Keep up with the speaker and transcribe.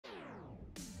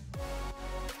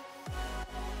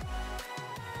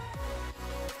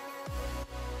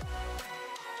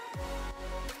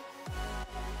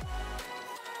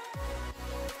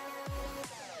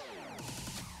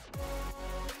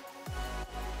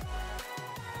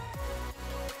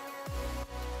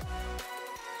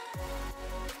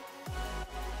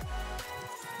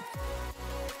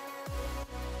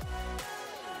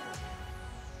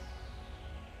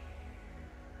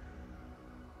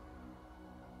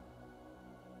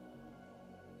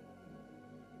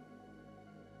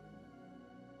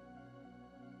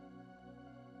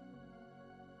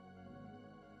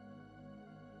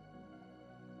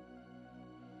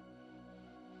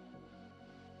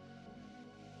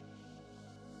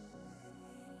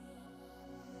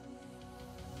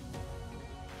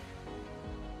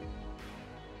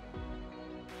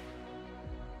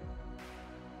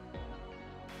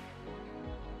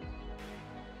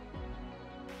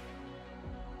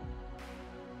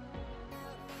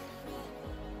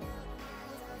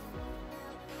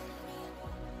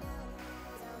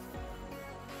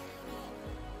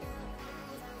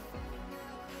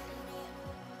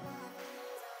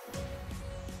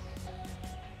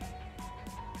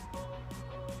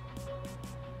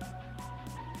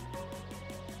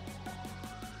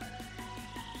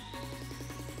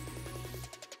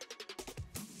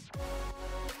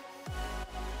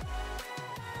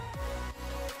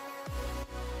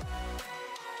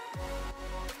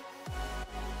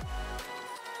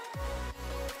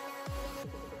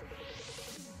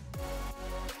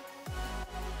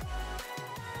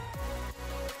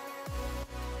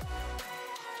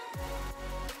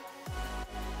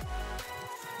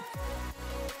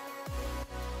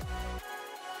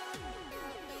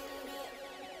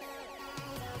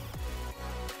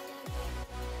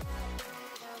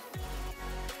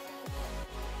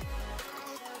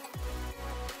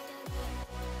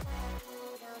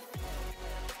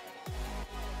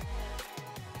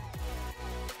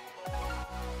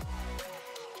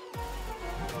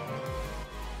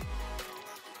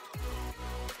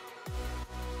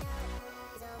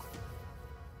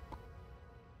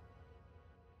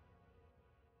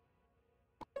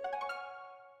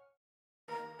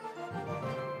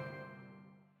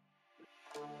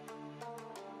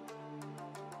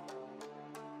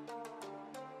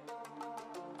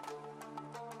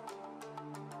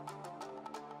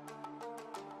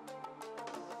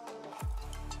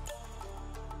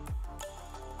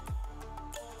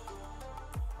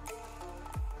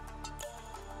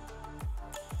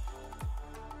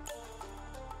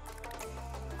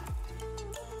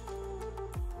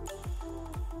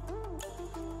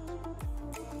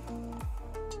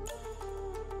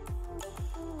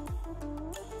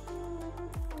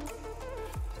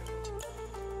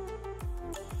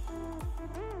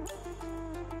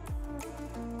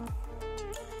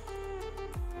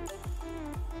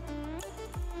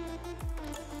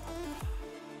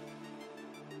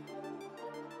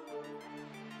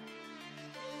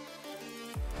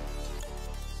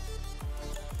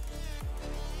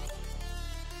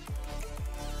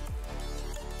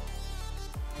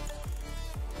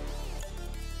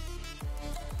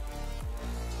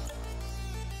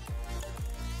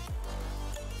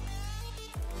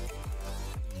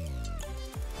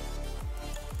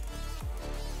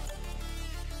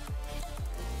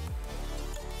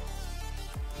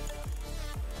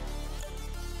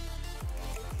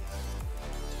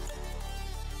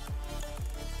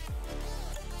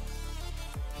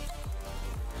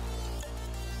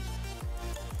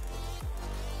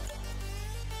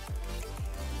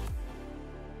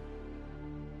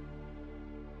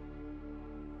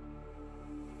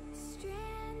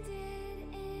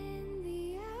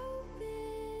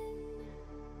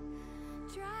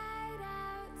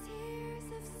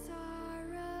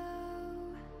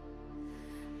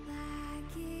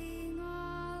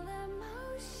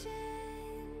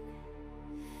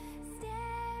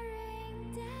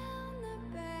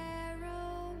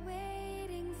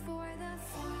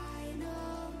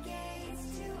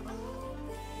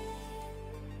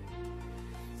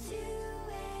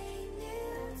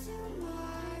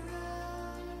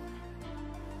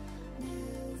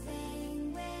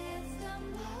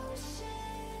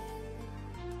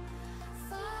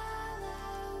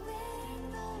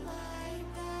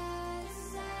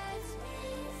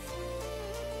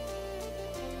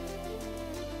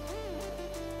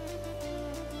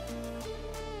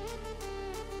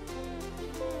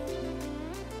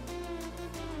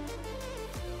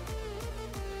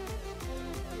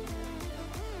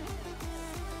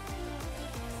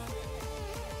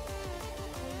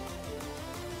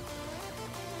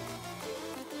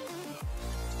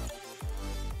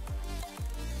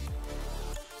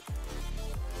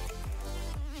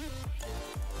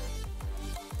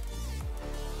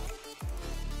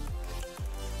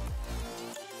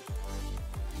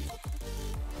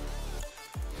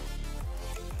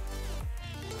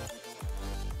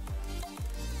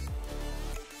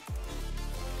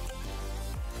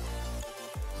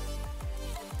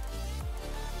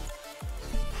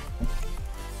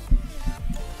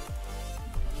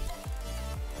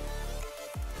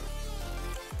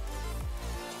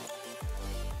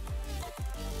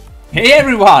Hey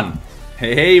everyone!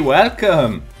 Hey,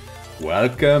 welcome!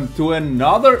 Welcome to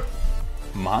another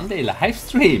Monday live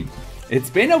stream. It's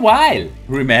been a while.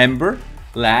 Remember,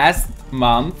 last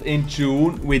month in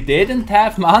June we didn't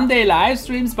have Monday live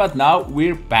streams, but now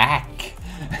we're back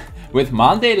with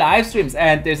Monday live streams.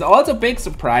 And there's also a big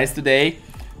surprise today.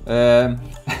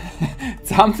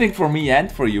 Something for me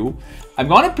and for you. I'm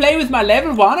gonna play with my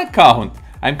level 1 account.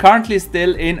 I'm currently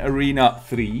still in Arena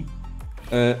 3.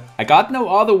 I got no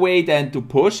other way than to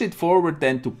push it forward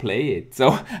than to play it.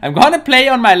 So I'm gonna play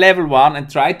on my level 1 and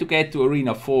try to get to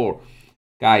Arena 4.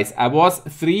 Guys, I was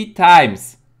 3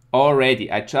 times already.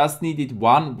 I just needed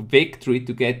 1 victory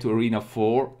to get to Arena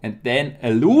 4. And then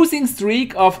a losing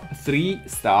streak of 3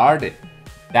 started.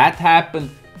 That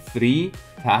happened 3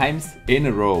 times in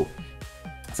a row.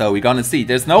 So we're gonna see.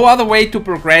 There's no other way to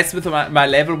progress with my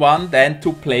level 1 than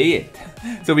to play it.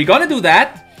 So we're gonna do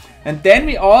that. And then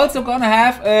we also gonna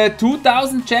have a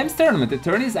 2000 gems tournament. The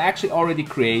tourney is actually already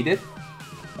created.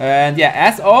 And yeah,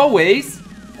 as always,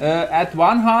 at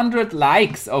 100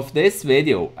 likes of this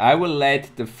video, I will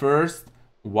let the first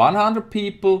 100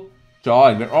 people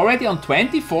join. We're already on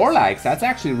 24 likes. That's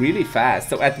actually really fast.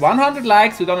 So at 100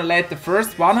 likes, we're gonna let the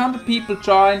first 100 people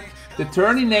join. The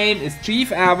tourney name is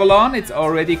ChiefAvalon. It's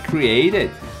already created.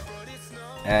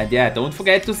 And yeah, don't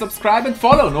forget to subscribe and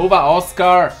follow. Nova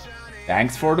Oscar.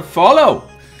 Thanks for the follow.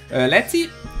 Let's see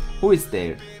who is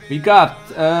there. We got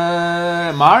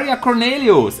Maria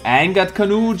Cornelius, Angat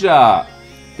Kanuja.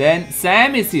 Then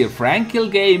Sam is here, Frankil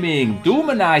Gaming,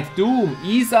 Doomanite Doom,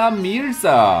 Isa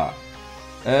Mirza.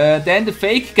 Then the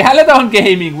fake Galadon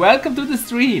Gaming, welcome to the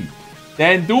stream.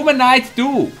 Then Doomanite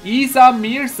Do, Isa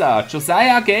Mirza,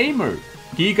 Josiah Gamer,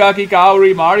 Giga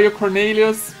Gigauri, Mario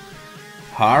Cornelius,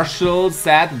 Harshal,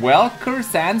 Sad Welker,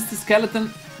 Sans the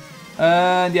Skeleton.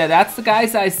 And yeah, that's the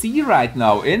guys I see right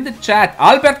now in the chat.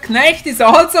 Albert Knecht is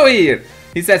also here.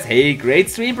 He says, hey,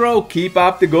 great stream, bro. Keep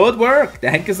up the good work.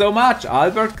 Thank you so much,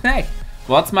 Albert Knecht.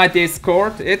 What's my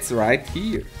Discord? It's right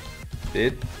here.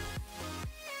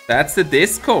 That's the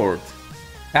Discord.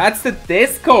 That's the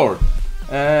Discord.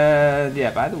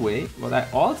 Yeah, by the way, what I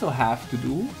also have to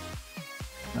do...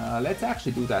 let's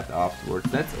actually do that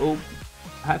afterwards. I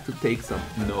have to take some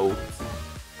notes.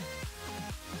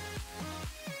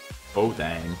 Oh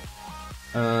dang.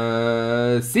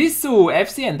 Sisu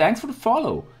FCN, thanks for the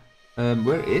follow.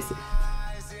 Where is it?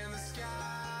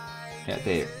 Yeah,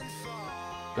 there.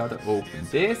 Gotta open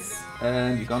this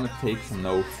and we're gonna take some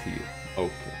notes here.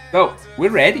 Okay. So,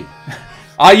 we're ready.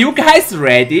 Are you guys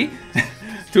ready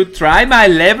to try my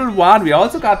level 1? We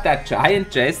also got that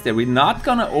giant chest there. We're not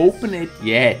gonna open it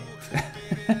yet.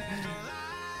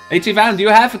 Hey ChiefAvalon, do you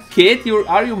have a kid?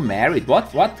 Are you married?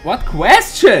 What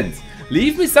questions?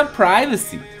 Leave me some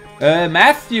privacy.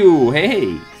 Matthew,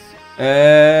 hey.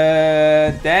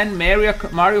 Then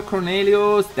Mario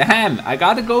Cornelius. Damn, I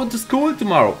gotta go to school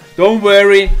tomorrow. Don't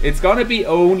worry, it's gonna be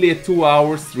only a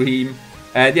 2-hour stream.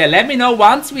 Yeah, let me know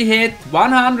once we hit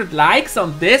 100 likes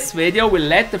on this video. We'll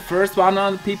let the first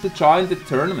 100 people join the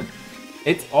tournament.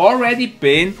 It's already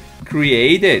been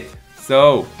created.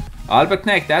 So, Albert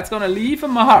Knecht, that's gonna leave a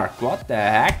mark. What the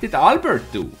heck did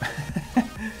Albert do?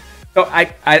 So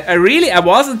I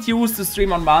wasn't used to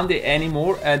stream on Monday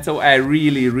anymore, and so I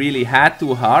really had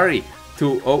to hurry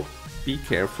to, oh, be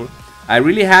careful. I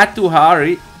really had to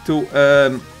hurry to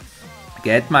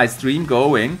get my stream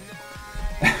going.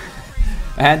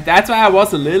 And that's why I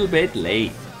was a little bit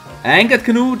late. Angat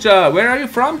Kanuja, where are you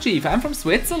from, Chief? I'm from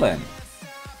Switzerland.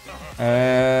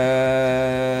 And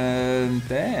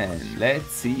then,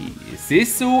 let's see.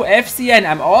 Sisu FCN,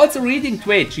 I'm also reading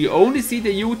Twitch. You only see the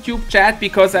YouTube chat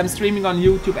because I'm streaming on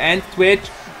YouTube and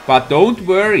Twitch. But don't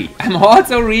worry, I'm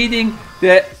also reading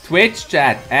the Twitch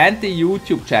chat and the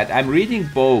YouTube chat. I'm reading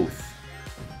both.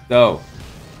 So,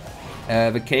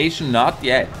 vacation not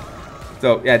yet.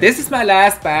 So, yeah, this is my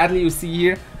last battle you see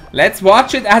here. Let's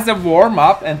watch it as a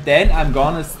warm-up and then I'm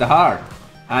gonna start.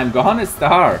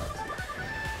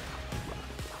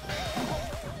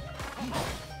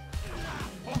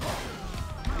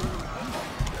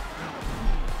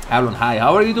 Avalon, hi,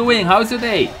 how are you doing? How's your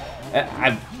day?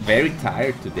 I'm very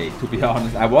tired today, to be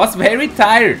honest. I was very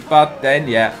tired, but then,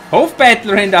 yeah.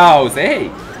 Hofbettler in the house, hey!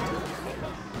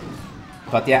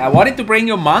 But yeah, I wanted to bring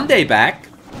you Monday back.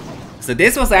 So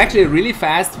this was actually a really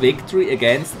fast victory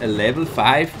against a level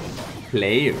 5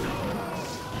 player.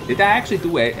 Did I actually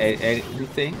do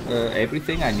everything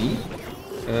I need?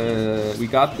 We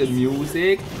got the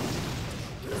music.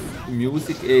 The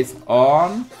music is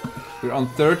on. We're on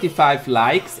 35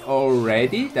 likes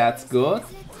already, that's good.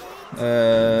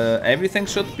 Everything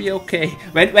should be okay.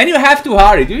 When you have to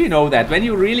hurry, do you know that? When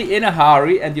you're really in a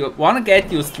hurry and you want to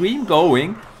get your stream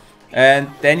going, and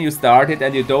then you start it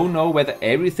and you don't know whether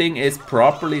everything is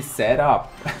properly set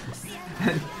up.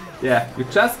 Yeah, you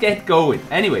just get going.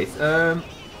 Anyways,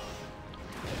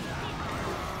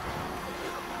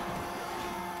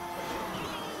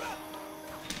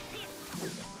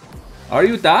 are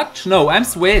you Dutch? No, I'm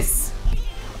Swiss.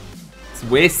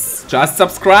 Swiss. Just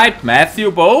subscribed.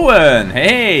 Matthew Bowen.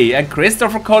 Hey, and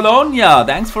Christopher Colonia.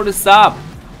 Thanks for the sub.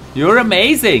 You're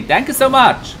amazing. Thank you so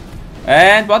much.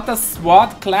 And what does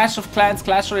SWAT Clash of Clans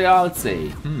Clash Royale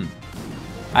say?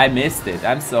 I missed it.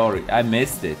 I'm sorry. I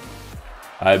missed it.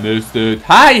 I missed it.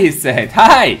 Hi, he said.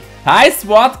 Hi. Hi,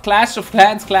 SWAT Clash of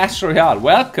Clans Clash Royale.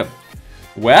 Welcome.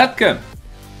 Welcome.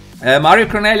 Mario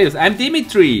Cornelius. I'm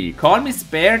Dimitri. Call me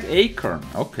Spared Acorn.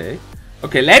 Okay.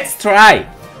 Okay, let's try.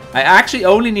 I actually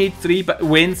only need 3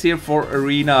 wins here for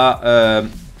Arena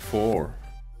 4.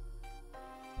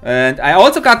 And I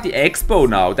also got the Expo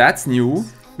now. That's new.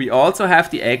 We also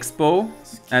have the Expo.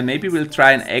 And maybe we'll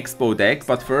try an Expo deck.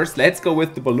 But first, let's go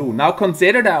with the balloon. Now,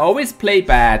 consider that I always play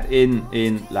bad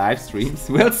in live streams.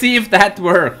 We'll see if that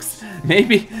works.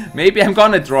 Maybe I'm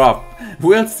gonna drop.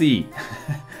 We'll see.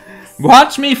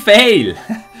 Watch me fail.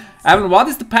 Avalon, what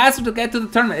is the password to get to the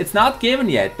tournament? It's not given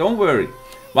yet. Don't worry.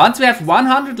 Once we have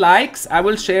 100 likes, I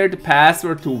will share the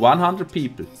password to 100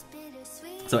 people.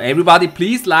 So everybody,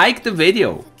 please like the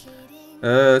video.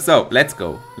 So, let's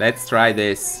go. Let's try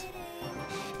this.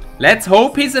 Let's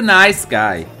hope he's a nice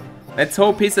guy. Let's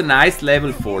hope he's a nice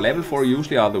level 4. Level 4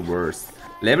 usually are the worst.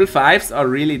 Level 5s are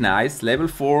really nice. Level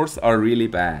 4s are really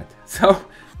bad. So,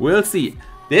 we'll see.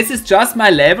 This is just my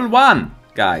level 1,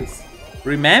 guys.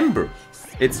 Remember,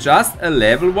 it's just a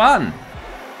level 1.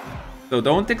 So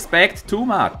don't expect too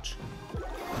much.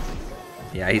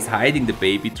 Yeah, he's hiding the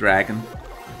baby dragon.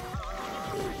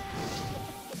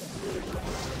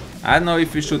 I don't know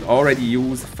if we should already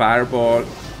use Fireball.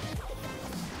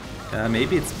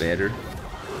 Maybe it's better.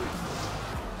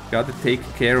 Gotta take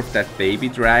care of that baby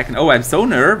dragon. Oh, I'm so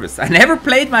nervous. I never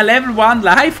played my level 1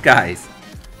 live, guys.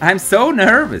 I'm so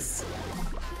nervous.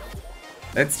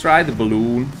 Let's try the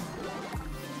balloon.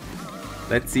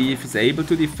 Let's see if he's able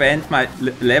to defend my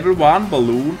level 1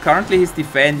 balloon. Currently he's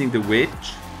defending the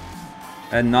witch.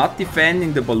 And not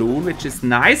defending the balloon, which is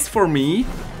nice for me.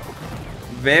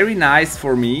 Very nice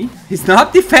for me. He's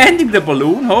not defending the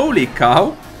balloon. Holy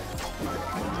cow.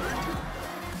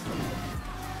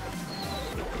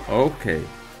 Okay.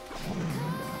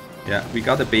 Yeah, we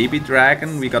got a baby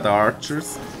dragon. We got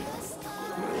archers.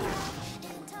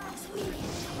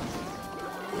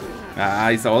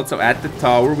 He's also at the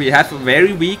tower. We have a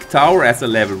very weak tower as a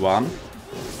level 1.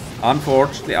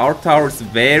 Unfortunately, our tower is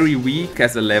very weak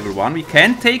as a level 1. We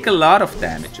can take a lot of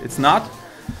damage. It's not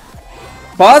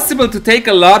possible to take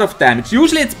a lot of damage.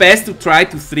 Usually it's best to try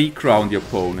to 3-crown the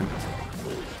opponent.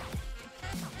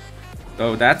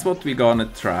 So that's what we're gonna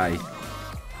try.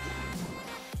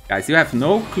 Guys, you have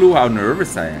no clue how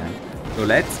nervous I am. So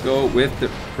let's go with the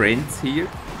prince here.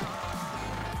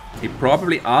 He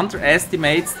probably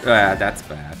underestimates... that's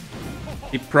bad.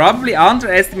 He probably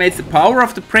underestimates the power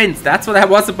of the prince. That's what I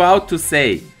was about to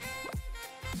say.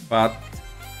 But...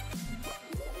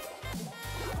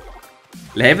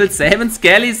 level 7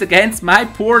 skellies against my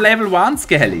poor level 1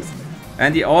 skellies.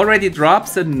 And he already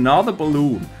drops another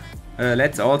balloon.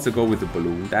 Let's also go with the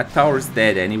balloon. That tower is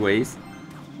dead anyways.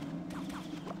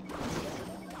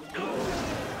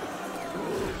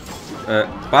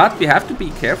 But we have to be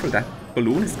careful. That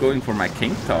balloon is going for my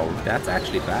king tower. That's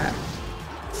actually bad.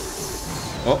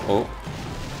 Uh-oh.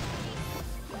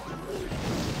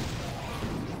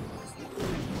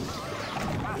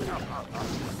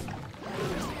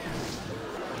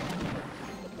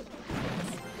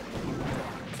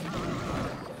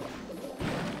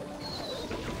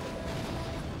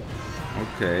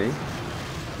 Okay.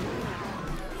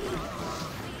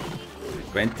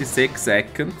 26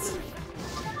 seconds.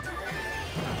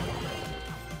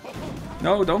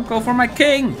 No, don't go for my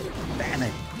king! Damn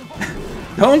it!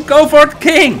 Don't go for the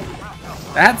king!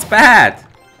 That's bad!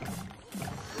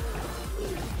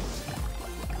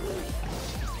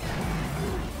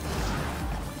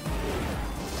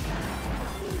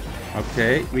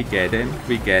 Okay, we get him,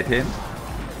 we get him.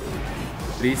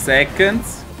 3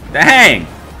 seconds. Dang!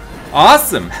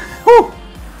 Awesome! Woo!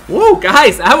 Woo,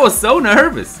 guys, I was so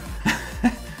nervous!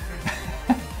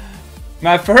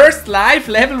 My first live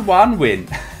level 1 win.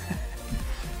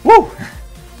 Woo!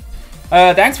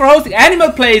 Thanks for hosting.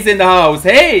 Animal Plays in the house.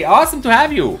 Hey, awesome to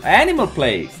have you. Animal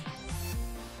Plays.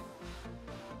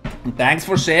 And thanks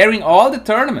for sharing all the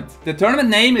tournaments. The tournament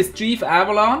name is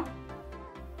ChiefAvalon.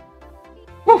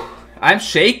 Whew, I'm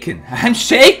shaking. I'm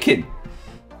shaking.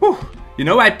 Whew. You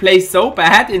know, I play so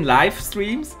bad in live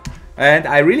streams. And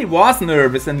I really was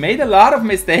nervous and made a lot of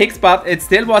mistakes. But it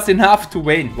still was enough to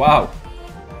win. Wow.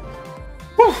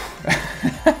 Whew.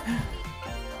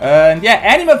 And yeah,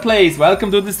 Animal Plays,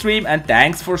 welcome to the stream. And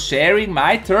thanks for sharing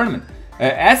my tournament.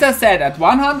 As I said, at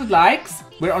 100 likes,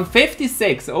 we're on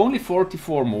 56. Only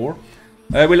 44 more.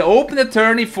 We'll open the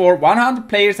tourney for 100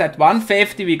 players. At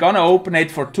 150, we're gonna open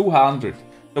it for 200.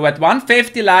 So at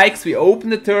 150 likes, we open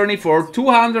the tourney for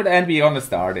 200 and we're gonna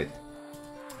start it.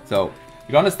 So,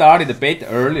 we're gonna start it a bit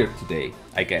earlier today,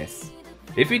 I guess.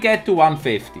 If we get to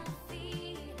 150.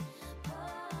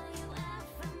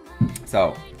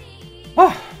 So,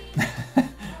 oh.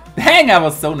 Dang, I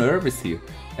was so nervous here.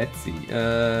 Let's see,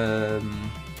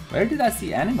 where did I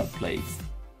see Animal Plays?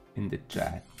 In the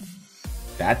chat.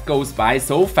 That goes by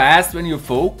so fast when you're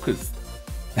focused.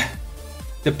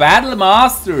 The Battle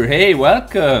Master, hey,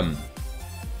 welcome.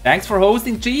 Thanks for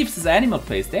hosting Chiefs as Animal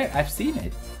Plays. There, I've seen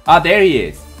it. Ah, there he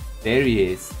is. There he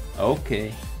is.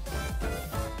 Okay.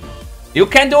 You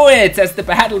can do it, says the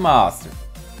Battle Master.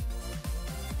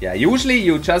 Yeah, usually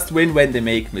you just win when they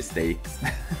make mistakes.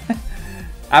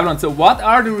 Avalon, so what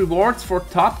are the rewards for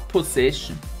top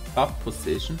position? Top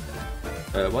position?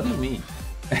 What do you mean?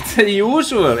 It's the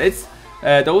usual. It's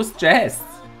those chests.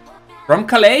 From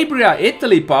Calabria,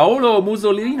 Italy, Paolo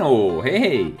Musolino.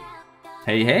 Hey.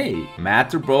 Hey, hey.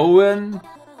 Matter Bowen.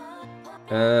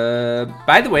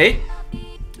 By the way,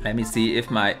 let me see if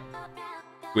my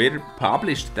Twitter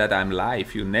published that I'm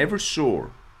live. You're never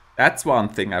sure. That's one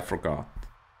thing I forgot.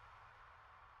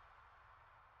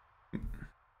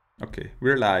 Okay,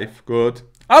 we're live. Good.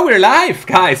 Oh, we're live,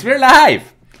 guys. We're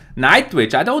live.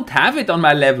 Nightwitch. I don't have it on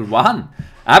my level 1.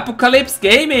 Apocalypse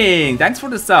Gaming. Thanks for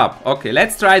the sub. Okay,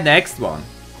 let's try next one.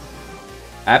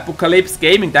 Apocalypse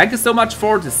Gaming. Thank you so much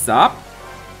for the sub.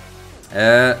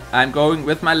 I'm going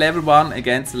with my level 1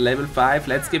 against level 5.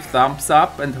 Let's give thumbs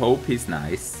up and hope he's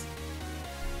nice.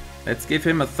 Let's give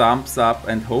him a thumbs up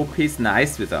and hope he's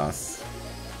nice with us.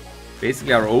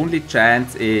 Basically, our only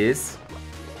chance is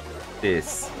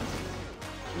this.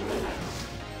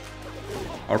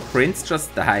 Our prince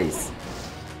just dies.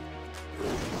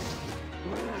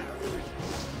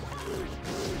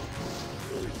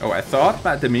 Oh, I thought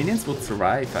that the minions would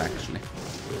survive, actually.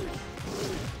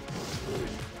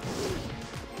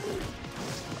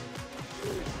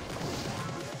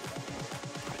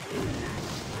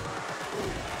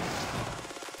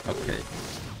 Okay.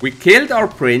 We killed our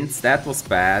prince, that was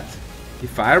bad. He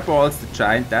fireballs the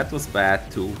giant, that was bad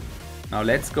too. Now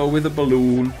let's go with a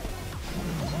balloon.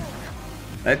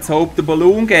 Let's hope the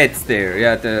balloon gets there.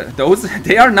 Yeah, those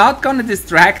they are not gonna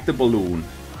distract the balloon.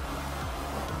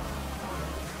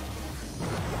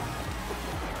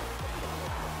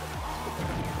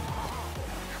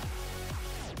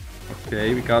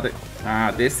 Okay, we got it.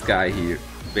 Ah, this guy here.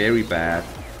 Very bad.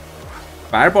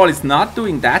 Fireball is not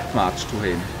doing that much to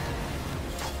him.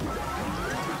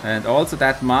 And also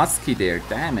that musky there.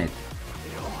 Damn it.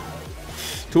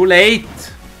 Too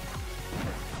late.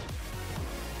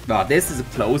 Oh, this is a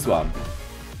close one.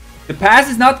 The pass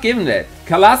is not given yet.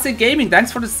 Classic Gaming, thanks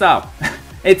for the sub.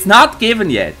 It's not given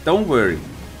yet, don't worry.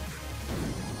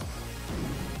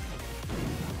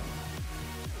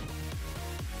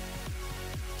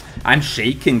 I'm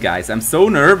shaking, guys. I'm so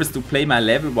nervous to play my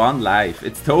level 1 live.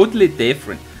 It's totally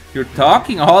different. You're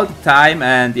talking all the time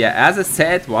and yeah, as I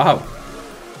said, wow.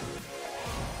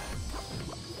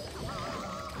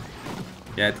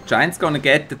 Yeah, the giant's gonna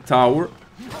get the tower.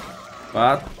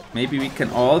 But maybe we can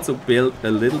also build a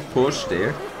little push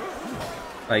there.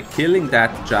 By killing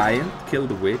that giant. Kill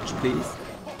the witch, please.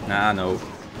 Nah, no.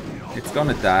 It's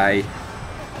gonna die.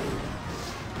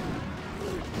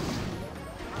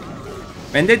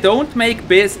 When they don't make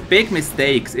big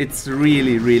mistakes, it's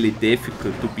really, really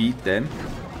difficult to beat them.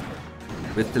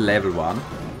 With the level 1.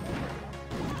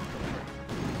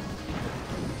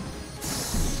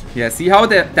 Yeah, see how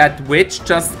that witch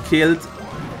just killed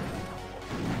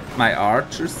my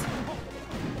archers.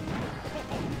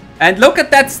 And look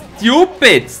at that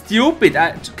stupid,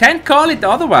 I can't call it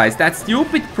otherwise, that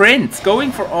stupid prince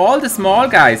going for all the small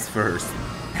guys first.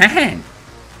 Dang.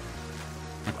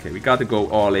 Okay, we gotta go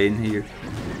all in here.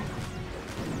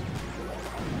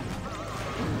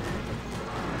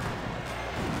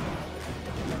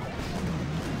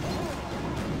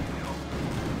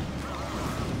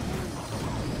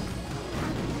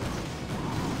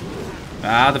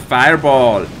 Ah, the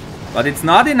fireball. But it's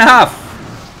not enough.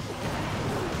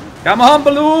 Come on,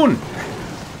 balloon.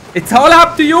 It's all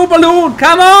up to you, balloon.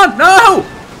 Come on. No.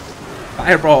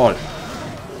 Fireball.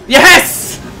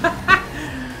 Yes.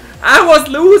 I was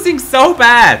losing so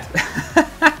bad.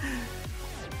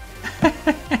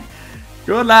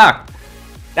 Good luck.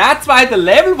 That's why the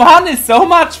level 1 is so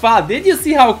much fun. Did you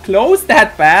see how close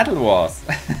that battle was?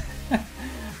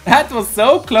 That was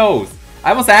so close.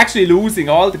 I was actually losing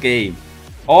all the game.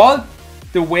 All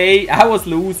the way I was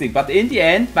losing. But in the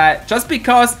end, just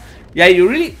because, yeah, you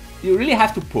really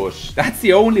have to push. That's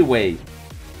the only way.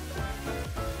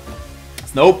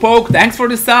 Snowpoke, thanks for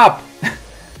the sub.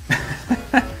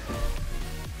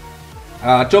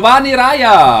 Giovanni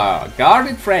Raya,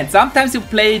 guarded friend. Sometimes you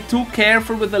play too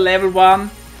careful with the level 1.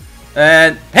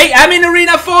 Hey, I'm in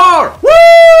Arena 4!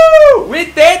 Woo! We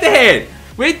did it!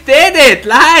 We did it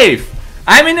live!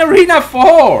 I'm in Arena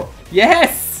 4!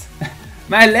 Yes!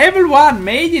 My level 1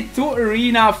 made it to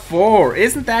Arena 4.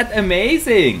 Isn't that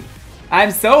amazing?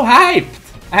 I'm so hyped!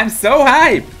 I'm so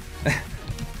hyped!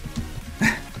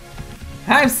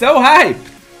 I'm so hyped!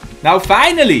 Now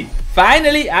finally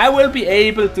I will be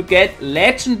able to get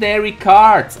legendary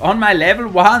cards on my level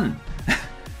 1.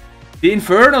 The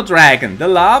Inferno Dragon, the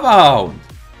Lava Hound.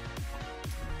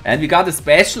 And we got a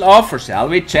special offer, shall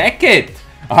we check it?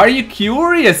 Are you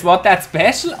curious what that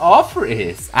special offer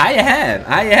is? I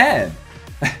am.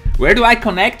 Where do I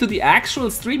connect to the actual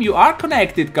stream? You are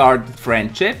connected, Guarded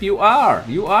Friendship. You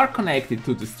are connected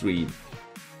to the stream.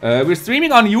 We're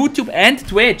streaming on YouTube and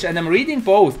Twitch, and I'm reading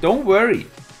both, don't worry.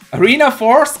 Arena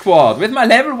 4 squad with my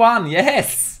level 1,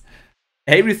 yes!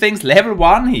 Everything's level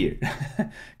 1 here.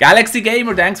 Galaxy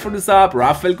Gamer, thanks for the sub.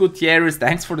 Rafael Gutierrez,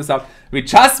 thanks for the sub. We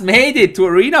just made it to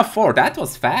Arena 4. That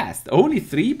was fast. Only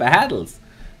 3 battles.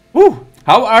 Whew.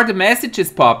 How are the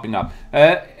messages popping up?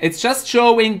 It's just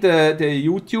showing the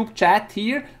YouTube chat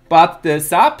here, but the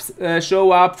subs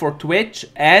show up for Twitch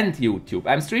and YouTube.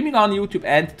 I'm streaming on YouTube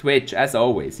and Twitch, as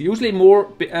always. Usually more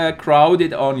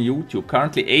crowded on YouTube.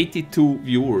 Currently 82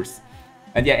 viewers.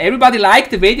 And yeah, everybody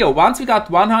liked the video. Once we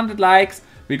got 100 likes,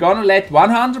 we're gonna let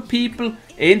 100 people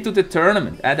into the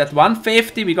tournament. And at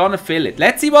 150, we're gonna fill it.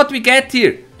 Let's see what we get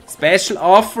here. Special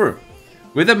offer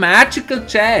with a magical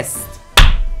chest.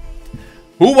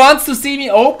 Who wants to see me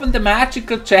open the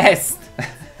magical chest?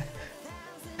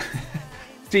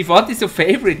 Steve, what is your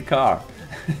favorite card?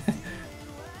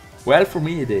 Well, for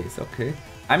me it is, okay.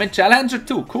 I'm in Challenger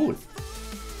 2, cool.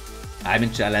 I'm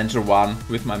in Challenger 1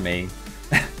 with my main.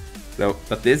 So,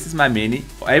 but this is my mini.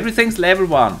 Everything's level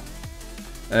 1.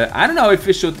 I don't know if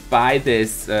we should buy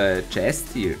this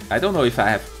chest here. I don't know if I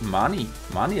have money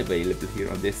available here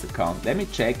on this account. Let me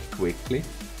check quickly.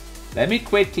 Let me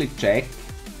quickly check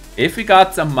if we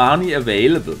got some money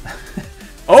available.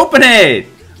 Open it!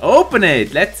 Open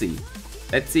it! Let's see.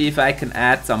 Let's see if I can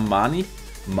add some money.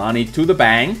 Money to the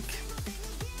bank.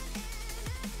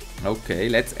 Okay,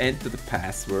 let's enter the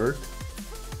password.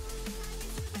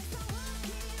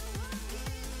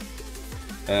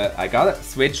 I gotta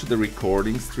switch to the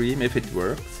recording stream if it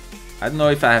works. I don't know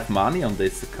if I have money on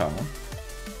this account.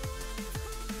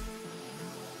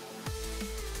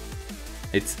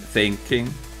 It's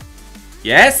thinking.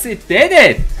 Yes, it did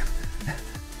it!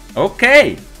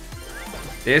 Okay.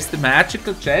 There's the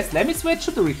magical chest. Let me switch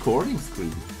to the recording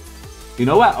screen. You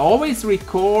know, I always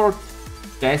record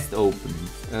chest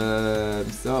openings.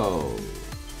 So...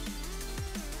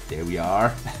 there we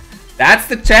are. That's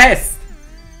the chest!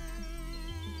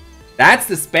 That's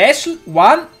the special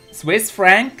 1 Swiss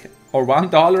franc or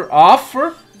 $1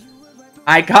 offer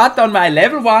I got on my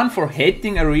level 1 for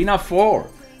hitting Arena 4.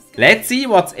 Let's see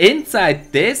what's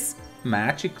inside this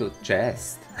magical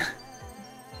chest.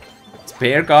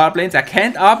 Spare goblins. I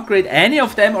can't upgrade any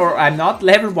of them or I'm not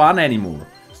level 1 anymore.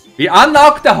 We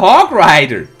unlocked the Hog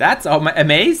Rider. That's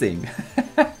amazing.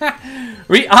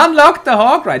 We unlocked the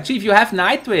Hog Rider. Chief, you have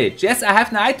Nightwitch. Yes, I have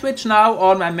Nightwitch now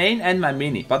on my main and my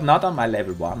mini, but not on my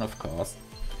level 1, of course.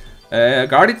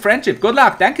 Guarded Friendship. Good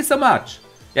luck. Thank you so much.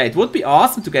 Yeah, it would be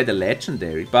awesome to get a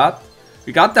legendary, but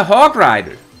we got the Hog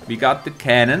Rider. We got the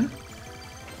cannon.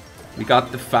 We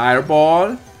got the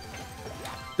fireball.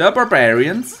 The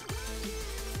barbarians.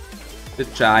 The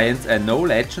giants and no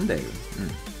legendary.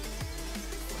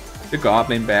 The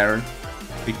goblin baron.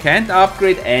 We can't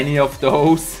upgrade any of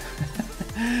those.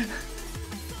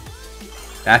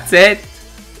 That's it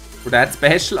for that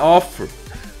special offer.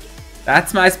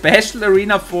 That's my special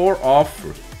Arena 4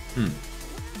 offer.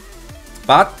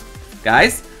 But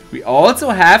guys, we also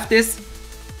have this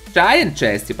giant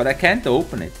chest here, but I can't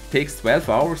open it. It takes 12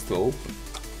 hours to open.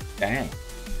 Dang.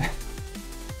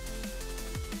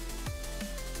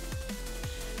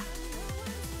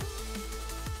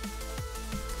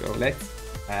 So let's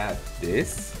add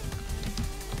this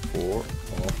for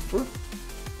offer.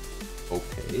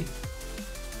 Okay.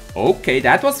 Okay,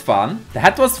 that was fun.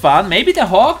 That was fun. Maybe the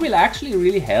hawk will actually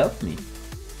really help me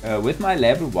with my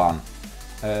level 1.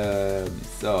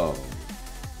 So,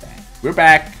 we're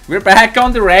back. We're back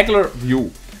on the regular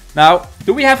view. Now,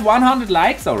 do we have 100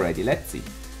 likes already? Let's see.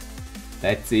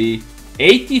 Let's see.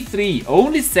 83.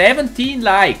 Only 17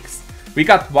 likes. We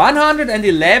got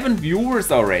 111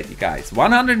 viewers already, guys.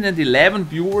 111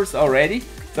 viewers already.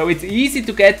 So it's easy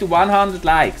to get to 100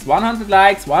 likes. 100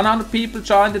 likes, 100 people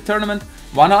join the tournament.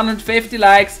 150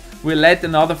 likes, we'll let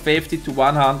another 50 to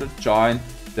 100 join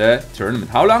the tournament.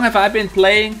 How long have I been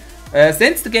playing?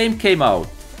 Since the game came out.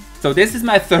 So this is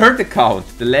my 3rd account,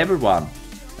 the level 1.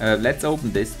 Let's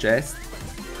open this chest.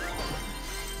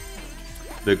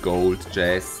 The gold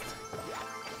chest.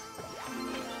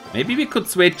 Maybe we could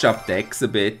switch up decks a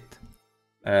bit.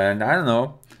 And I don't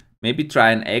know. Maybe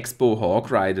try an Expo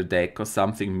Hawk Rider deck or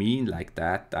something mean like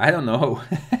that. I don't know.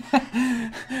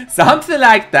 Something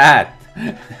like that.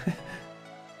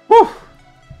 Whew.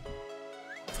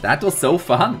 That was so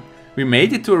fun. We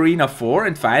made it to Arena 4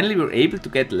 and finally we were able to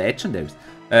get legendaries.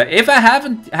 If I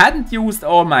hadn't used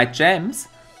all my gems,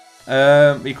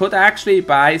 we could actually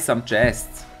buy some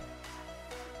chests.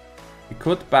 We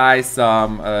could buy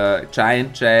some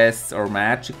giant chests or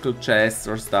magical chests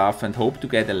or stuff and hope to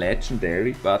get a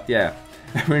legendary. But yeah,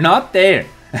 we're not there.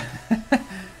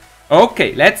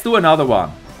 Okay, let's do another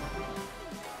one.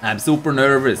 I'm super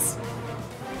nervous.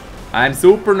 I'm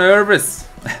super nervous.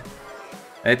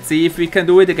 Let's see if we can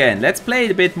do it again. Let's play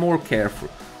it a bit more careful.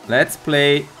 Let's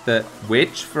play the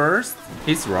witch first.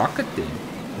 He's rocketing.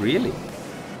 Really?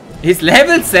 He's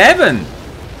level 7.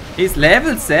 He's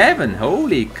level 7.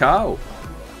 Holy cow.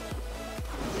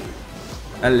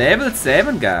 A level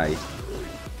 7 guy.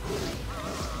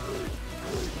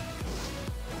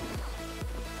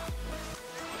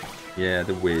 Yeah,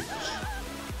 the witch.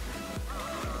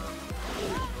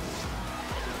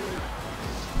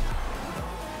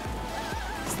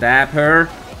 Stab her.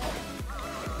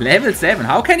 Level 7.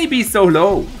 How can he be so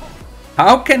low?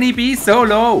 How can he be so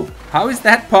low? How is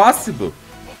that possible?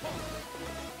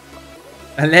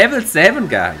 A level 7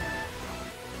 guy.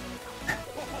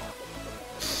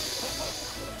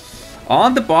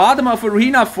 On the bottom of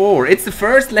Arena 4. It's the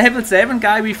first level 7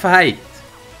 guy we fight.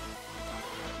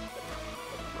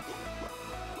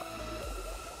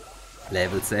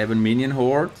 Level 7 minion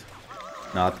horde.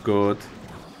 Not good.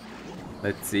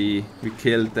 Let's see. We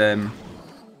killed them.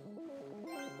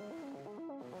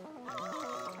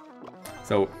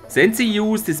 So, since he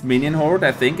used his minion horde,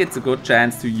 I think it's a good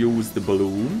chance to use the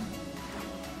balloon.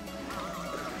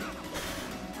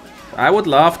 I would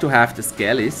love to have the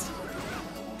skellies.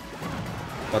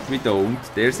 But we don't.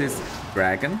 There's his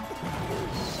dragon.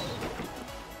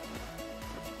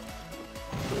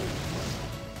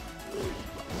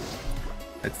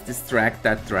 Let's distract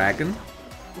that dragon.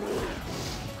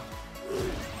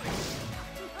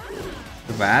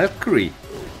 The Valkyrie.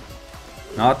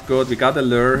 Not good. We gotta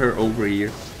lure her over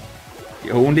here.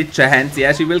 The only chance.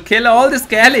 Yeah, she will kill all the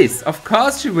skellies. Of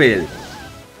course she will.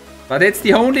 But it's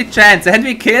the only chance. And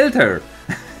we killed her.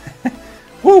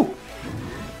 Whew.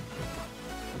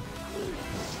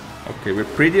 Okay, we're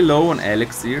pretty low on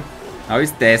elixir. Now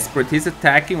he's desperate. He's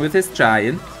attacking with his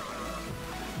giant.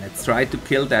 Let's try to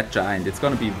kill that giant. It's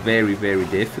gonna be very, very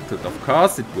difficult. Of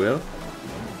course it will.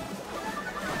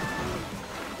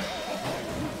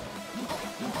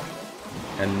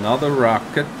 Another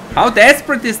rocket. How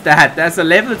desperate is that? That's a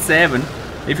level 7.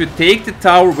 If you take the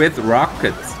tower with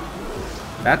rockets.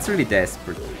 That's really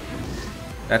desperate.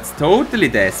 That's totally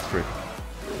desperate.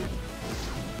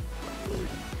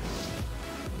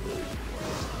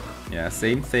 Yeah,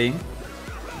 same thing.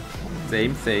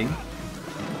 Same thing.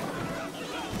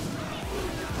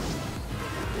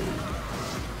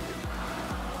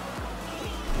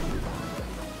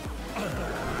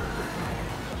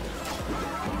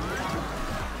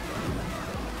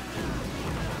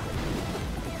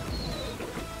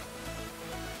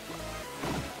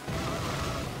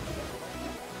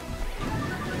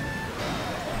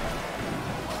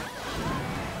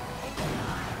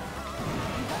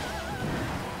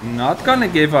 Not gonna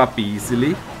give up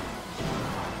easily.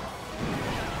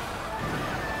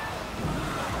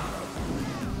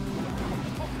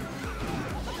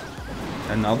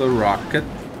 Another rocket.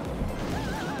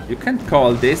 You can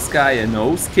call this guy a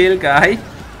no-skill guy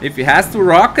if he has to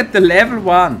rocket the level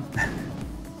 1.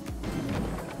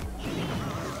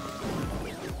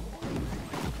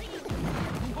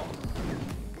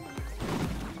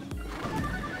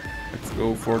 Let's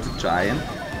go for the giant.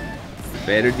 It's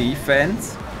better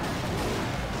defense.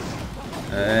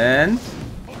 And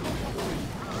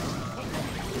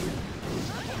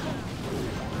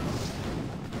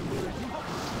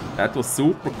That was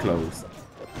super close.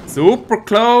 Super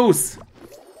close.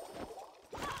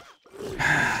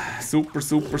 Super,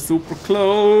 super, super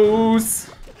close.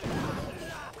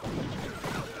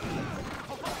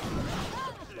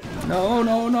 No,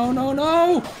 no, no, no,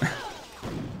 no.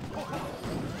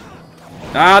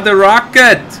 Ah, the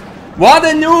rocket. What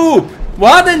a noob.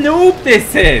 What a noob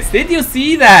this is. Did you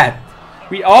see that?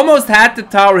 We almost had the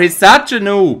tower. He's such a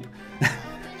noob.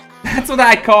 That's what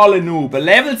I call a noob. A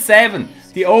level 7.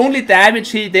 The only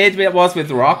damage he did was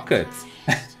with rockets.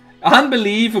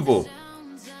 Unbelievable.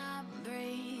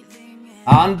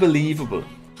 Unbelievable.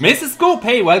 Mrs. Scoop,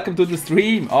 hey, welcome to the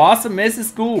stream. Awesome, Mrs.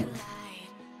 Scoop.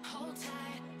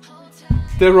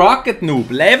 The rocket noob,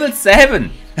 level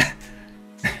 7.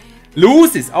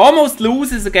 Loses, almost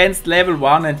loses against level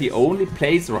 1 and he only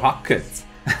plays rockets.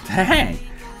 Dang.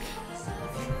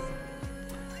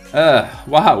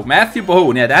 Wow, Matthew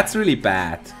Bone, yeah, that's really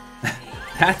bad.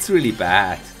 That's really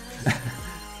bad.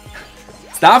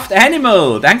 Stuffed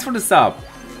Animal, thanks for the sub.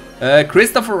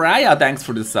 Christopher Raya, thanks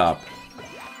for the sub.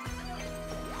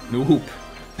 Noob.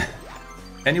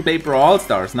 Can you play Brawl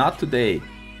Stars? Not today.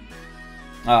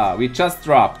 Ah, we just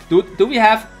dropped. Do we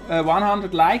have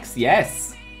 100 likes?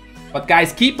 Yes. But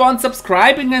guys, keep on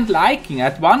subscribing and liking.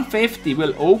 At 150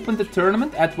 we'll open the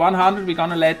tournament. At 100 we're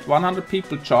gonna let 100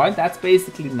 people join. That's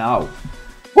basically now.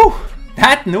 Whew,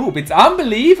 that noob, it's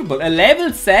unbelievable. A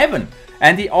level 7.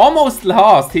 And he almost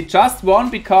lost. He just won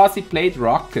because he played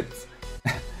rockets.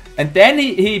 And then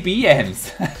he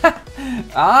BMs.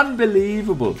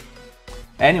 Unbelievable.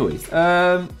 Anyways,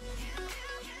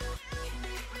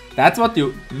 that's what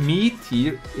you meet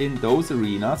here in those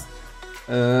arenas.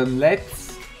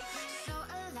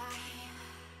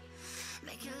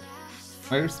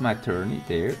 Where's my tourney?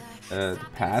 There. The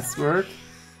password.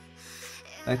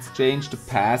 Let's change the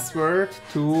password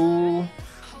to...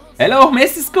 Hello,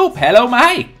 Mrs. Scoop. Hello,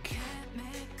 Mike.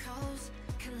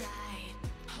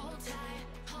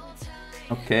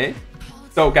 Okay.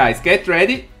 So, guys, get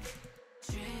ready.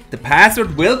 The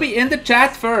password will be in the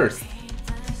chat first.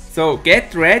 So,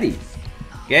 get ready.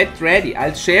 Get ready.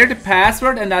 I'll share the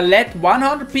password and I'll let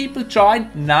 100 people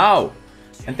join now.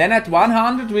 And then at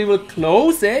 100 we will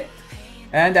close it.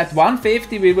 And at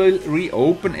 150 we will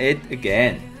reopen it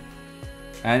again.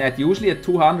 And usually at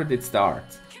 200 it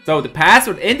starts. So the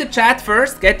password in the chat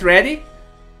first, get ready.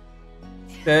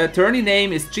 The tourney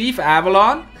name is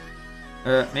ChiefAvalon.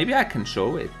 Maybe I can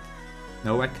show it.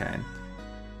 No, I can't.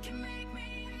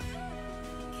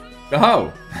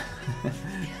 Oh!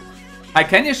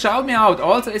 Can you shout me out?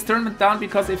 Also, is tournament down?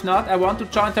 Because if not, I want to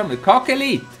join tournament. Cock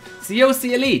Elite!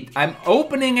 COC Elite! I'm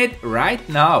opening it right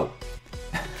now.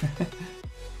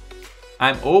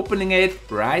 I'm opening it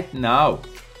right now.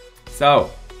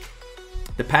 So,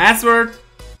 the password,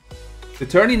 the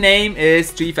tourney name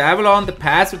is ChiefAvalon. The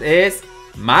password is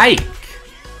Mike.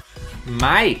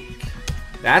 Mike.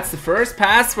 That's the first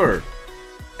password.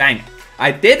 Dang.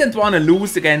 I didn't want to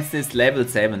lose against this level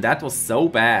 7. That was so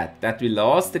bad that we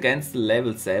lost against the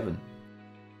level 7.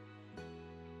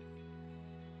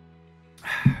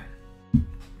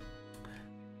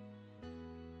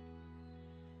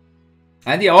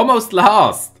 And he almost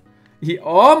lost. He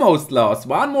almost lost.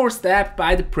 One more stab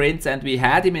by the prince and we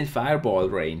had him in fireball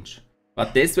range.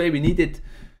 But this way we needed...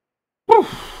 Whew,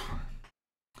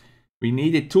 we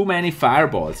needed too many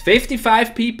fireballs.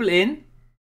 55 people in.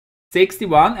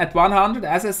 61 at 100.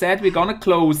 As I said, we're gonna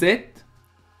close it.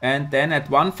 And then at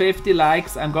 150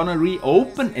 likes, I'm gonna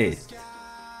reopen it.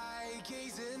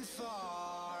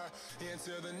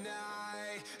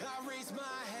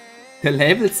 The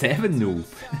level 7 noob.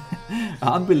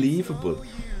 Unbelievable.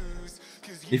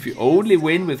 If you only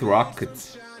win with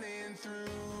rockets.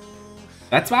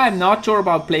 That's why I'm not sure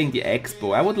about playing the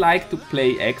Expo. I would like to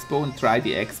play Expo and try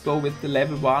the Expo with the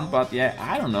level 1, but yeah,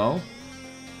 I don't know.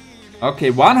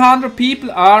 Okay, 100 people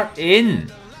are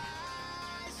in.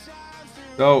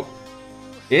 So,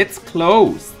 it's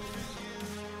closed.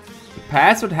 The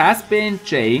password has been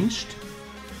changed.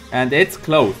 And it's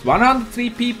closed. 103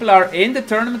 people are in the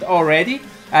tournament already.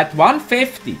 At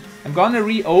 150, I'm gonna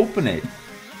reopen it.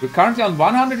 We're currently on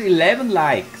 111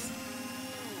 likes.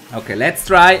 Okay, let's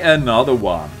try another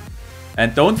one.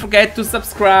 And don't forget to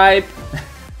subscribe.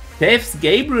 Tiffs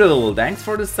Gabriel, thanks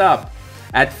for the sub.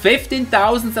 At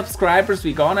 15,000 subscribers,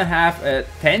 we're gonna have a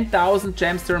 10,000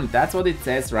 gems tournament. That's what it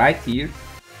says right here.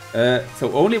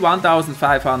 So only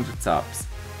 1,500 subs.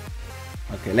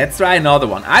 Okay, let's try another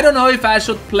one. I don't know if I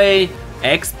should play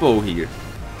Expo here.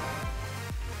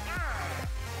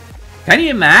 Can you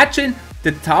imagine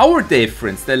the tower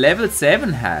difference the level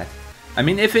 7 had? I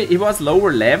mean, if he was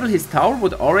lower level, his tower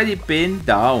would already been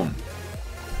down.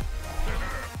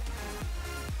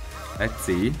 Let's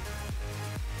see.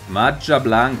 Magia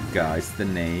Blanca is the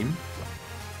name.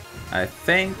 I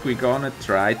think we're gonna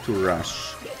try to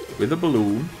rush with a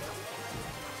balloon.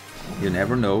 You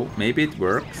never know, maybe it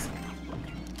works.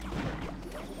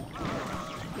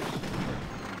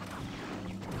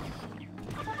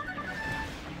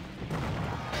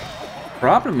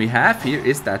 Problem we have here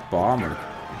is that bomber.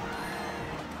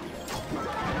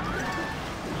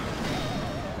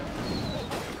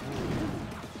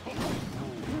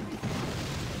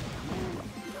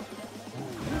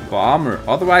 Bomber.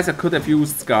 Otherwise I could have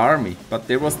used Skarmy, but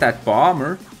there was that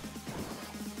bomber.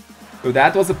 So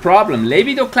that was a problem.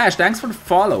 Levido Clash, thanks for the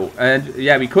follow. And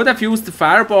yeah, we could have used the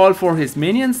fireball for his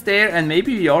minions there, and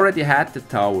maybe we already had the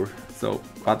tower. So,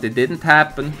 but it didn't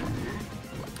happen.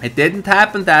 It didn't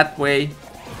happen that way.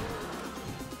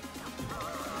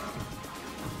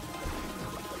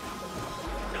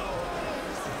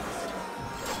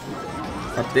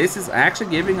 But this is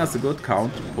actually giving us a good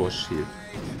counter push here.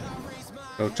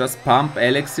 So just pump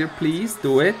elixir, please.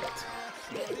 Do it.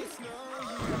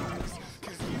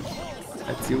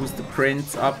 Let's use the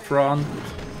prince up front.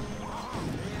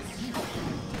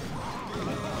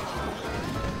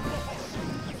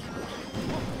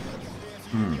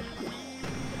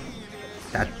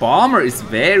 That bomber is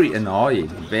very annoying.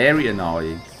 Very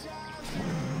annoying.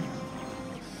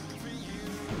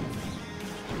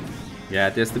 Yeah,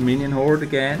 there's the minion horde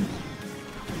again.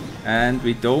 And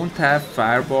we don't have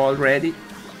fireball ready.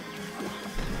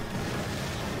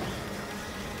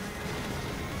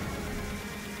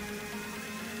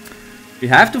 We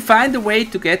have to find a way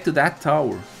to get to that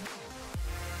tower.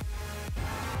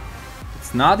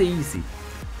 It's not easy.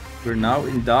 We're now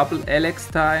in double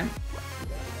LX time.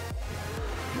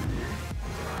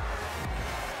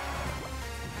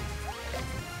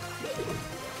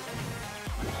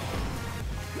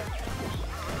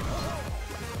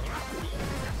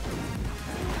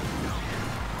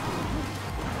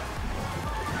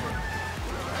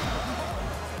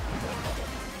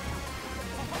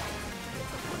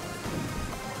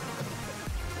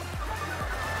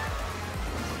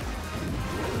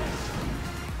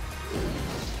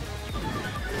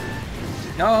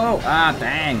 No! Ah,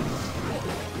 dang!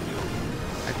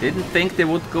 I didn't think they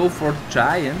would go for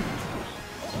giant.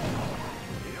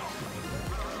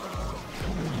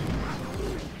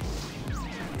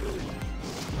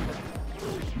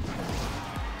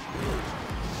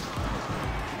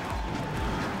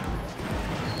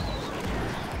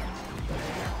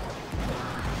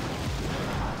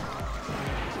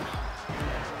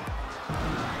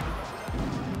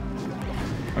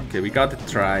 Okay, we gotta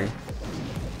try.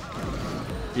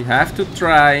 We have to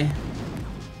try.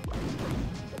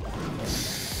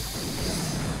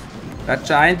 That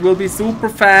giant will be super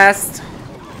fast.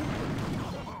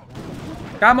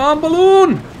 Come on,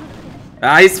 balloon!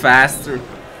 Ah, he's faster.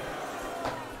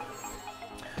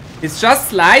 It's just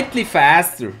slightly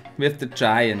faster with the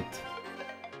giant.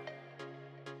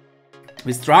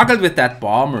 We struggled with that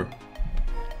bomber.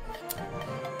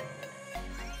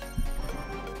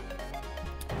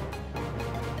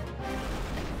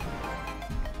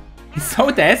 He's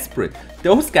so desperate.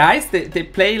 Those guys, they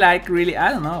play like really,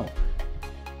 I don't know.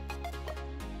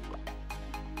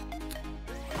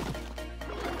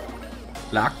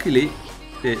 Luckily,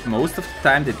 most of the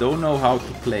time they don't know how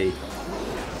to play.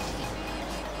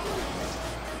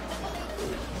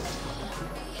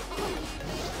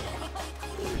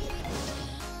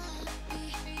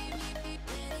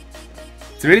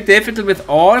 It's really difficult with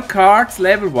all cards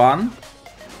level 1.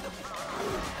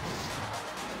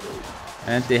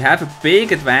 And they have a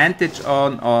big advantage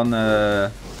on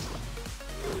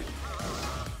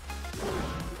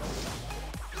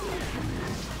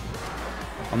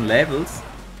levels,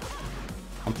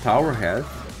 on tower health.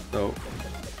 So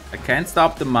I can't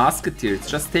stop the musketeer. It's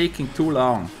just taking too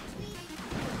long,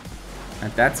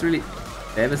 and that's really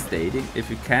devastating if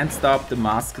you can't stop the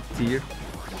musketeer.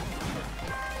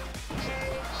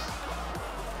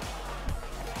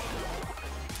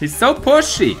 He's so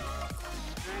pushy.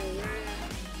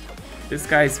 This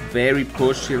guy is very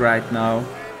pushy right now.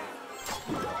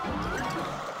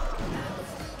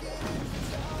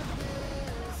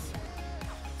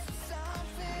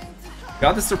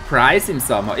 Gotta surprise him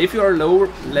somehow. If you are lower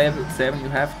level 7, you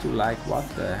have to like, what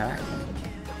the heck?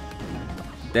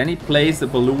 Then he plays a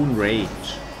balloon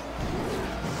rage.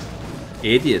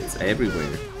 Idiots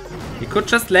everywhere. He could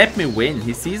just let me win.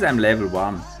 He sees I'm level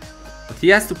 1. But he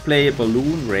has to play a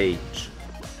balloon rage.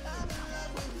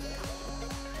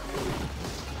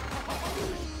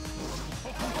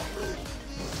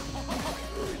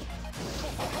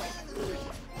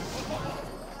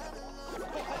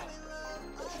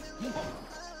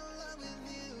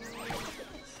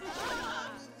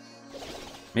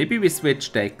 Maybe we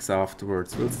switch decks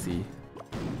afterwards, we'll see.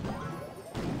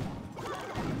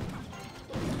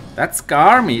 That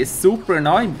Skarmy is super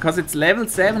annoying because it's level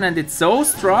 7 and it's so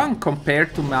strong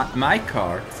compared to my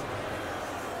cards.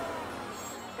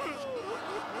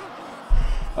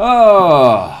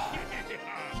 Oh.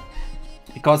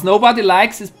 Because nobody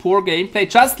likes his poor gameplay.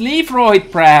 Just leave, Rohit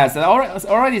Praz. I've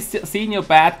already seen your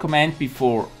bad comment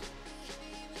before.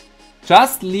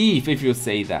 Just leave if you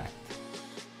say that.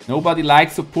 Nobody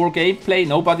likes your poor gameplay.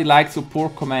 Nobody likes your poor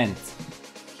comments.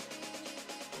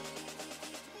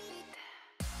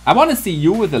 I want to see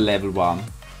you with a level 1.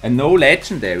 And no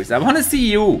legendaries. I want to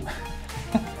see you.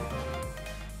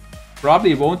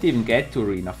 Probably won't even get to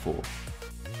Arena 4.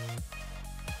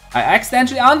 I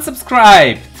accidentally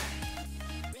unsubscribed.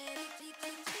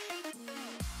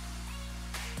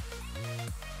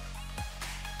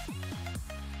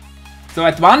 So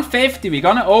at 150 we're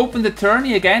gonna open the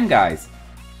tourney again, guys.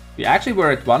 We actually were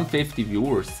at 150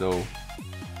 viewers, so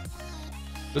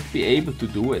should be able to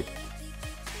do it.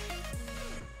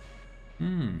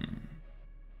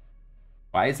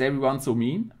 Why is everyone so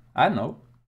mean? I don't know.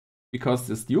 Because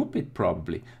they're stupid,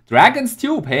 probably. Dragon's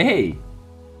Tube, hey!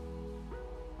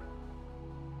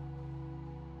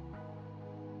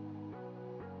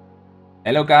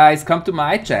 Hello guys, come to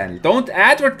my channel. Don't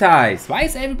advertise! Why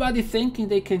is everybody thinking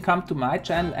they can come to my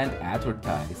channel and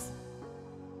advertise?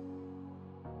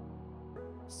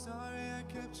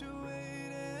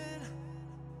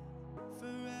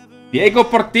 Diego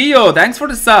Portillo, thanks for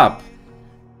the sub!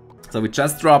 So we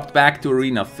just dropped back to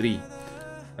Arena 3.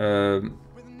 I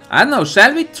don't know,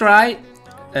 shall we try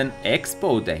an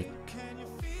Expo deck?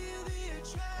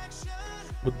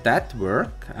 Would that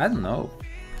work? I don't know.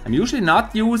 I'm usually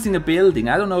not using a building,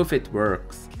 I don't know if it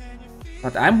works.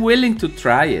 But I'm willing to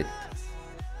try it.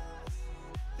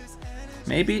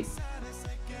 Maybe...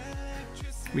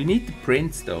 We need the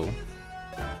prints though.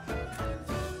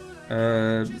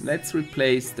 Let's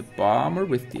replace the bomber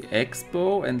with the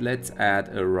Expo and let's add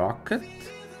a rocket.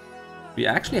 We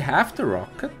actually have the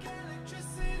rocket.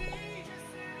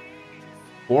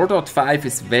 4.5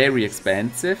 is very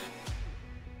expensive.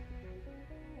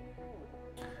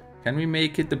 Can we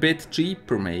make it a bit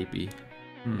cheaper maybe?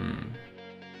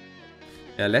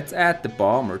 Yeah, let's add the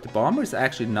bomber. The bomber is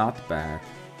actually not bad.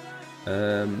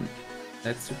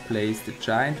 Let's replace the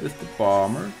giant with the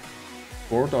bomber.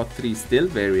 4.3 still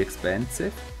very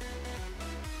expensive.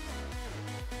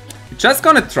 We're just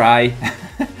gonna try.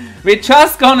 We're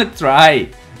just gonna try.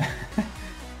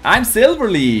 I'm Silver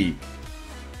League.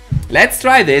 Let's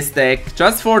try this deck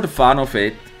just for the fun of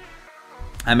it.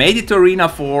 I made it to Arena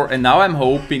 4 and now I'm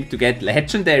hoping to get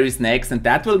legendaries next and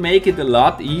that will make it a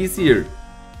lot easier.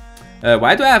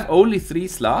 Why do I have only 3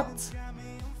 slots?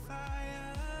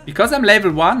 Because I'm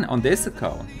level 1 on this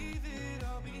account.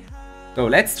 So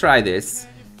let's try this.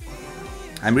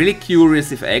 I'm really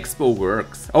curious if Expo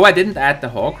works. Oh, I didn't add the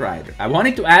Hog Rider. I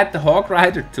wanted to add the Hog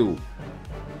Rider too.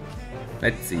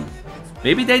 Let's see.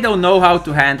 Maybe they don't know how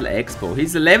to handle Expo.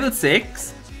 He's a level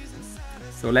 6.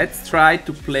 So let's try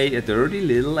to play a dirty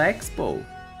little Expo.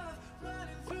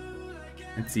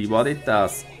 And see what it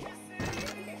does.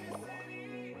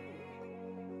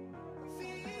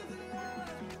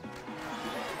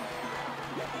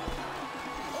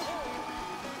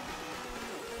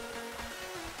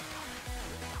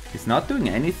 He's not doing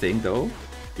anything though.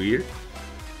 Weird.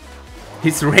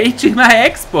 He's raging my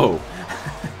Expo.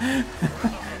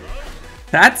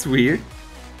 That's weird.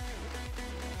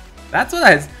 That's what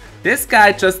I... This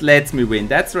guy just lets me win.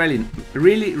 That's really,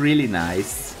 really, really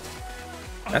nice.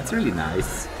 That's really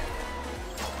nice.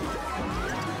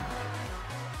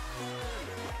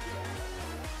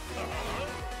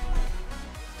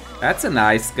 That's a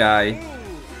nice guy.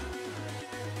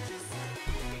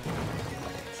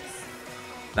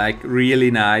 Like,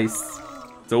 really nice.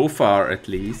 So far, at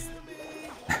least.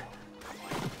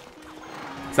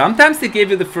 Sometimes they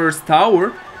give you the first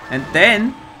tower, and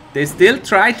then they still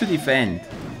try to defend.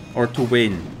 Or to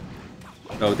win.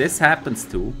 So this happens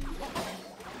too.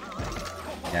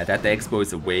 Yeah, that Expo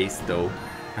is a waste though.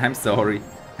 I'm sorry.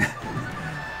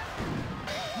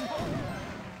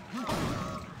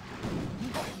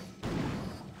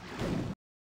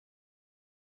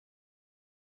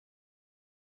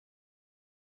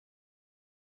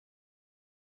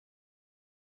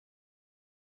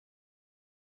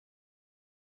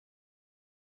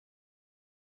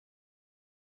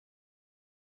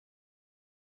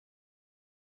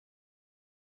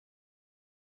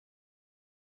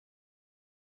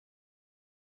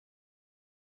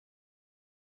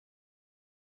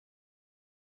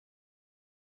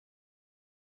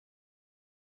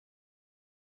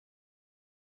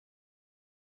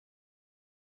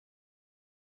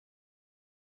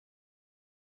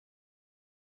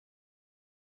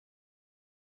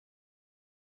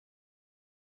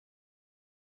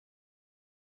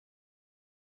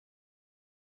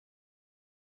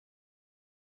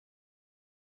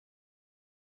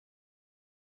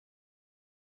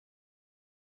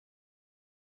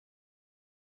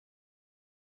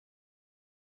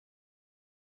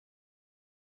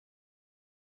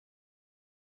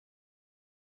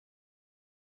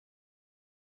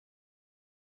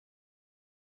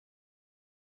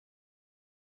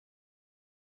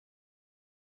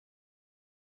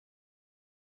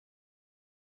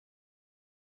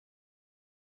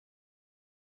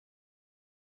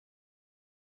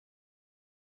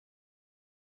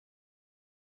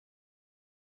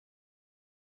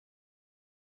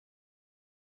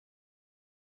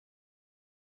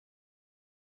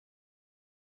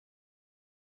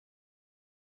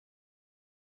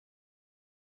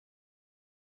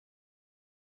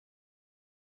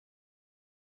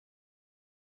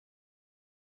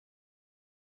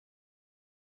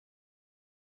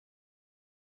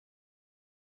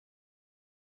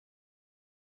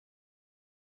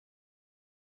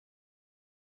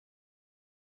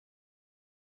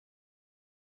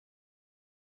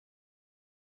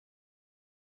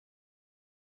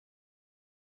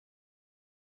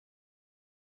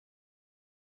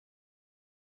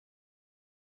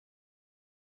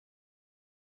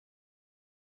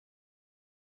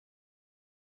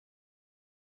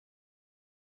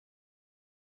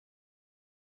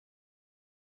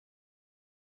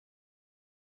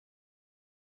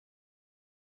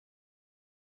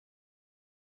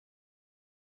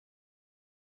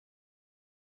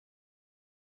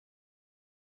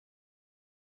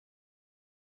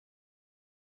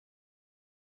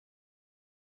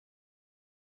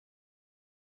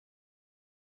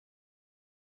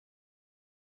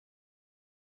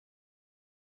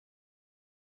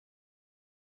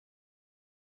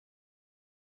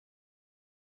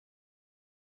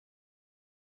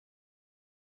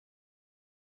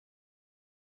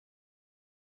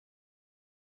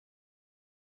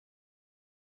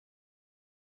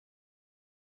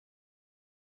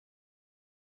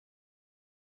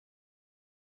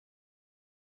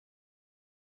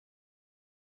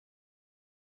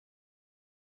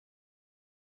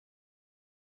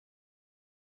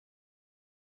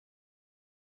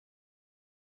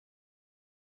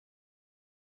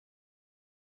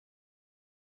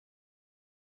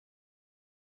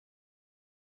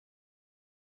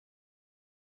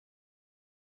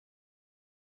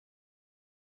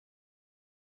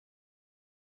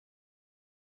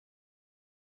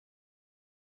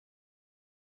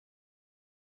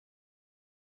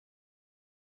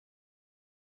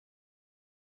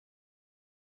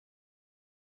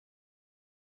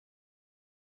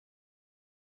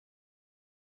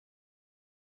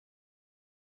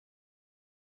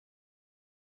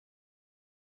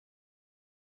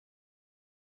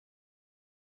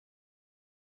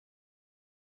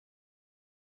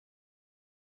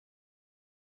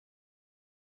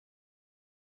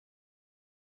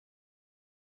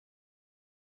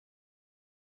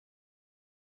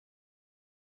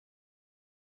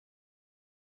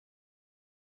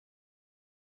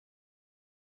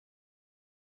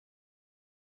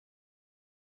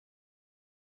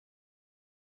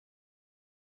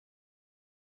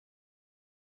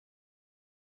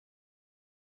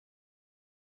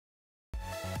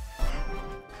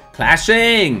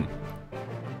 Clashing!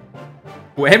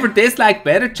 Whoever disliked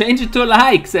better, change it to a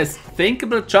like, says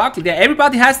Thinkable Chocolate. Yeah,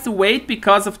 everybody has to wait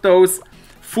because of those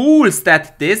fools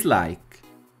that dislike.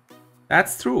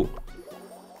 That's true.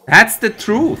 That's the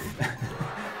truth.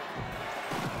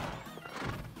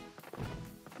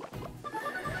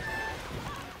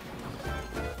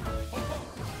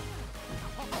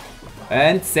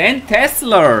 And Zen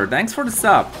Tesla, thanks for the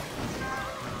sub.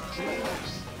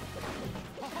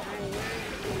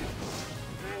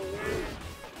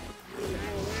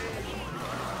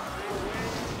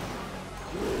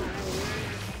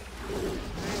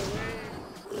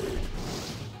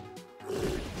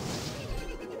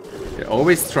 They're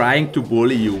always trying to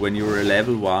bully you when you're a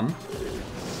level 1.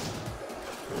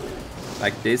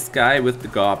 Like this guy with the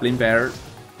Goblin Barrel.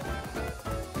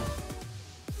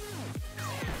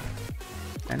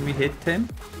 Can we hit him?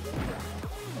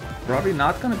 Probably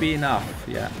not gonna be enough,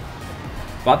 yeah.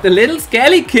 But the little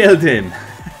Skelly killed him!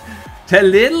 The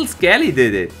little Skelly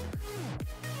did it!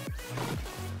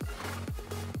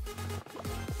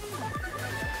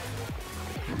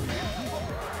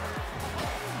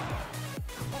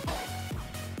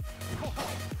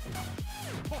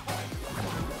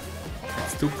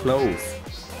 It's too close.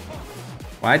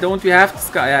 Why don't we have the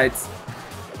sky? Yeah, it's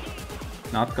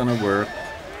not gonna work.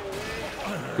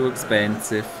 Too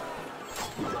expensive.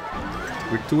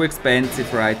 We're too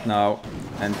expensive right now.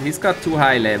 And he's got too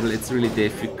high level, it's really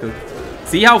difficult.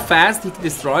 See how fast he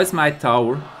destroys my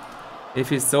tower if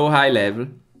he's so high level.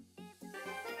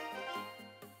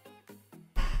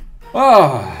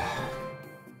 Oh.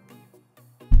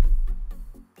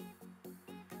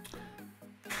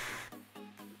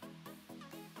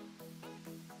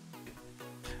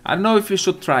 I don't know if we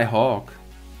should try Hawk.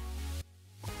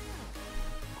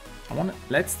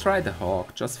 Let's try the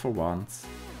Hawk, just for once.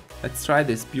 Let's try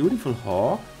this beautiful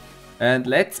Hawk. And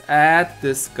let's add the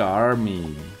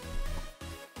Skarmy.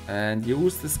 And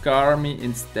use the Skarmy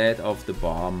instead of the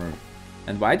Bomber.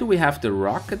 And why do we have the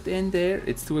Rocket in there?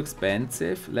 It's too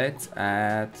expensive. Let's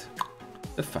add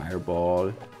the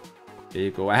Fireball. There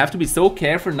you go. I have to be so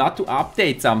careful not to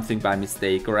update something by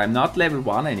mistake, or I'm not level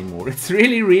 1 anymore. It's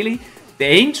really, really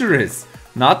dangerous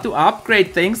not to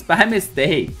upgrade things by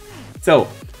mistake. So,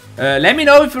 let me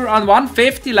know if you're on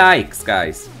 150 likes,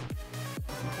 guys.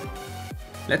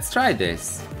 Let's try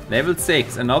this. Level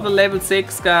 6. Another level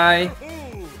 6 guy.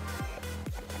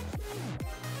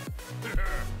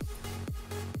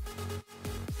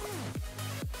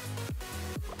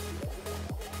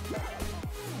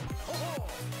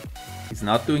 He's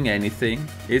not doing anything.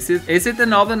 Is it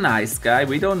another nice guy?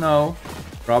 We don't know.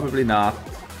 Probably not.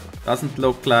 Doesn't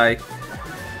look like.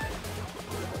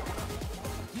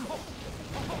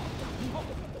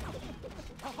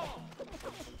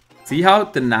 See how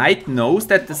the knight knows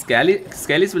that the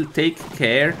skellies will take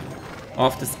care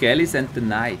of the skellies and the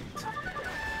knight.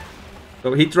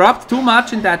 So he dropped too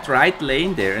much in that right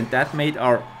lane there, and that made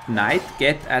our knight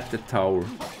get at the tower.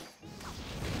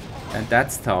 And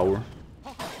that's tower.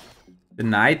 The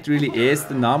knight really is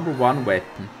the #1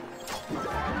 weapon.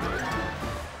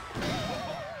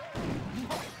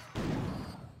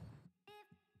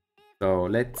 So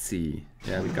let's see.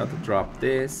 Yeah, we gotta drop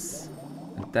this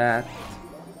and that.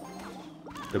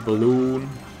 The balloon.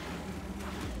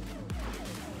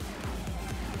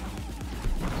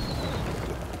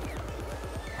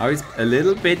 Now he's a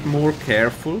little bit more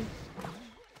careful.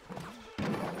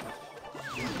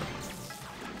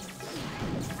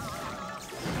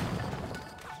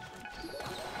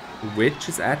 The witch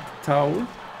is at the tower.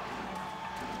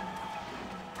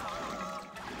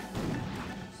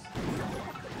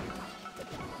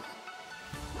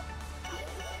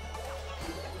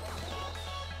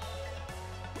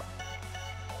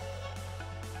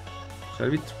 Shall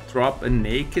we drop a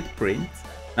naked print?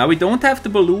 Now we don't have the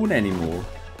balloon anymore.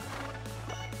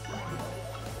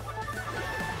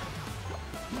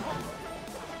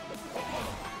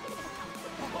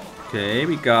 Okay,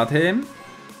 we got him.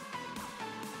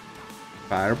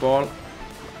 Fireball.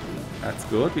 That's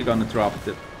good. We're gonna drop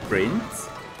the print.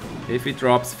 If he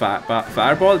drops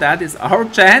Fireball, that is our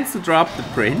chance to drop the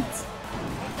print.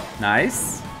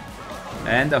 Nice.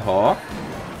 And a Hawk.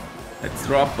 Let's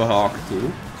drop a Hawk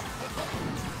too.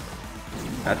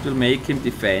 That will make him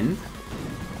defend.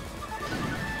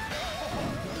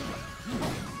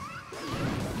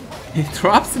 He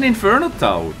drops an Inferno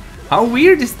Tower. How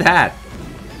weird is that?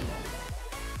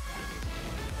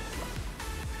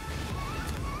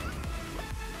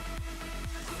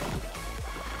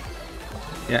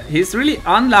 Yeah, he's really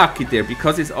unlucky there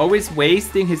because he's always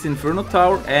wasting his Inferno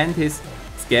Tower and his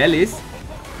Skellies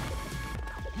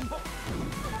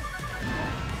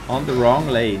on the wrong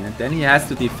lane. And then he has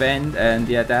to defend, and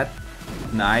yeah, that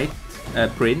knight,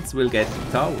 prince will get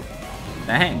the tower.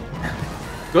 Dang.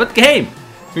 Good game.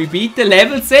 We beat the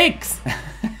level 6.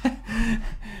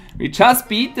 We just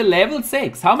beat the level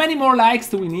 6. How many more likes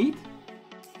do we need?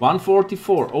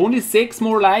 144. Only 6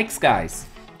 more likes, guys.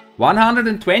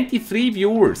 123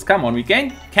 viewers. Come on, we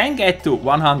can get to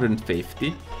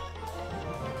 150.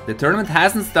 The tournament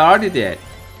hasn't started yet.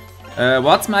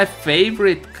 What's my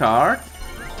favorite card?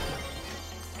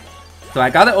 So I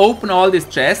gotta open all these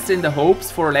chests in the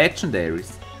hopes for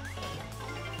legendaries.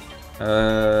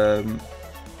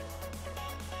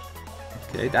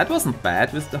 Okay, that wasn't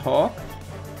bad with the hawk.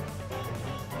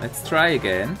 Let's try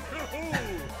again.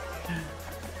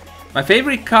 My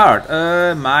favorite card,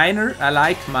 Miner. I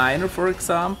like Miner, for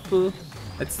example.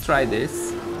 Let's try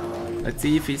this. Let's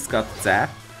see if he's got Zap.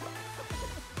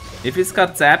 If he's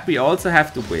got Zap, we also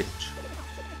have to Witch.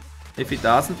 If he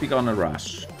doesn't, we're gonna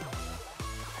rush.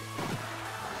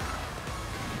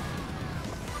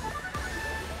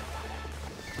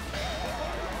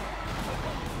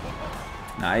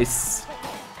 Nice.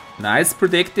 Nice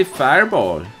predictive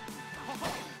fireball.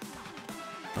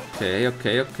 Okay,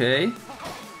 okay, okay.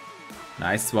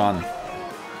 Nice one.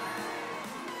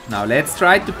 Now let's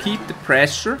try to keep the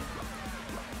pressure.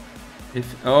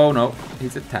 Oh no,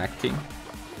 he's attacking.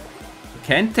 He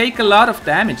can take a lot of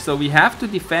damage, so we have to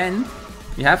defend.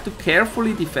 We have to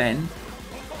carefully defend.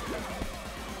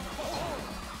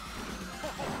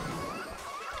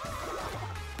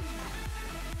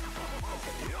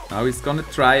 Now he's gonna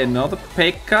try another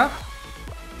P.E.K.K.A.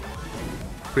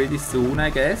 pretty soon, I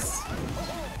guess.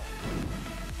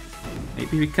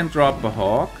 Maybe we can drop a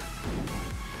hawk.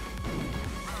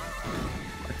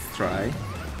 Let's try.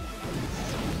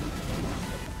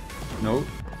 No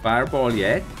fireball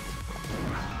yet.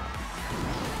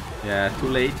 Yeah, too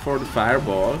late for the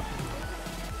fireball.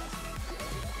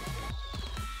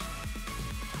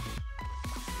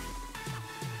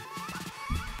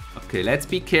 Okay, let's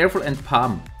be careful and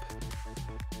pump.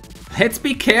 Let's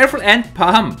be careful and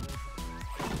pump.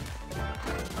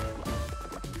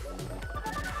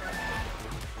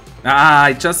 Ah,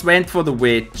 I just went for the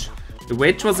witch. The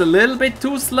witch was a little bit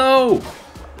too slow.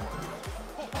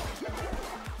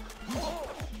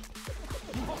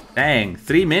 Dang,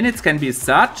 3 minutes can be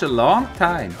such a long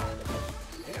time.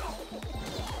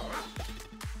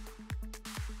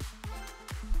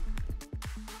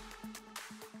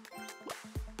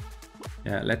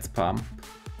 Yeah, let's pump.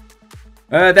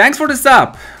 Thanks for the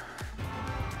sub.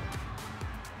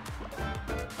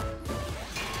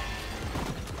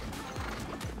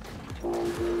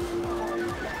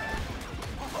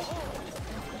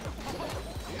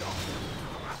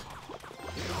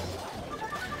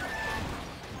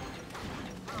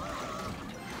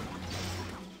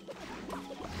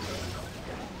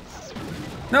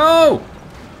 No!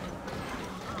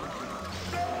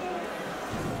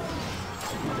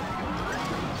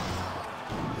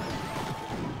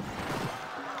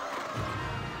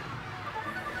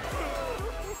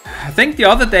 I think the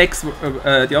other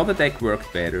deck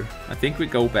worked better. I think we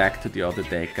go back to the other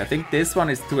deck. I think this one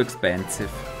is too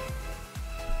expensive.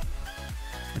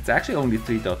 It's actually only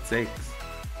 3.6.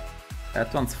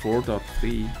 That one's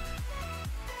 4.3.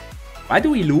 Why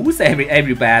do we lose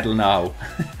every battle now?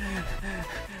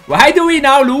 Why do we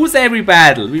now lose every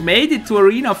battle? We made it to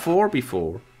Arena 4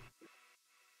 before.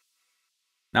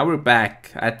 Now we're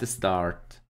back at the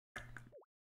start.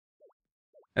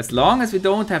 As long as we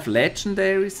don't have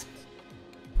legendaries.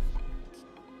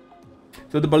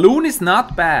 So the balloon is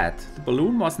not bad. The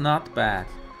balloon was not bad.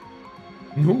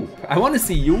 Noob. I want to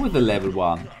see you with the level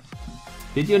 1.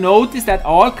 Did you notice that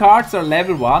all cards are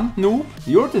level 1? Noob?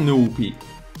 You're the noobie.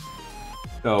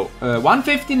 So,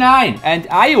 159. And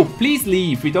Ayub, please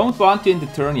leave. We don't want you in the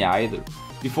tourney either.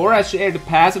 Before I share the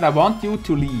password, I want you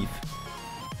to leave.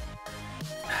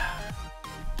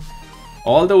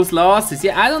 All those losses.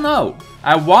 Yeah, I don't know.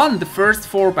 I won the first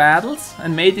 4 battles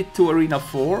and made it to Arena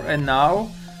 4. And now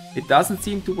it doesn't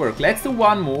seem to work. Let's do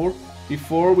one more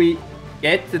before we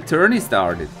get the tourney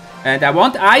started. And I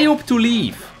want Ayub to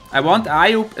leave. I want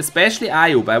Ayub, especially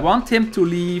Ayub. I want him to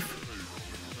leave.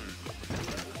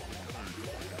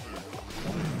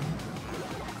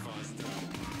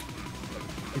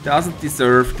 He doesn't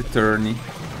deserve the tourney.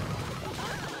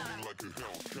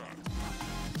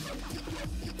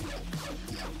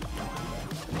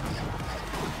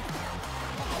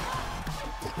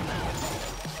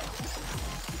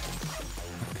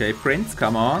 Okay, Prince,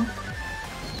 come on.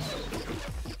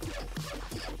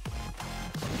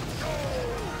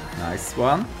 Nice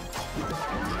one.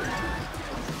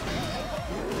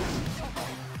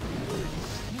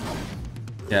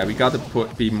 Yeah, we gotta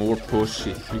be more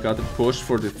pushy. We gotta push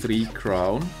for the 3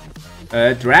 crown.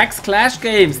 Drax Clash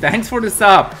Games, thanks for the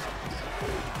sub.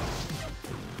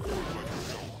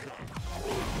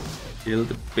 Kill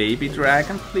the baby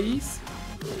dragon, please.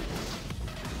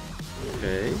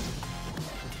 Okay.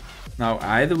 Now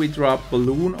either we drop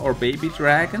balloon or baby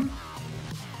dragon.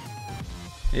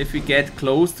 If we get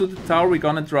close to the tower, we're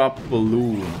gonna drop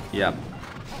balloon. Yep.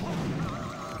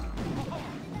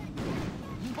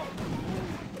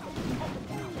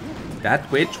 That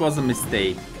witch was a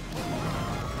mistake.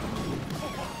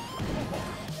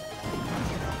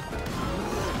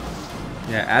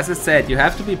 Yeah, as I said, you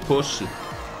have to be pushy.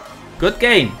 Good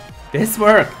game. This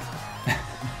worked.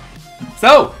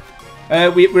 So,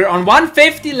 we're on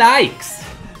 150 likes.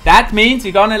 That means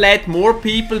we're gonna let more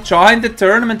people join the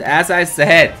tournament, as I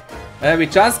said. We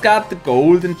just got the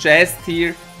golden chest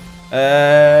here.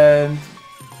 And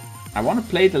I want to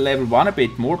play the level 1 a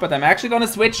bit more, but I'm actually gonna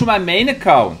switch to my main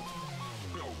account.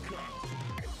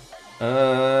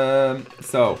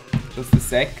 So, just a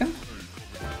second.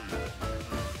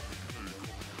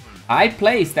 High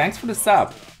place, thanks for the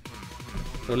sub.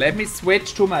 So let me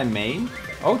switch to my main.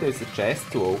 Oh, there's a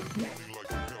chest to open.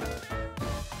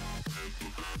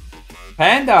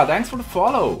 Panda, thanks for the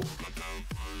follow.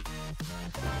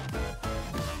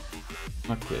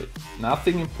 Okay,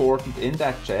 nothing important in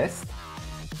that chest.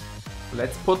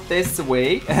 Let's put this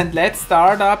away and let's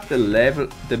start up the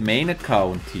main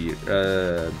account here.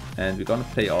 And we're gonna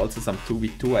play also some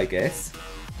 2v2, I guess.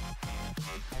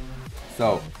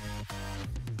 So,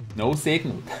 no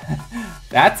signal.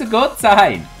 That's a good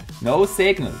sign. No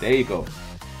signal, there you go.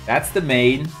 That's the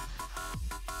main.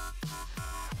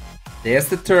 There's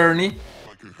the tourney.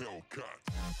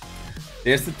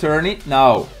 There's the tourney.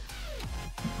 Now,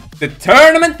 the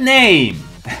tournament name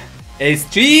is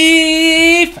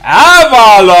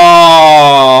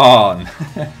ChiefAvalon.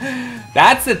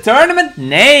 That's the tournament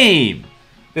name.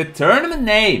 The tournament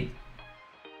name.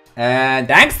 And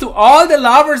thanks to all the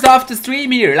lovers of the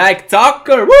stream here, like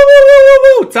Tucker. Woo, woo, woo, woo,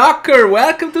 woo. Tucker,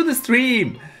 welcome to the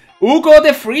stream. Hugo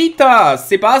de Fritas,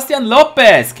 Sebastian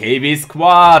Lopez, KV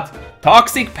Squad,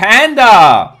 Toxic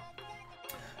Panda,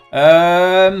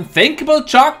 Thinkable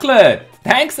Chocolate.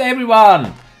 Thanks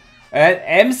everyone.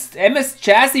 MS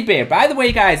Jazzy Bear. By the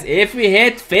way, guys, if we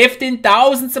hit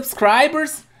 15,000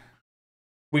 subscribers,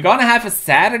 we're gonna have a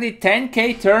Saturday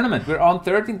 10k tournament. We're on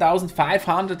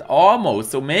 13,500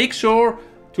 almost. So make sure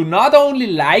to not only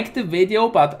like the video,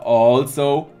 but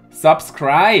also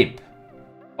subscribe.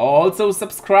 Also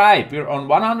subscribe. We're on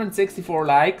 164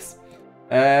 likes.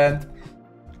 And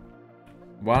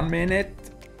 1 minute.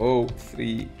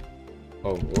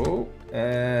 0300.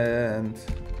 And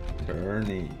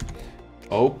Tourney.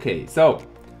 Okay, so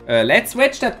let's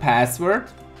switch that password.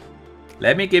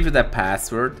 Let me give you that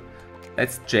password.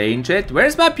 Let's change it.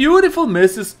 Where's my beautiful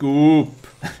Mrs. Scoop?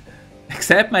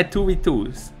 Except my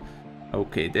 2v2s.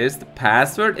 Okay, there's the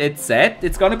password. It's set.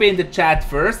 It's gonna be in the chat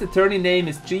first. The tourney name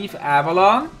is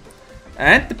ChiefAvalon.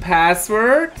 And the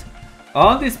password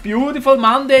on this beautiful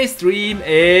Monday stream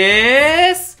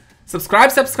is...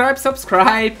 Subscribe, subscribe,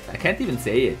 subscribe. I can't even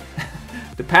say it.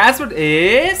 The password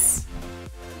is...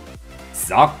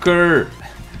 Soccer.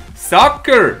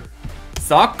 Soccer.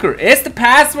 Soccer is the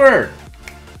password.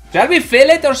 Shall we fill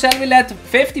it or shall we let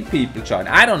 50 people join?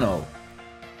 I don't know.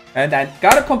 And I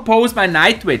gotta compose my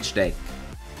Night Witch deck.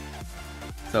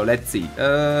 So let's see.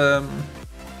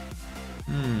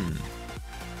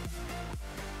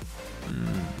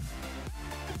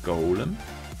 Golem.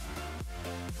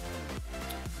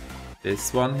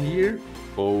 This one here.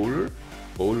 Bowler.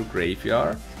 Bowler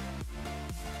Graveyard.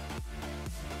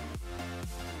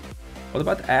 What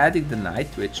about adding the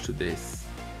Night Witch to this?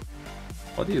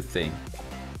 What do you think?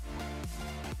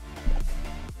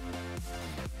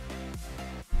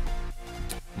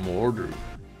 Mortar.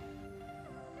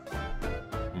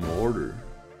 Mortar.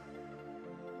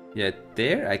 Yeah,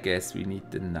 there I guess we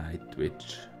need the Night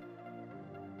Witch.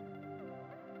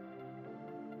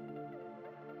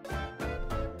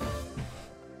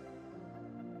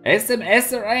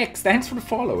 SMSRX, thanks for the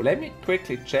follow. Let me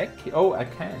quickly check. Oh, I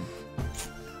can't.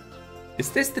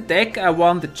 Is this the deck I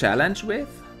won the challenge with?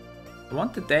 I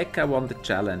want the deck I won the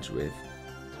challenge with.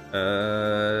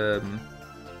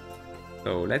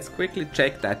 So let's quickly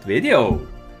check that video.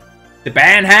 The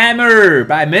Banhammer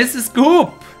by Mrs.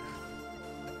 Scoop.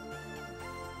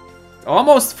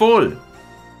 Almost full.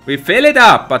 We fill it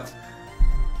up, but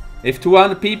if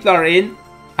 200 people are in,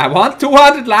 I want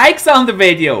 200 likes on the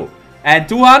video. And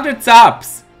 200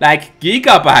 subs. Like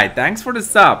Gigabyte. Thanks for the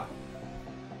sub.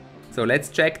 So let's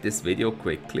check this video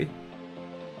quickly.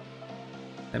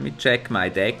 Let me check my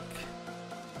deck.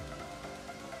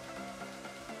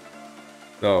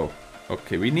 So,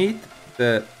 okay, we need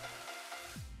the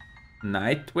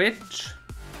Night Witch.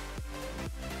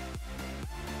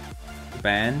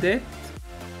 Bandit.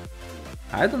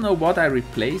 I don't know what I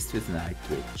replaced with Night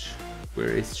Witch. Where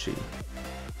is she?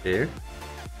 There.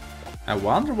 I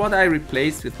wonder what I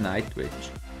replaced with Night Witch.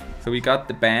 So we got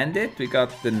the Bandit, we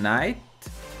got the Knight,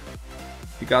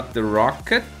 we got the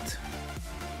Rocket.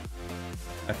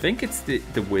 I think it's the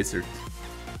Wizard.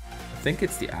 I think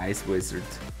it's the Ice Wizard.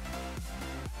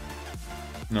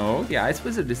 No, the Ice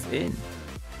Wizard is in.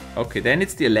 Okay, then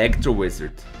it's the Electro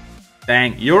Wizard.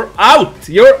 Dang, you're out!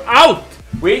 You're out!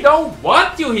 We don't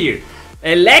want you here!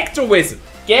 Electro Wizard,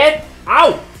 get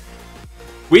out!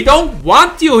 We don't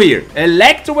want you here!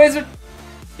 Electro Wizard,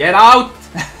 get out!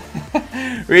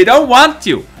 We don't want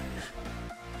you!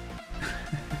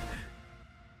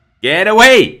 Get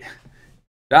away!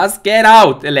 Just get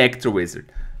out, Electro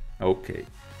Wizard. Okay.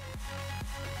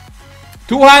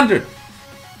 200!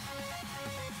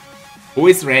 Who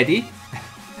is ready?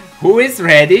 Who is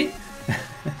ready?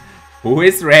 Who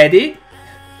is ready?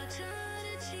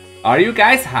 Are you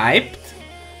guys hyped?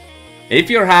 If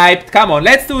you're hyped, come on,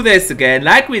 let's do this again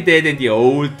like we did in the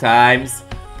old times.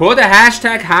 Put a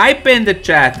hashtag hype in the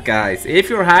chat, guys. If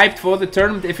you're hyped for the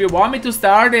tournament, if you want me to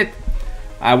start it,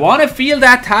 I want to feel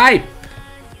that hype.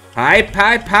 Hype,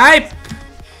 hype, hype.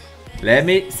 Let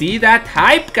me see that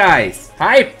hype, guys.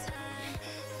 Hype.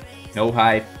 No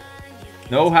hype.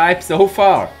 No hype so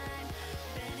far.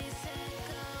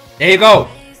 There you go.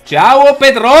 Ciao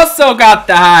Pedroso got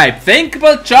the hype.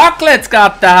 Thinkable Chocolates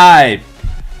got the hype.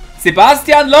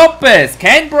 Sebastian Lopez,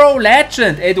 Kenbro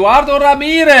Legend, Eduardo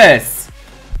Ramirez,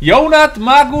 Jonat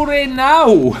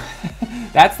Magurenau.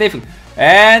 That's different.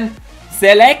 And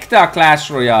Selecta Clash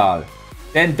Royale.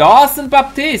 Then Dawson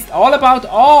Baptiste, All About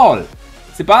All.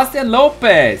 Sebastian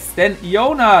Lopez. Then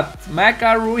Jonat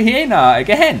Magurenau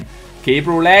again.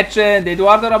 Kenbro Legend,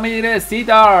 Eduardo Ramirez,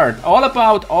 Sidard, All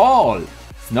About All.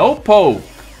 Snowpoke.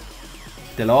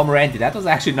 Delon Randy, that was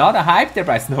actually not a hype there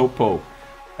by Snowpoke.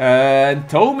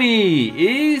 Tommy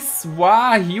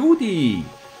Iswahudi.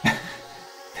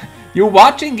 You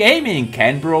watching gaming?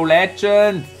 Kenbro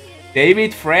Legend,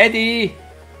 David Freddy,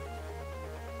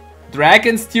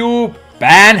 Dragon's Tube,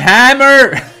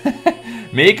 Banhammer,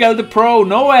 Miguel the Pro,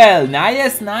 Noel,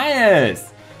 Nias,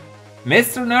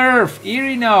 Mr. Nerf,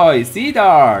 Irinoy,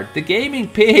 Cedar, the Gaming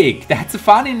Pig. That's a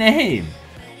funny name.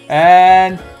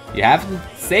 And you have the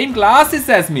same glasses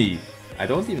as me. I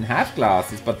don't even have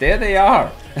glasses, but there they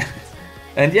are.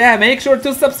 And yeah, make sure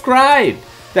to subscribe.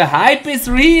 The hype is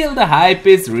real, the hype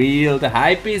is real, the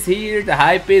hype is here, the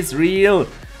hype is real.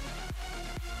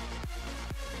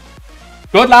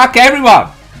 Good luck, everyone.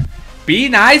 Be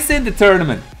nice in the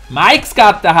tournament. Mike's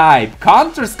got the hype,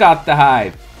 Contor's got the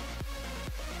hype.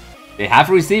 They have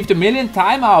received 1,000,000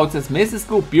 timeouts as Mrs.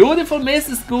 Scoop. Beautiful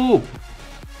Mrs. Scoop.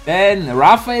 Then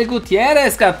Rafael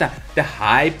Gutierrez got the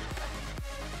hype.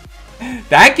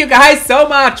 Thank you guys so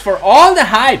much for all the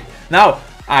hype. Now,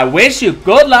 I wish you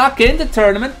good luck in the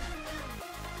tournament.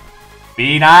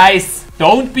 Be nice.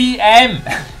 Don't be M.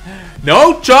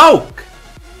 No joke.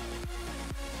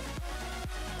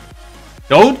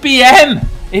 Don't be M.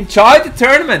 Enjoy the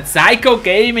tournament. Psycho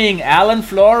Gaming, Alan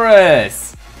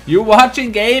Flores. You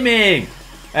watching gaming.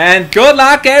 And good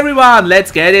luck, everyone.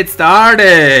 Let's get it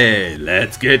started.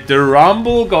 Let's get the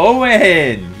rumble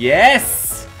going.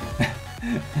 Yes.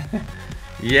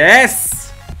 Yes.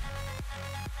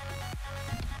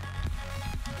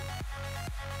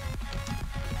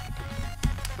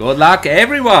 Good luck,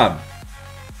 everyone.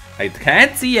 I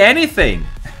can't see anything.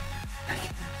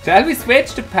 Shall we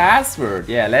switch the password?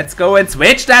 Yeah, let's go and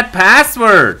switch that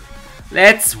password.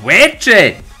 Let's switch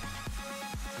it.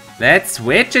 Let's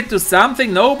switch it to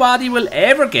something nobody will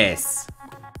ever guess.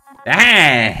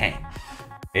 Dang.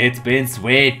 It's been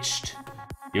switched.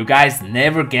 You guys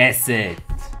never guess it.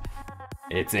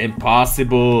 It's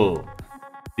impossible.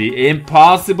 The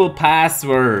impossible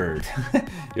password.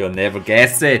 You'll never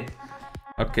guess it.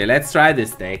 Okay, let's try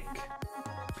this deck.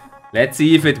 Let's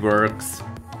see if it works.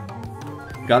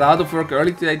 Got out of work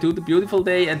early today due to the beautiful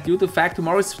day and due to the fact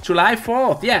tomorrow is July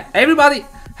 4th. Yeah, everybody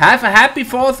have a happy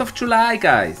 4th of July,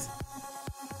 guys.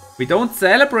 We don't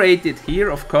celebrate it here,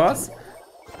 of course,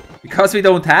 because we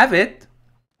don't have it.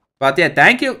 But yeah,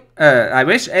 thank you. I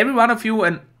wish every one of you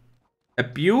a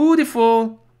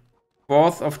beautiful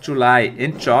 4th of July.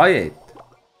 Enjoy it.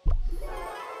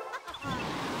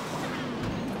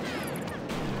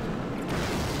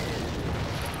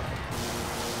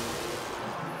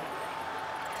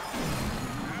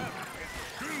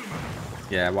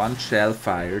 Yeah, one shell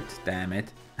fired, damn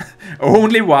it.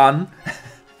 Only one.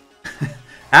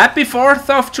 Happy 4th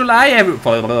of July,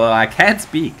 I can't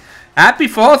speak. Happy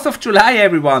 4th of July,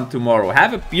 everyone, tomorrow.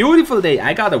 Have a beautiful day.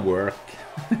 I gotta work.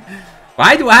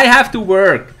 Why do I have to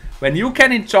work when you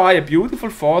can enjoy a beautiful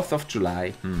 4th of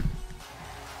July?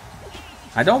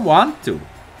 I don't want to.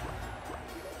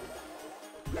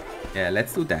 Yeah,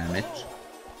 let's do damage.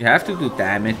 You have to do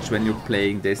damage when you're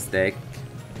playing this deck.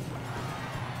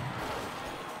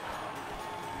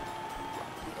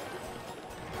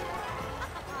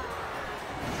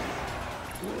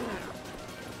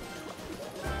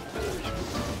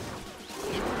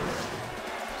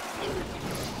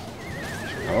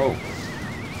 Oh.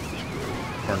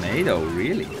 Tornado,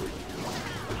 really?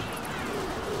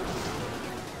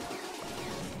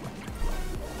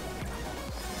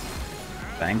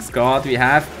 Thanks God we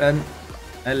have an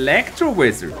Electro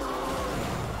Wizard.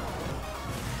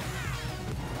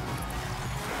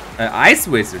 Ice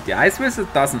Wizard. The Ice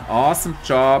Wizard does an awesome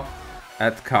job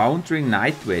at countering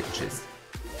Night Witches.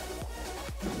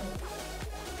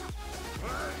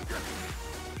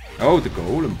 Oh, the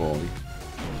Golem boy.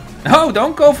 No,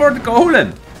 don't go for the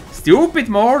Golem! Stupid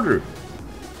mortar!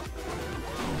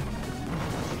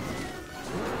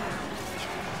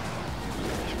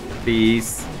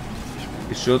 Please.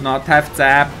 You should not have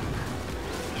zap.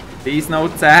 Please no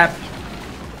zap.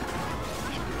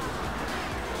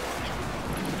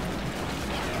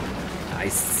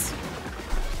 Nice.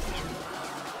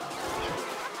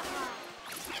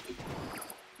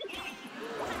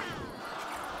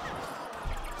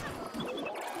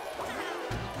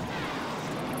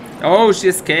 Oh, she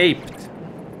escaped.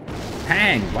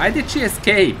 Dang, why did she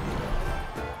escape?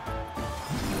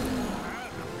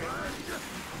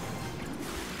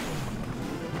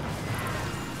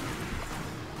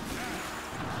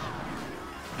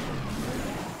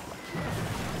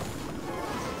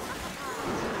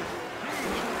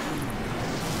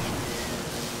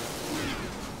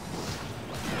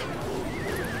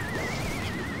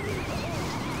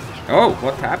 Oh,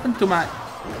 what happened to my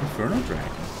Inferno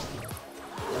Dragon?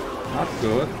 Not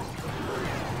good.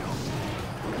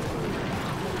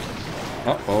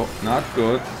 Uh-oh, not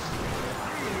good.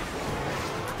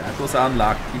 That was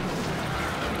unlucky.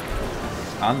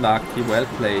 Unlucky, well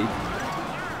played.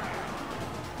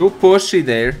 Too pushy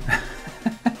there.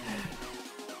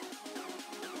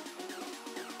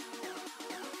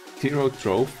 Zero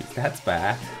trophies, that's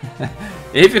bad.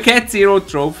 If you get 0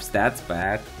 trophies, that's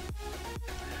bad.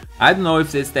 I don't know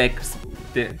if this deck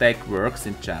works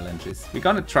in challenges. We're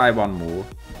gonna try one more.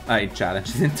 In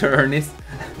challenges, in tourneys.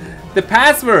 The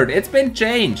password, it's been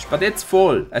changed, but it's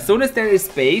full. As soon as there is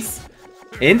space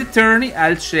in the tourney,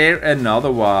 I'll share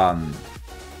another one.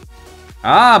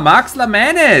 Ah,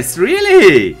 MaxLaMenace,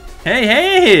 really? Hey,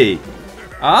 hey!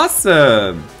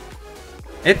 Awesome!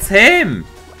 It's him!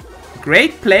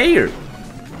 Great player!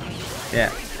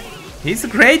 Yeah, he's a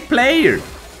great player!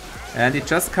 And it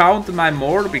just counted my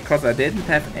mortar because I didn't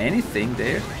have anything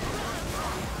there.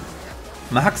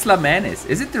 MaxLaMenace.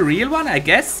 Is it the real one? I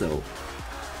guess so.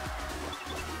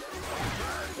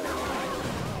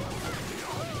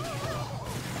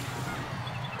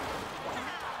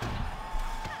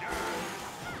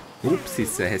 Oops, he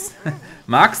says.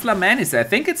 MaxLaMenace. I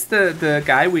think it's the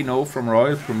guy we know from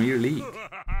Royale Premier League.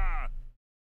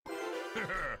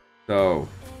 So.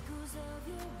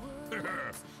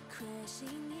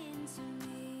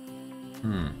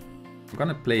 I'm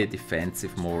gonna play a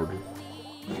defensive mortar.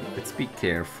 Let's be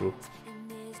careful.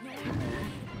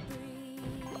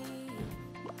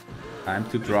 Time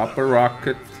to drop a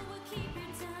rocket.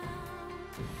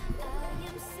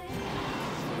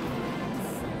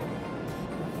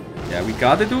 Yeah, we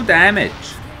gotta do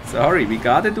damage. Sorry, we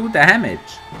gotta do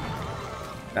damage.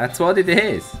 That's what it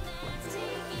is.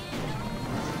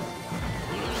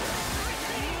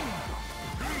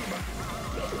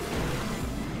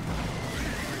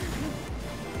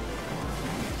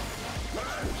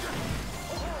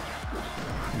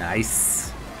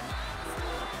 Nice.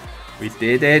 We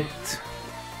did it.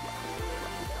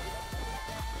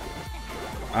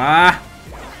 Ah!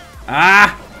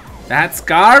 Ah! That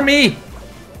scar me!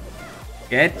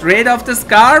 Get rid of the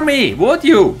scar me, would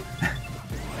you?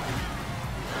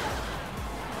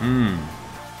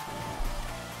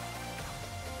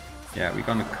 Yeah, we're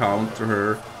gonna counter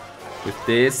her with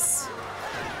this.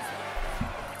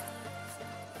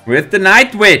 With the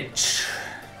Night Witch.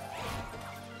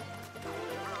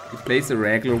 He plays a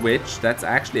regular witch. That's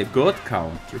actually a good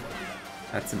counter.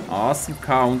 That's an awesome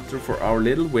counter for our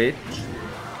little witch.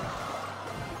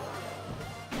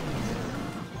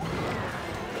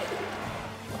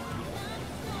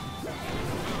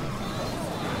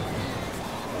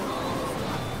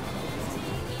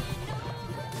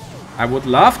 I would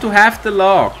love to have the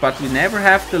log, but we never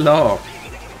have the log.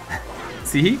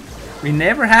 See? We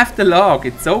never have the log.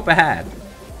 It's so bad.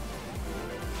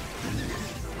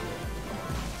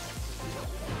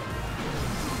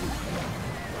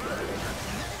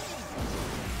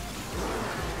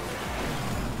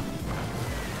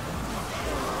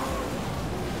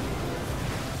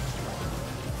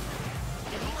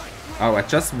 Oh, I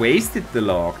just wasted the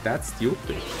log. That's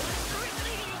stupid.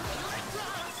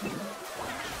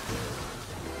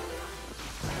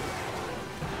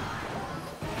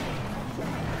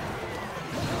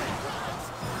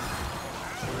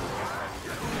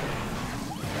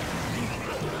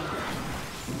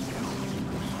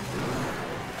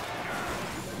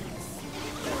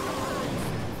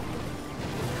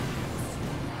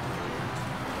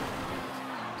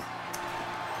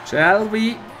 Shall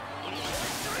we?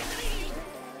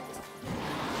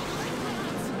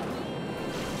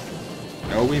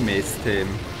 Oh, we missed him.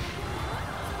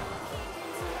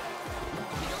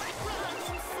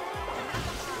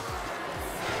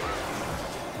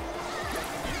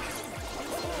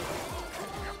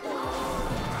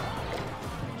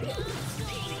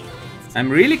 I'm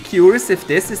really curious if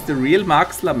this is the real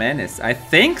MaxLaMenace. I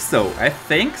think so. I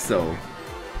think so.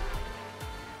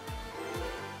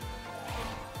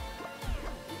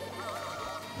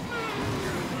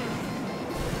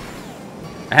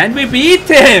 And we beat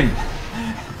him!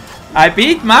 I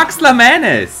beat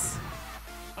MaxLaMenace!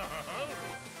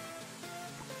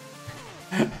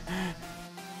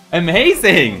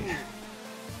 Amazing!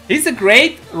 He's a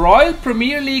great Royal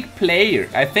Premier League player.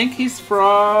 I think he's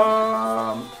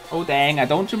from... Oh dang, I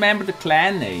don't remember the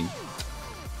clan name.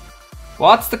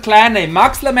 What's the clan name?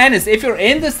 MaxLaMenace, if you're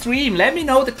in the stream, let me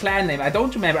know the clan name. I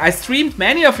don't remember. I streamed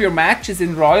many of your matches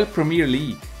in Royal Premier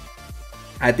League.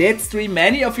 I did stream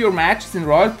many of your matches in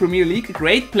Royal Premier League. A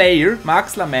great player,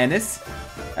 MaxLaMenace.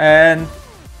 And...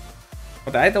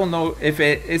 But I don't know if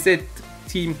it... Is it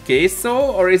Team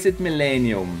Queso or is it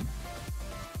Millenium?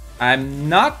 I'm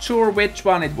not sure which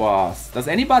one it was. Does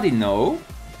anybody know?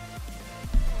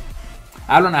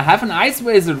 Avalon, I have an Ice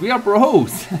Wizard. We are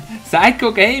bros. Psycho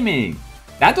Gaming.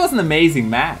 That was an amazing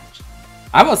match.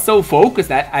 I was so focused.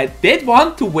 I did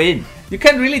want to win. You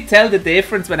can really tell the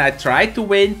difference when I try to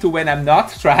win to when I'm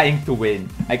not trying to win.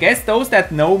 I guess those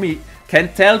that know me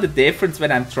can tell the difference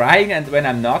when I'm trying and when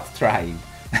I'm not trying.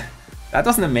 That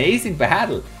was an amazing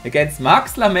battle against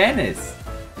MaxLaMenace.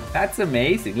 That's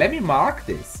amazing. Let me mark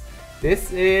this. This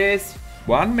is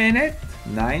 1 minute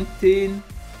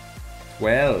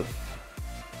 19:12.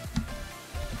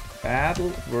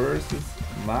 Battle versus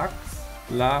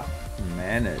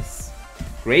MaxLaMenace.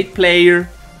 Great player.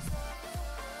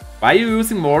 Why are you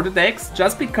using Mortar decks?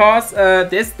 Just because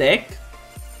this deck,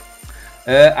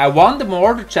 I won the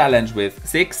Mortar challenge with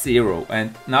 6-0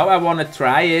 and now I want to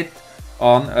try it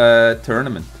on a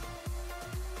tournament.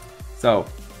 So,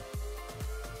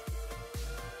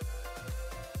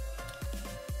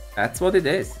 that's what it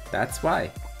is. That's why.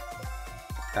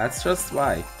 That's just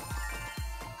why.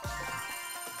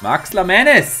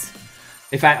 MaxLaMenace!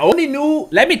 If I only knew...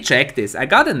 Let me check this. I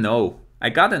gotta know. I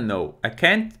gotta know. I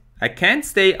can't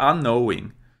stay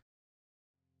unknowing.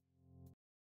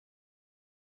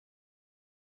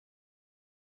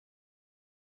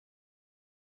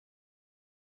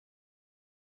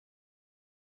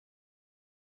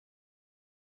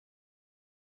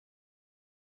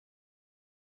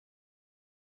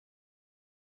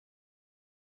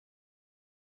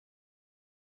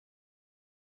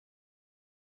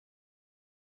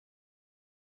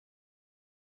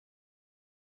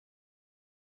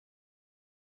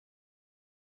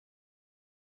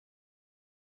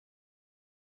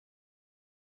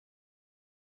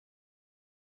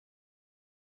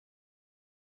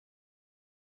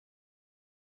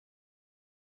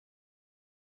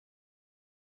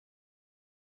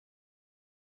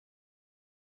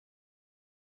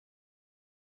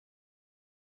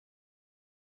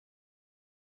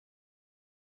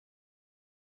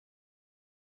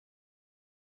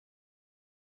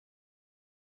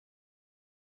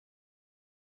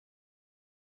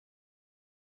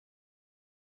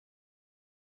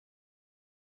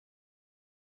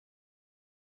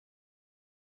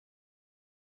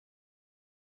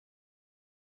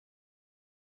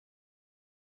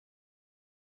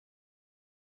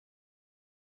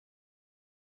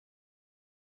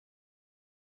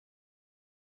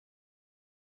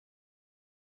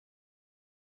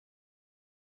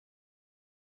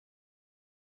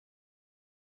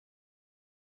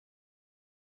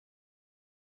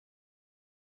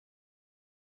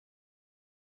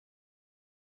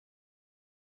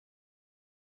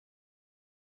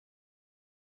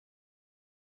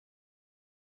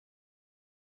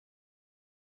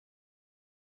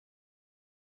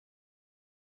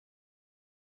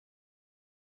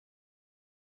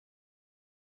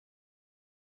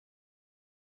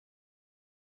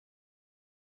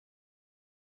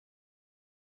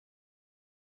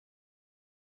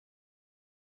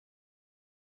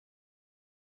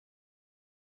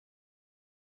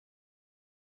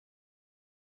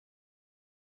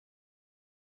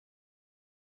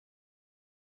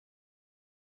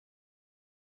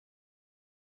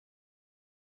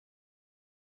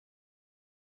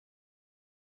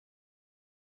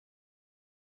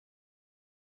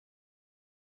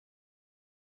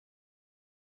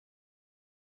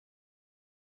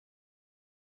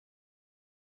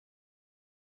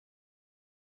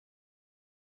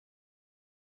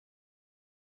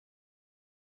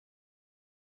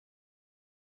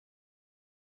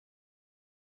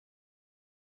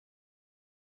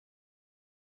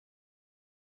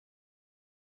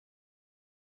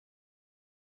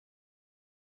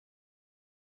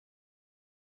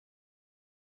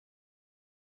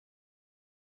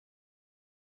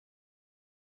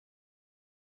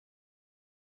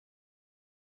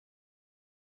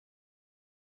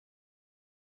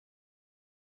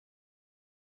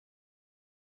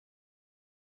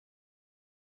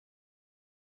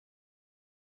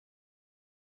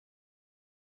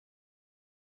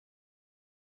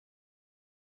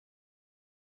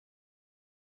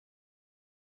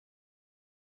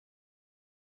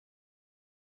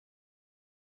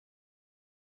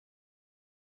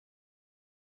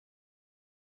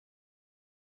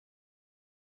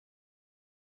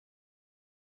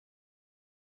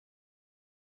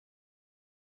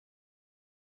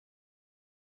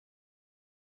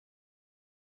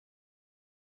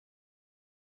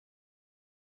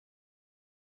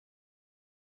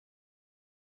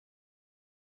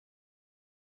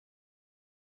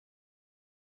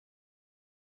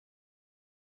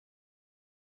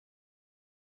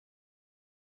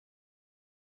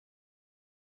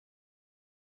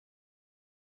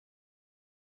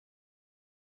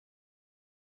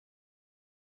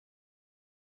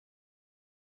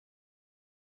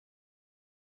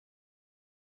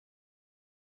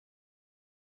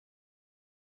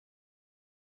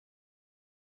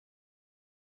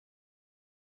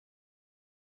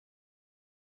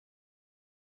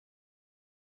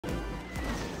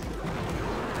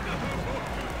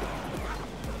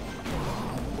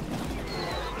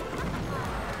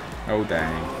 Oh,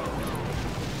 dang.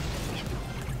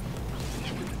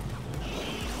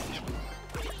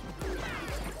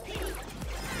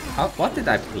 What did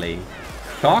I play?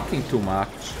 Talking too much.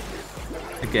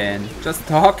 Again, just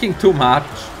talking too much.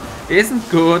 Isn't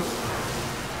good.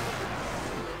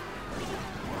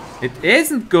 It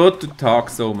isn't good to talk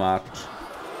so much.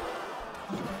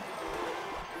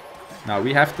 Now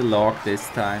we have to lock this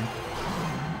time.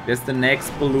 There's the next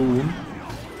balloon.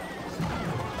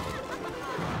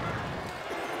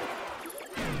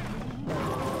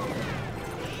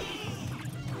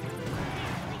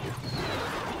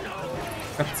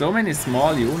 Got so many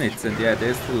small units, and yeah,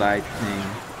 there's the lightning.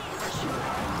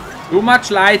 Too much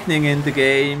lightning in the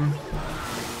game.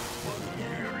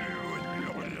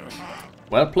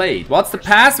 Well played. What's the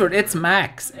password? It's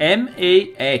Max.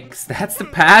 M-A-X. That's the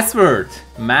password.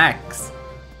 Max.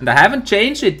 And I haven't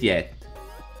changed it yet.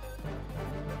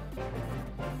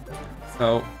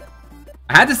 So,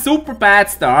 I had a super bad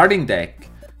starting deck.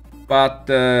 But,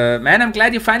 man, I'm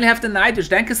glad you finally have the Nightwish.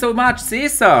 Thank you so much,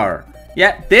 Cesar.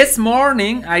 Yeah, this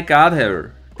morning I got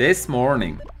her. This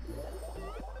morning.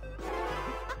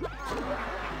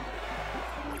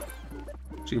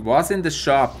 She was in the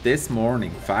shop this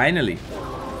morning, finally.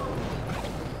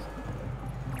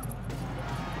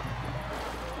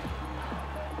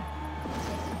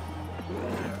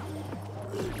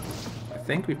 I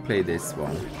think we play this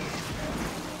one.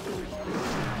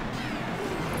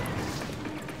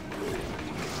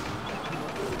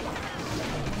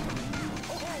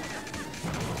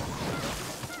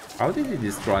 How did he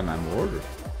destroy my mortar?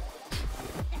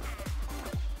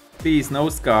 Please, no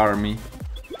scar me.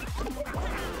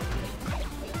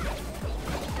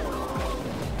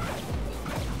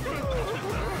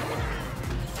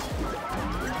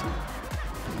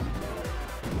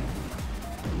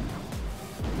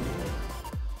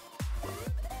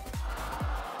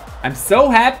 I'm so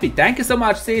happy. Thank you so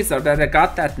much, Cesar, that I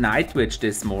got that Nightwish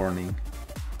this morning.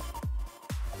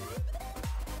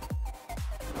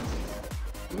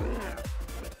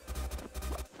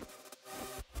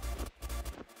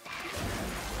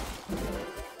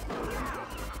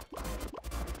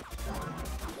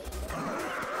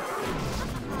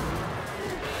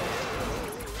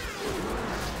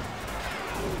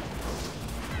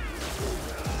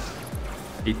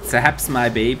 It zaps my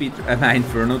baby, my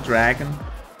Inferno Dragon.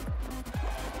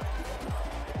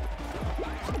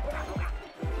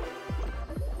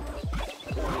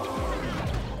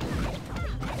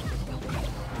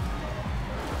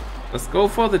 Let's go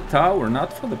for the tower,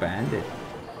 not for the bandit.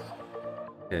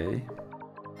 Okay.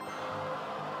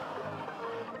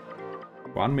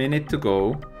 1 minute to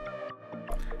go.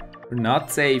 We're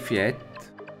not safe yet.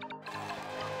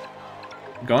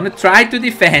 Gonna try to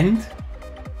defend.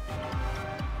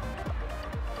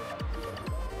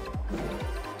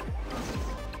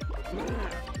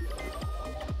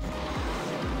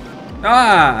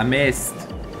 Ah, I missed.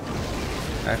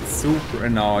 That's super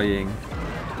annoying.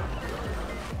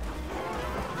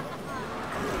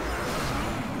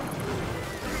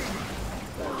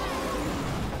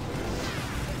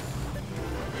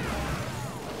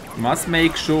 Must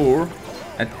make sure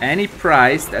at any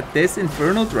price that this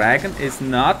Infernal Dragon is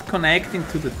not connecting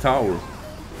to the tower.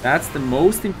 That's the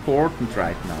most important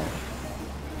right now.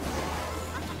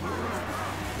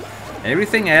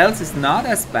 Everything else is not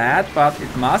as bad, but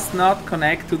it must not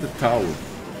connect to the tower.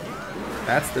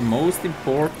 That's the most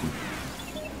important.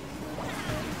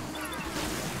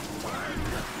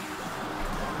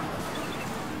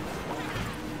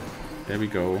 There we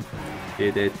go.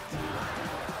 Did it.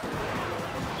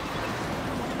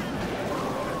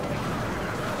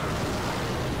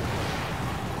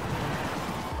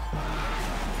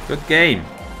 Good game.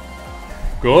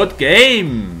 Good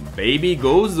game, baby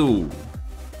Gozu.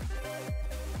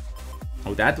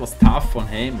 Oh, that was tough on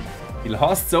him. He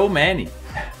lost so many.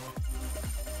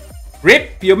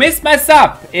 Rip, you missed my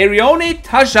sub. Arione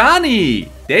Tajani.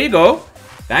 There you go.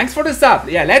 Thanks for the sub.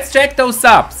 Yeah, let's check those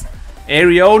subs.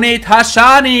 Arione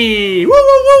Tajani. Woo,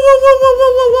 woo, woo, woo, woo,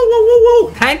 woo, woo, woo, woo, woo,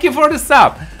 woo. Thank you for the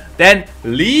sub. Then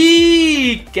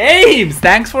Lee Games.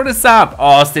 Thanks for the sub.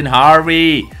 Austin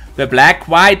Harvey. The Black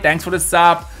White. Thanks for the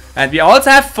sub. And we also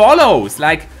have follows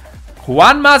like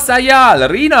Juan Masayal,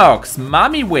 Renox,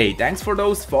 Mami Way. Thanks for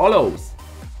those follows.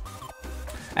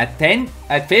 At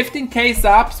 15k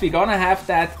subs, we're gonna have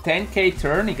that 10k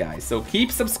tourney, guys. So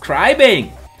keep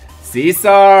subscribing.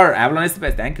 Cesar, Avalon is the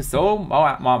best. Thank you so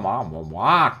much.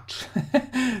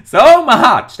 So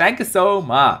much. Thank you so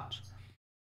much.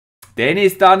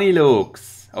 Dennis Danny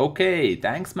looks. Okay,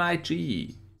 thanks, my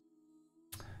G.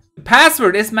 The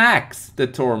password is Max, the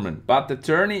tournament, but the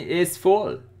tourney is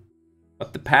full.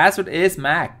 But the password is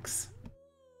Max.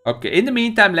 Okay, in the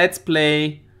meantime, let's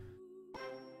play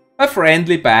a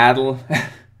friendly battle.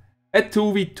 A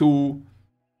 2v2.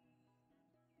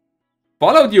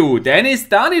 Followed you, Dennis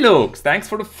Danilux. Thanks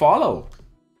for the follow.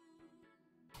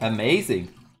 Amazing.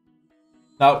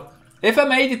 Now, if I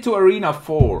made it to Arena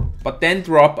 4, but then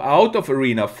drop out of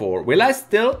Arena 4, will I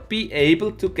still be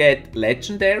able to get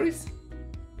legendaries?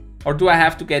 Or do I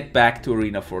have to get back to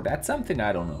Arena 4? That's something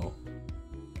I don't know.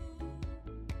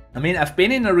 I mean, I've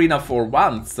been in Arena 4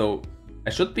 once, so I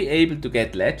should be able to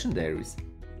get legendaries.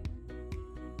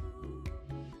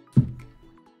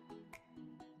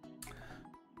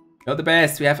 You're the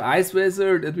best. We have Ice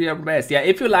Wizard and we are the best. Yeah,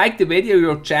 if you like the video,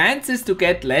 your chances to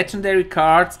get legendary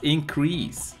cards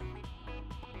increase.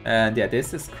 And yeah,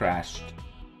 this has crashed.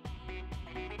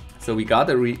 So we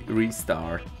gotta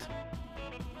restart.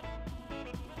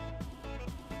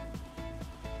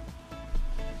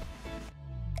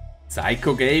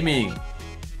 Psycho Gaming.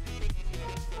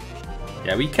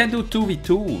 Yeah, we can do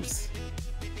 2v2s.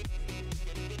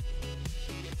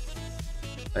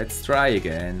 Let's try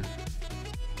again.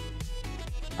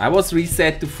 I was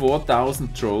reset to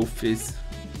 4,000 trophies.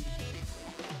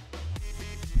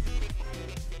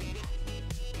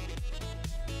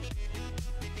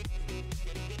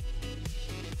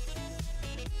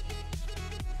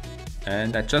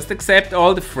 And I just accept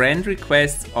all the friend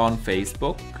requests on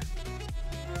Facebook.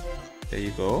 There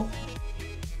you go.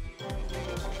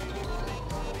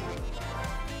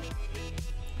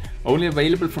 Only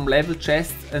available from level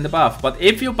chests and above. But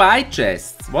if you buy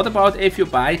chests, what about if you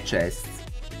buy chests?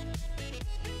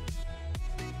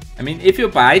 I mean, if you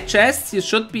buy chests, you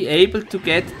should be able to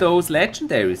get those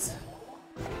legendaries.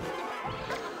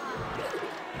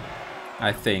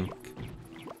 I think.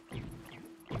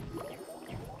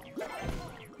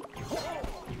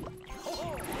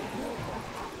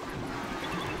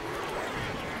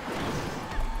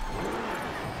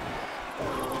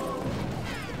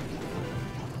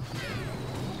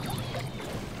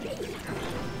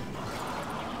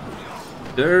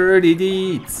 Dirty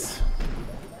deeds.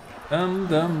 Dum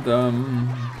dum dum.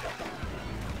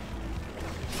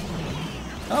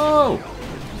 Oh!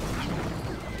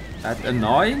 That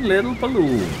annoying little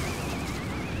balloon.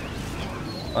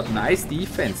 But nice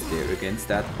defense there against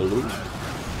that balloon.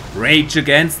 Rage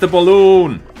against the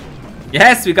balloon!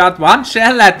 Yes, we got one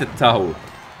shell at the toe.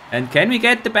 And can we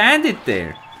get the bandit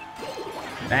there?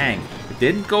 Bang. We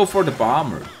didn't go for the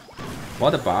bomber.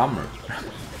 What a bomber.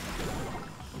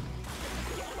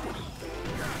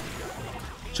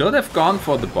 Should have gone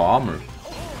for the bomber.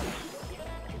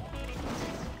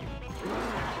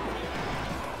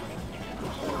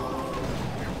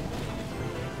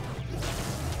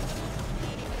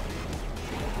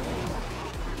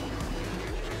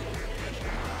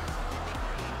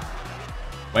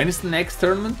 When is the next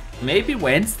tournament? Maybe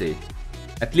Wednesday.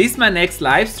 At least my next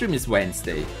live stream is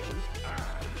Wednesday.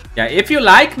 Yeah, if you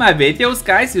like my videos,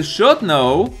 guys, you should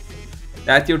know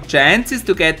that your chances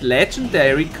to get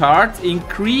legendary cards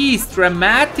increase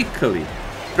dramatically.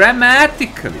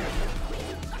 Dramatically.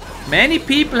 Many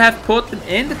people have put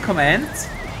in the comments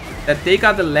that they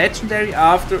got a legendary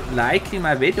after liking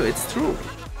my video. It's true.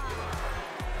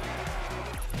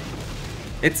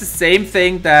 It's the same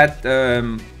thing that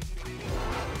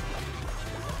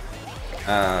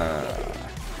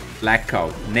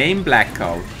Blackout, name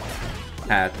Blackout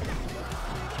had.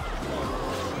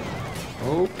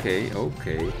 Okay,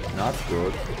 okay, not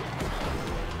good.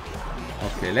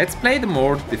 Okay, let's play the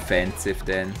more defensive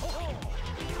then.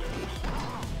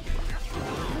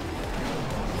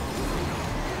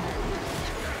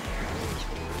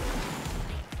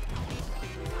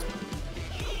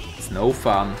 It's no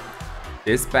fun.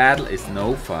 This battle is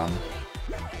no fun.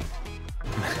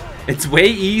 It's way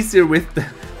easier with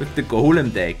the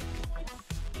golem deck.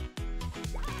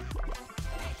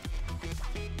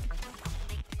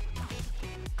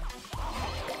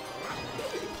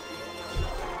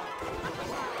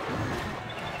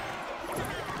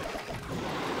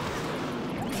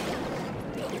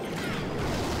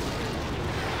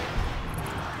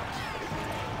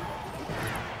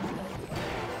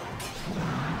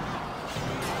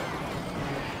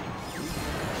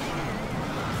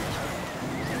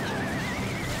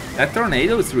 That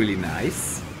tornado is really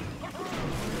nice.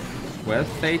 Well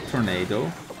played,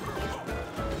 tornado.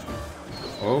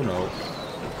 Oh no.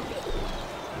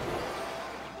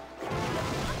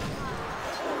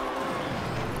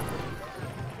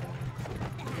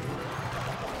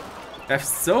 I have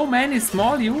so many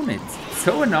small units. It's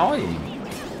so annoying.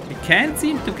 We can't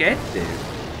seem to get there.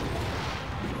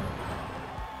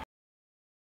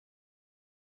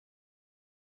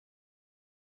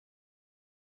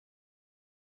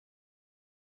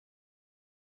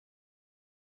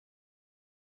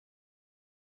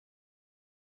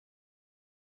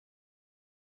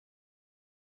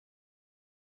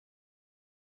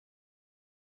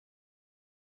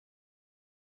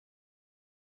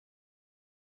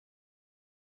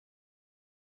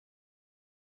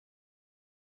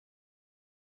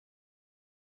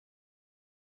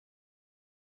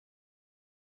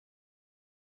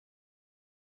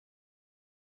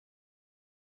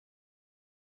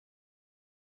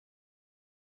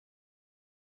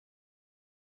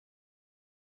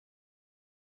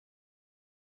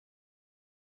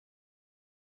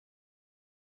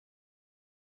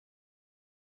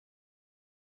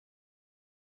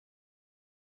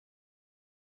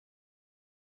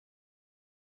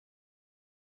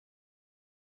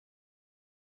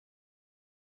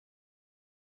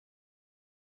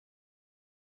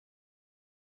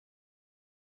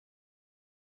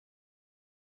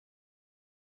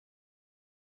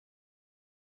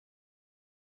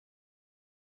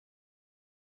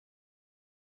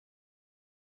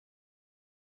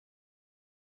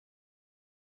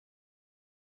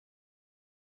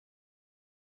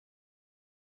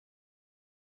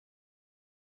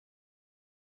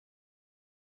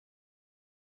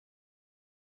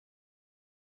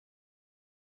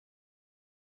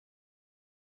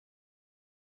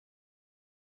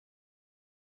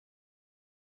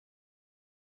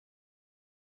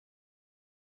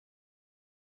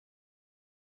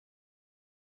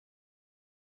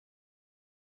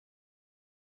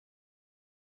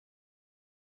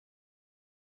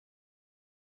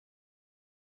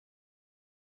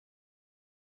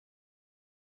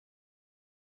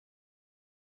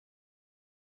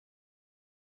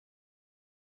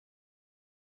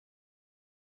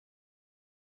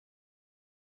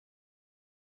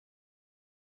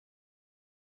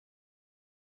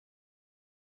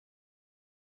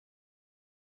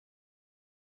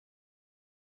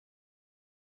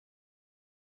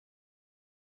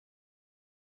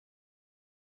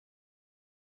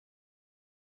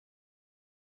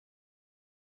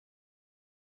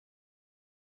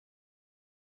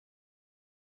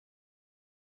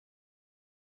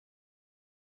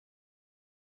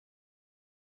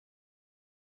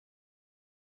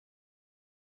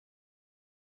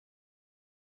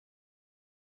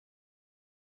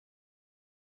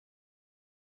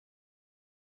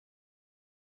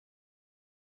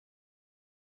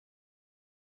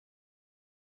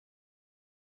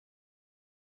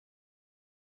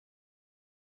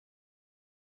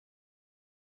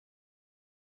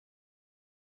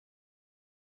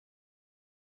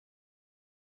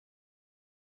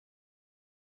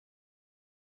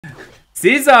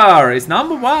 Caesar is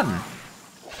number 1.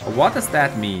 What does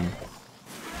that mean?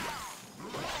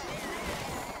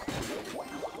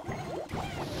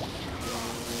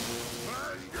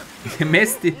 You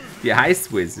missed the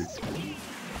ice wizard.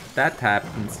 That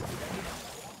happens.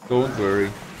 Don't worry.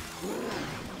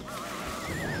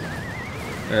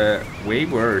 Way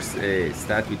worse is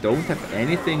that we don't have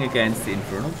anything against the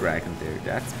Infernal Dragon there.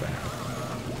 That's bad.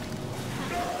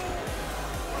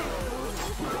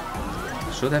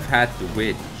 Should have had the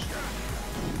witch.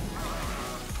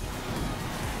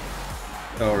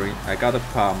 Sorry, I got a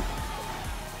pump.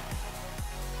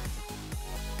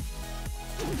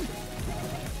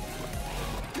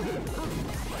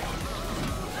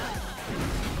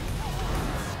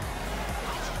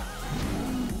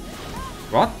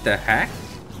 What the heck?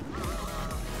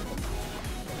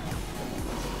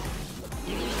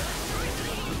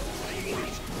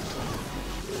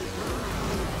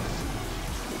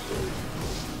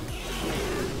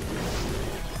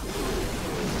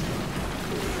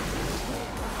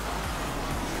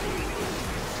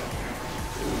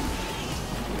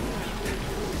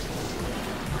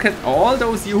 Look at all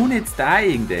those units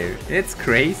dying there. It's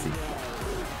crazy.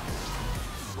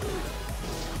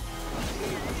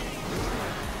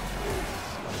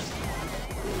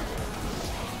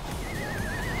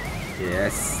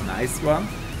 Yes, nice one.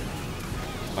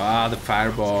 Ah, the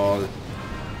fireball.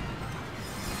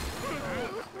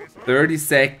 30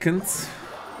 seconds.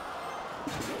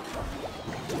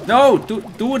 No,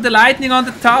 do the lightning on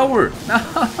the tower. No.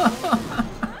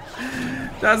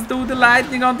 Just do the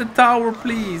lightning on the tower,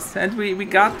 please. And we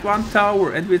got 1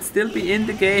 tower and we'd still be in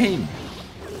the game.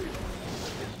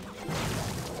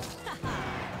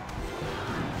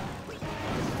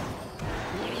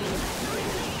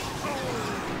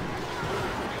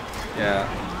 Yeah.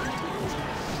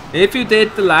 If you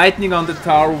did the lightning on the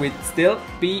tower, we'd still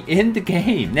be in the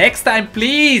game. Next time,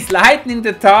 please, lightning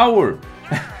the tower.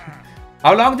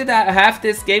 How long did I have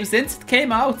this game? Since it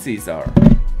came out, Caesar.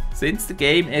 Since the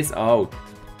game is out.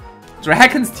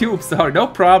 Dragon's Tube, sorry, no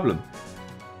problem.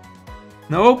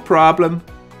 No problem.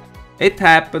 It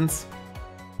happens.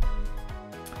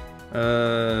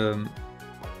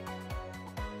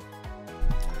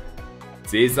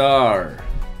 Caesar.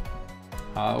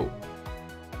 How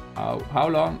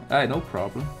long? No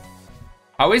problem.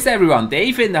 How is everyone?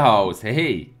 Dave in the house.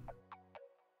 Hey.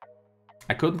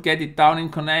 I couldn't get it down in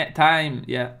time.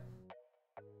 Yeah.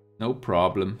 No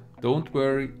problem. Don't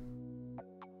worry.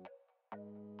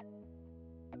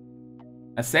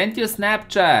 I sent you a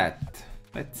Snapchat.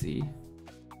 Let's see.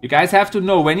 You guys have to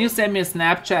know, when you send me a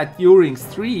Snapchat during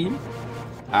stream,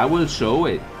 I will show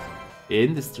it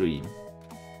in the stream.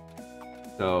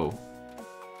 So.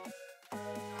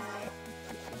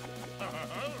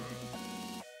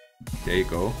 There you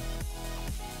go.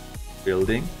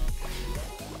 Building.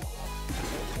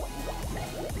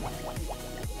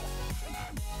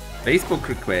 Facebook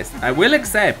request. I will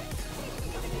accept.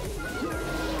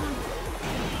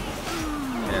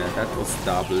 Yeah, that was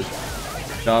double.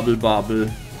 Double bubble.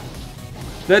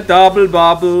 The double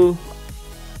bubble.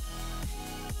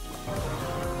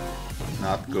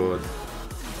 Not good.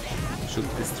 Should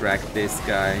distract this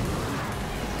guy.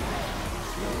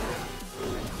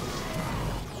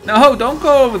 No, don't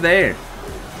go over there.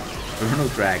 Infernal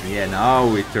Dragon. Yeah,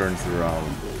 now it turns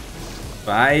around.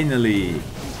 Finally.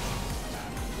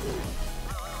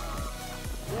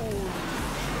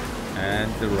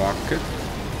 And the rocket.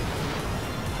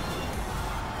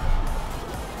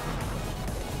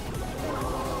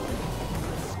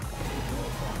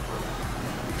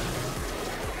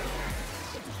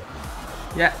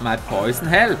 Yeah, my poison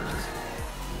helped.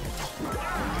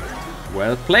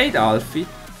 Well played, Alfie.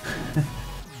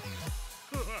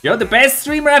 You're the best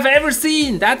streamer I've ever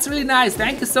seen. That's really nice.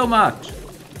 Thank you so much.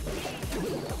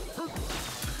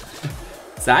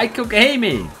 Psycho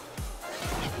Gaming.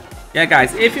 Yeah,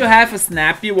 guys, if you have a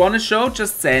snap you want to show,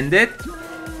 just send it.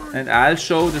 And I'll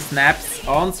show the snaps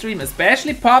on stream.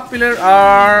 Especially popular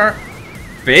are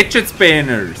fidget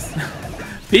spinners.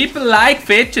 People like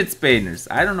fidget spinners.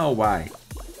 I don't know why.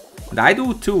 And I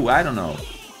do too. I don't know.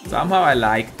 Somehow I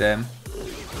like them.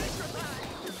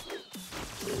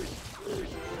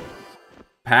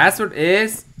 Password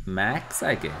is Max,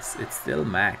 I guess. It's still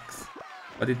Max.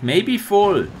 But it may be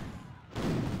full.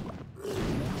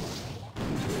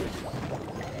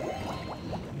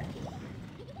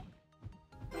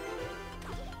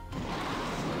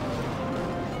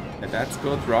 Yeah, that's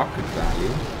good rocket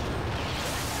value.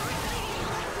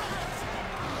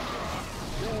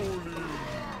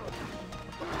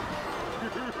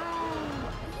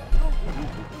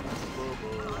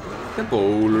 The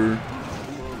bowler.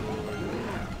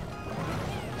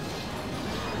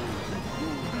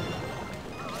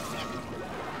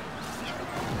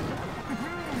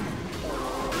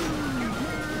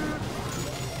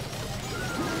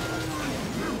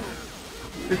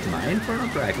 With my Infernal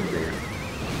Dragon there.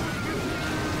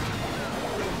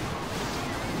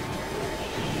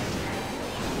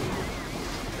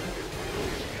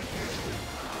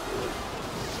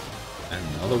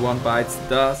 Another one bites the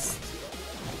dust.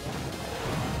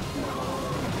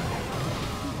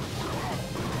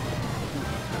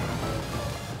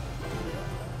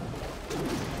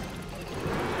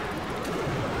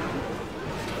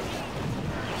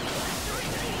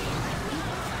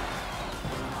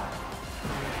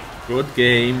 Good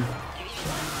game.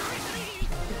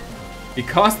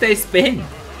 Because they spin.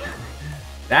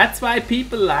 That's why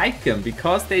people like them.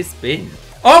 Because they spin.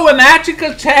 Oh, a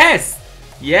magical chest!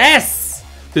 Yes!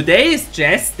 Today is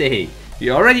chest day.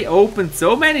 We already opened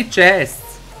so many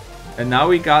chests. And now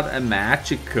we got a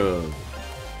magical.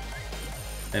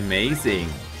 Amazing.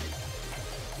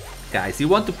 Guys, you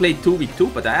want to play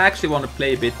 2v2, but I actually want to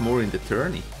play a bit more in the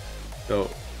tourney.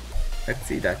 So, let's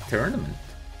see that tournament.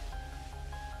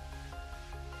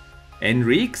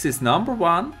 Enrique's is number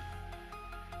 1.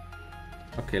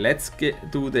 Okay, let's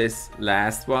do this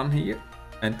last one here.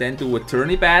 And then do a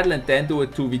tourney battle, and then do a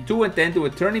 2v2, and then do a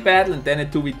tourney battle, and then a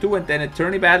 2v2, and then a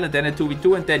tourney battle, and then a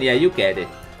 2v2, and then, yeah, you get it.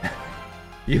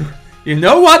 you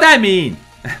know what I mean.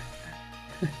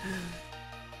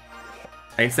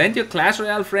 I sent you a Clash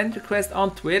Royale friend request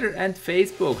on Twitter and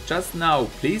Facebook just now.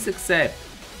 Please accept.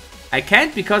 I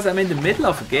can't because I'm in the middle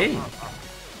of a game.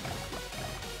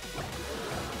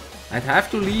 I'd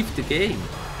have to leave the game.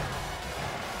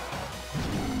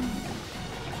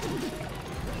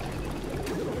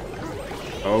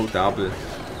 Oh, double.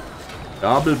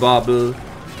 Double bubble.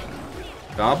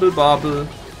 Double bubble.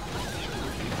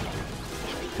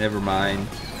 Never mind.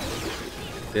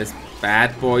 There's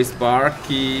bad boy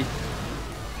Sparky.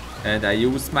 And I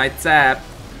use my zap.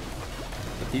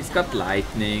 But he's got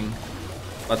lightning.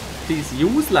 But please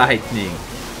use lightning.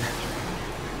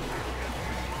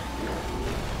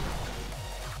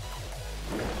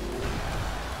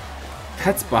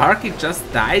 That Sparky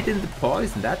just died in the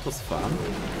poison. That was fun.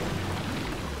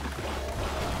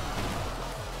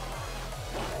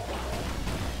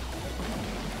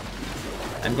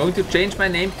 I'm going to change my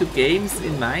name to Games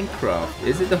in Minecraft.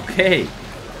 Is it okay?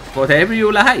 Whatever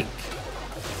you like.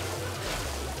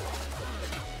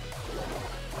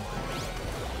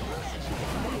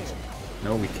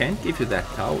 No, we can't give you that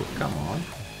tower. Come on.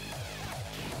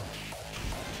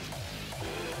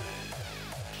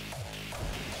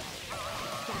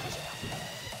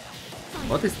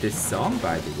 What is this song,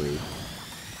 by the way?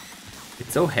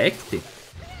 It's so hectic.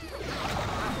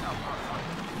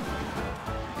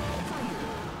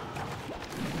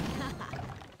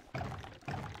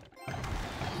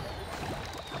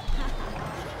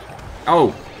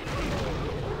 Oh!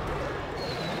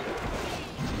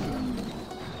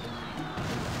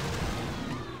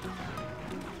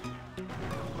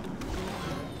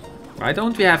 Why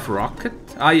don't we have rocket?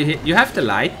 Ah, you have the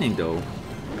lightning though.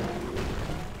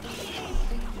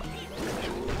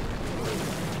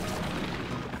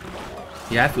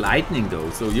 You have lightning though,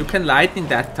 so you can lightning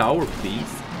that tower,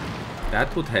 please.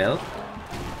 That would help.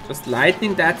 Just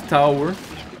lightning that tower.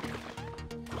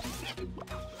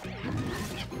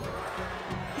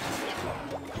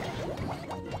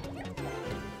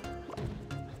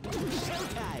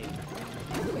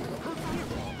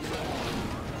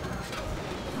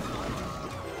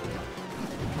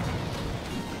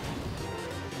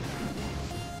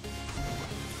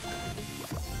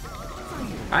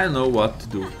 I don't know what to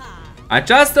do. I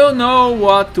just don't know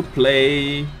what to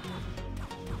play.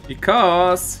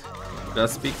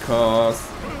 Just because.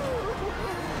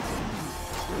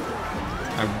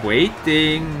 I'm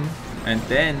waiting. And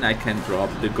then I can drop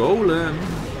the golem.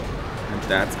 And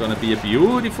that's gonna be a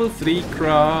beautiful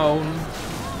 3-crown.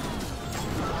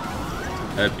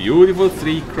 A beautiful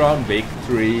 3-crown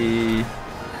victory.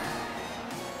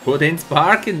 Put in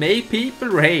Spark and make people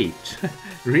rage.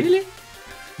 Really?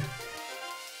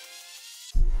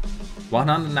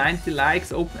 190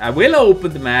 likes open. I will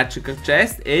open the magical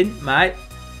chest in my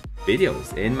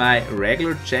videos, in my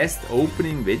regular chest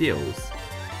opening videos.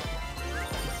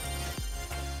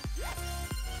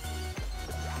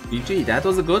 GG, that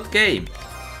was a good game.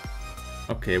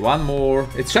 Okay, one more.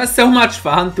 It's just so much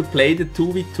fun to play the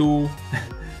 2v2.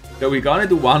 So we're gonna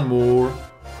do one more.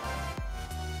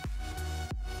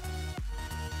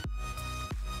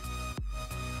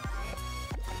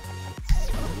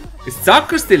 Is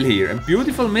Zucker still here? And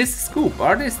beautiful Miss Scoop,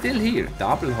 are they still here?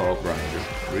 Double Hog Rider,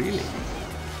 really?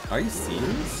 Are you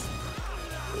serious?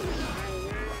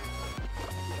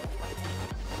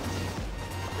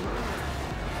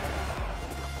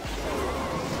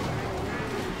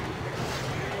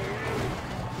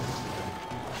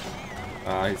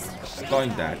 Ah, he's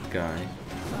going that guy.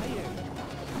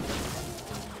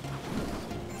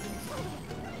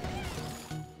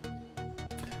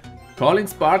 Calling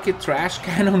Sparky trash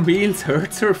can on wheels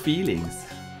hurts her feelings.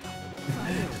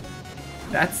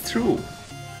 That's true.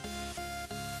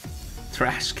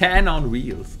 Trash can on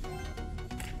wheels.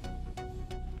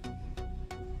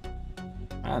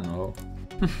 I don't know.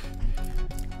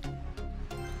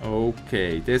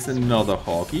 Okay, there's another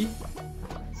hoggy.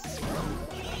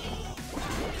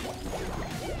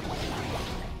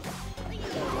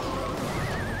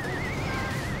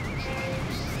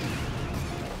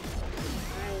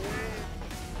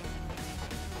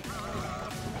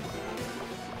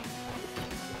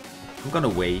 I'm gonna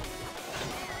wait.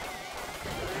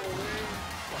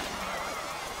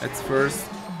 Let's first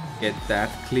get that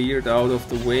cleared out of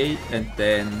the way and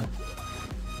then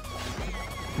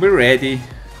we're ready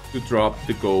to drop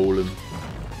the golem.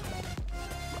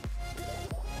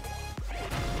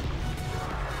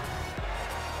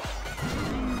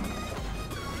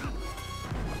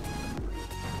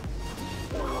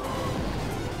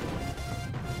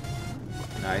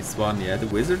 Nice one, yeah, the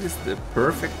wizard is the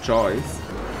perfect choice.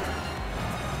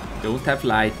 Don't have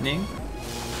lightning.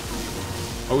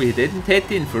 Oh, he didn't hit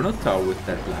the Inferno Tower with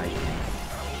that lightning.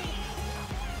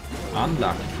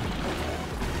 Unlucky.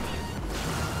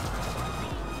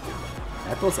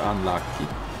 That was unlucky.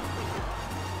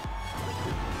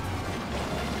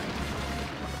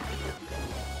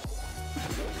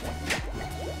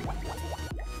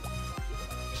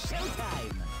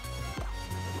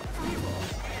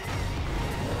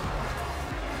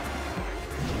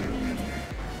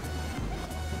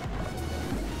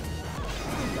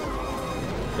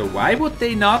 So why would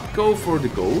they not go for the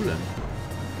golem?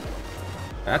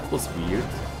 That was weird.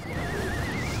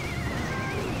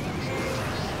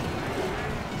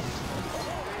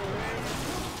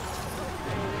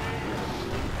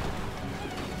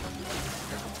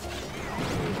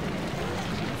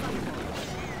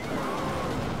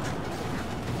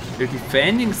 They're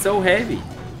defending so heavy.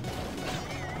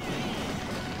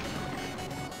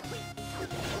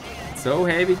 So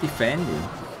heavy defending.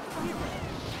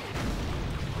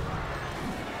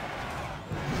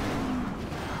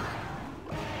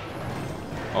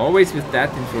 Always with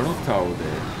that Inferno Tower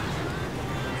there.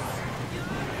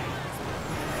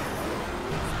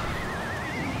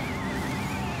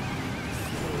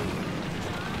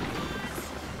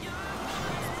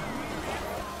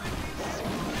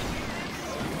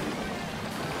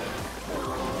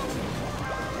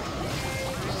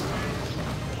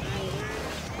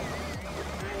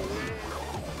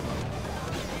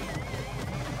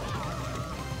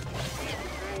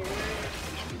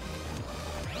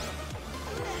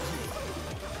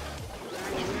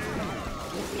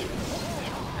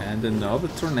 And another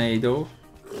tornado.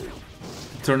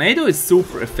 Tornado is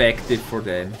super effective for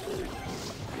them.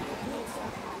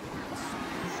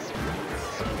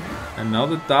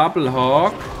 Another double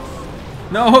hawk.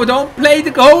 No, don't play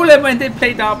the golem when they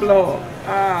play double hawk.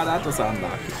 Ah, that was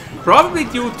unlucky. Probably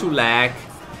due to lag.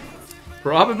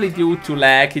 Probably due to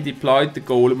lag, he deployed the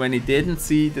golem when he didn't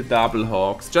see the double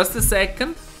hawks. Just a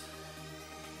second.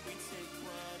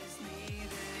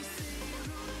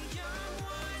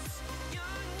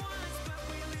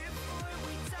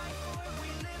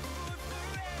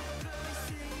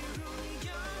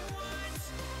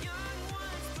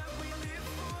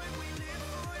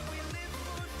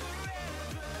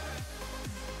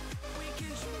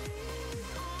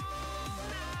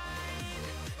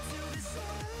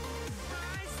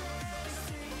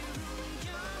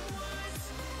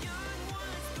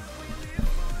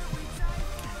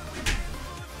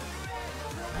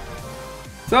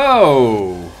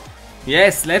 So,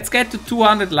 yes, let's get to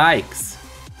 200 likes.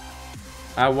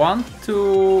 I want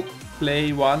to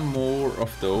play one more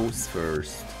of those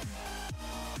first.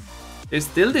 There's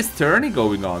still this tourney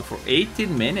going on for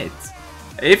 18 minutes.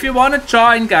 If you want to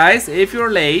join, guys, if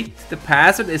you're late, the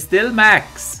password is still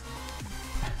Max.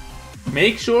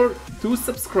 Make sure to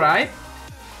subscribe.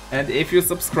 And if you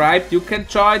subscribed, you can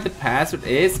join. The password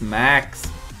is Max.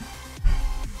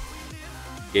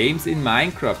 Games in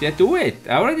Minecraft. Yeah, do it.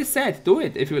 I already said, do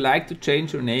it. If you like to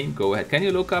change your name, go ahead. Can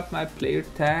you look up my player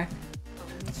tag?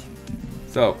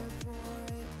 So,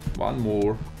 one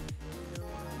more.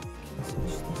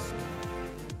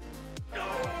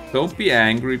 Don't be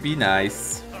angry, be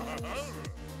nice.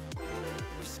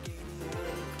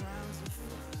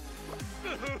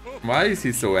 Why is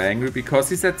he so angry? Because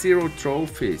he's at 0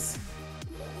 trophies.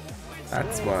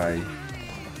 That's why.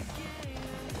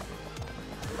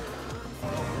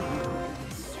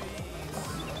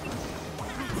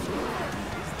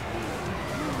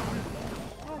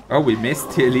 Oh, we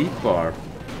missed the elite bar.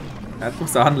 That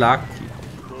was unlucky.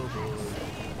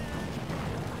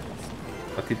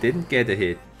 But he didn't get a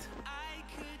hit.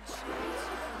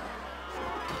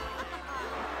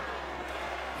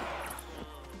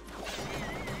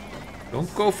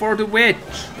 Don't go for the witch.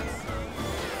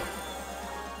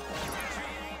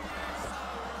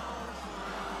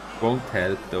 Won't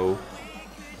help though.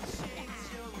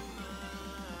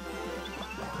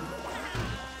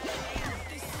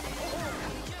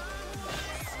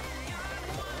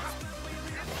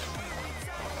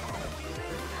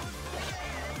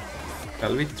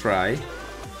 Shall we try?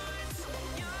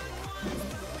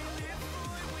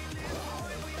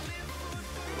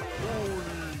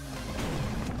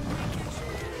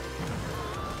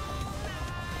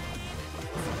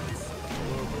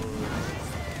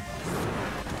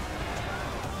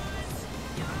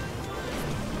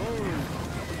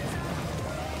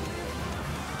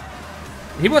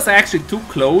 He was actually too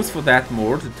close for that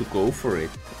mortar to go for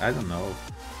it. I don't know.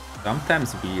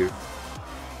 Sometimes weird.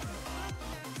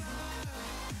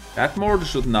 That mortar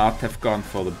should not have gone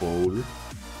for the bowl.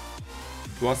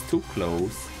 It was too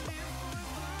close.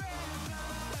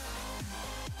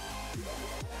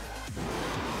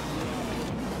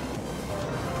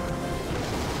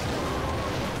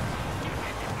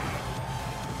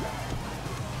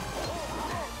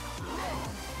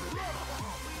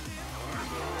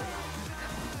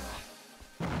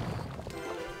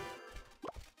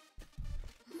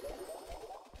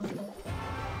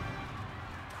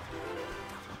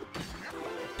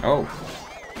 Oh,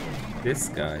 this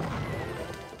guy.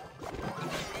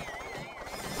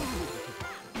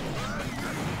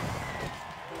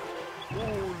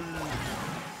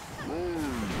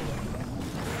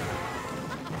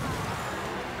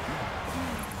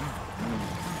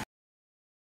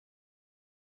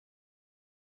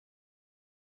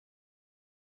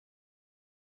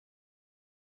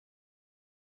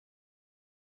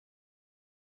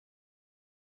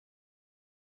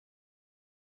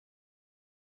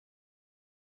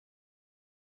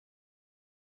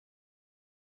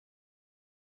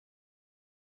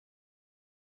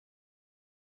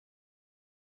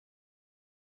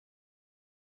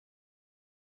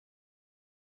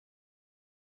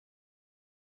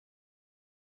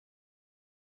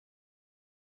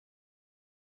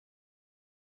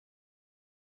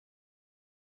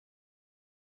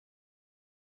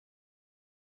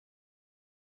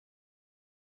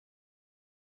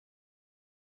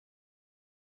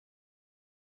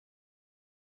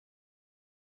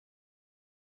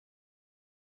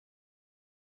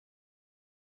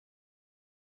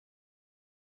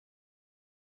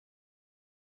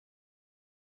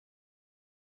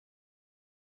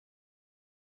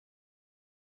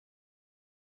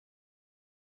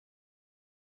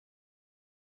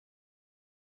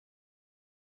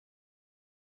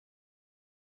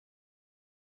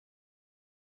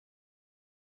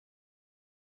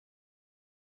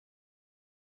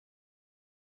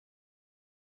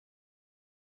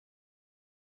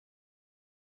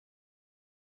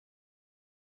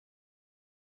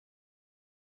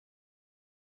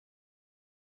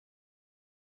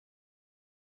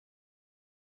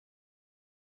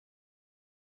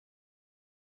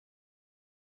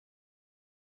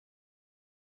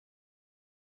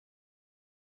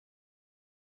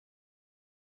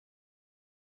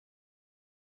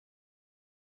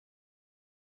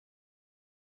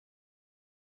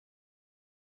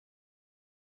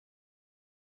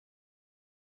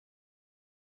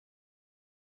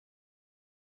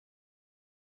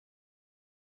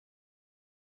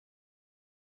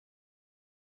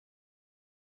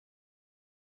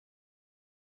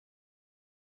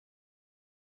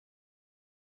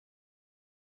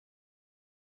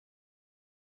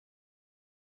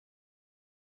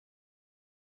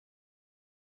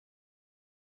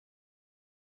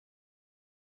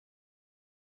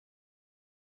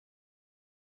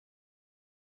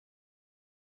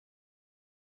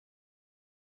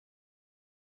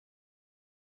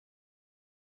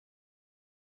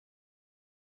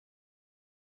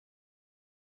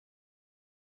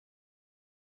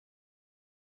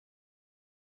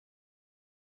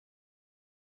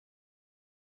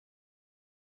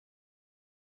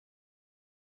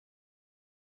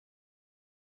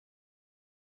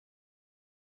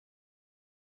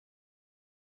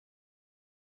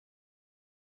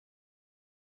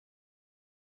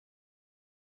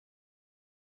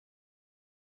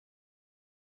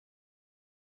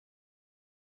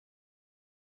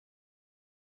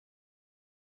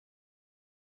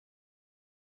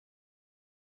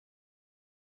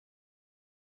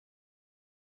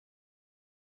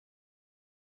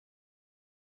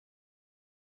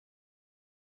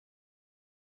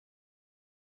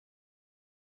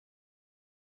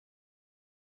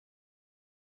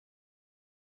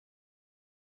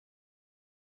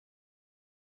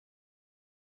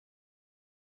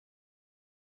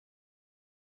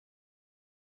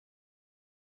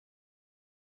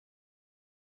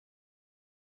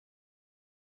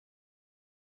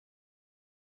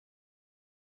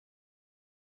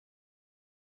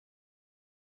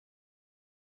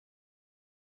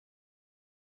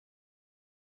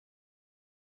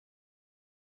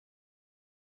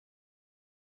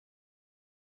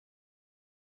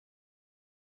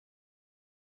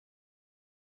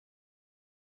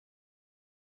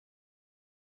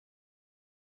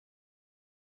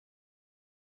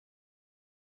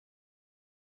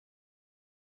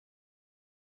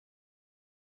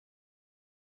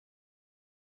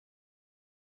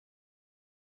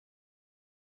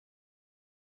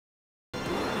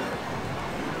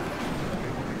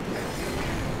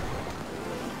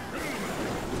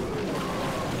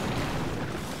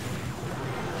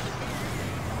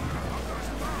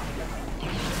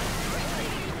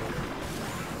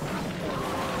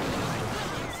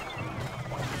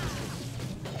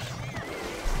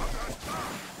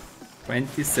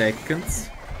 20 seconds.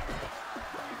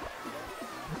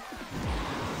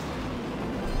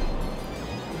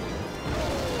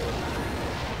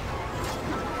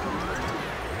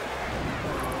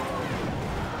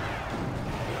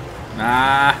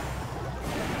 Ah.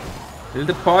 Will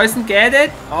the poison get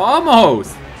it?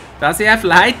 Almost. Does he have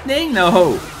lightning?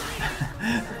 No.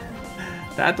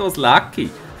 That was lucky.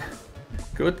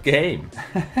 Good game.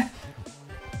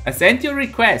 I sent you a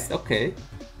request. Okay.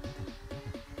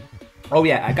 Oh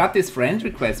yeah, I got this friend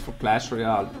request for Clash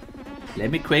Royale.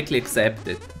 Let me quickly accept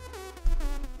it.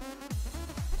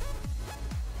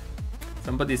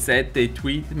 Somebody said they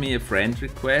tweeted me a friend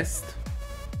request.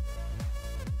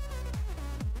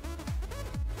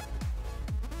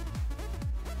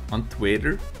 On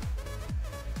Twitter.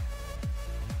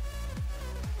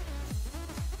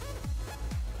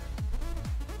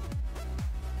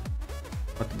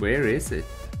 But where is it?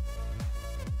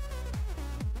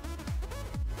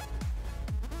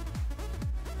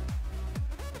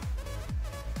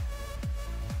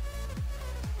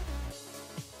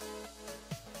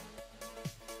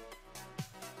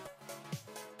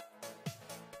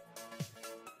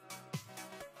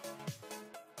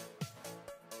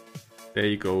 There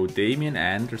you go, Damian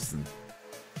Anderson.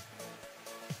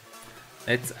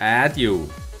 Let's add you.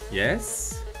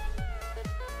 Yes.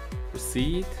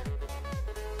 Proceed.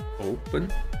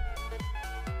 Open.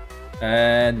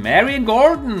 And Marion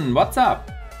Gordon, what's up?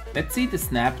 Let's see the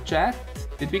Snapchat.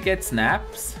 Did we get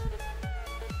snaps?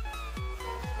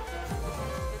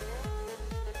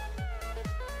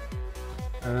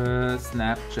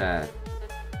 Snapchat.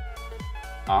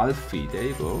 Alfie, there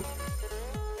you go.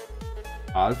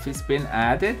 Alfie's been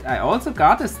added. I also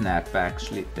got a snap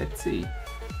actually. Let's see.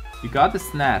 You got a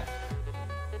snap.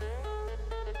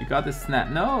 You got a snap.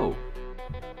 No.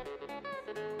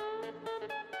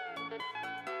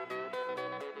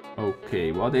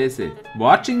 Okay, what is it?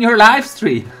 Watching your live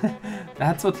stream.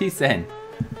 That's what he sent.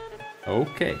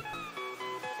 Okay.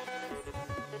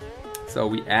 So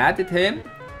we added him.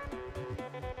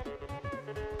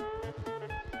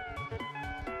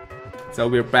 So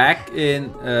we're back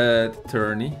in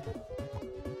Tourney.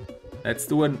 Let's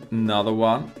do another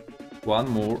one. One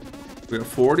more. We're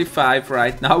 45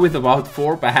 right now with about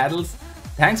 4 battles.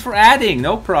 Thanks for adding,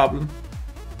 no problem.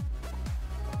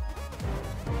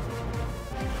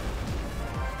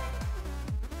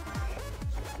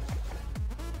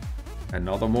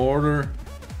 Another mortar.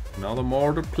 Another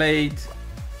mortar plate.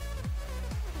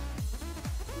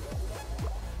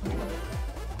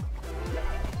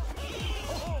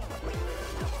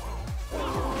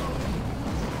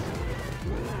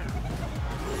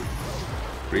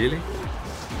 Really?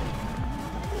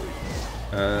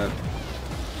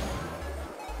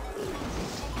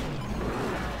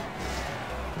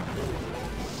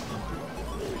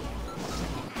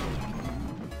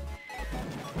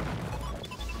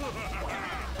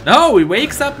 No, he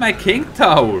wakes up my king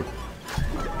tower.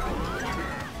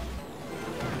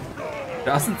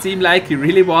 Doesn't seem like he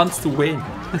really wants to win.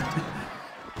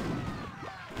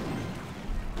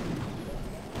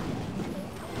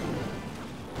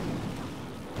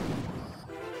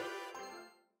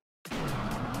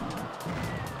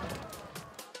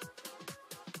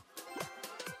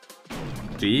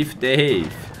 Chief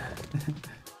Dave.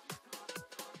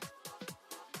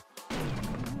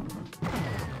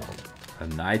 A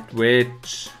Night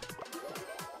Witch.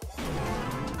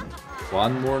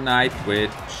 One more Night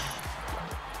Witch.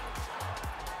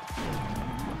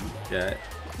 Yeah.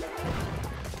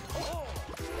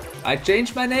 I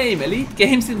changed my name. Elite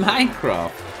Games in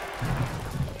Minecraft.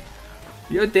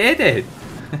 You did it.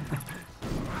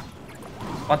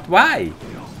 But why?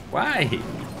 Why?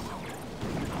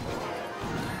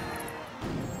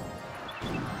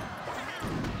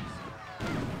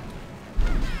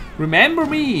 Remember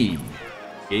me!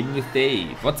 Gaming with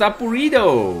Dave. What's up,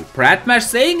 Burrito? Pratmash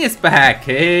saying is back.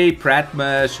 Hey,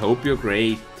 Pratmash. Hope you're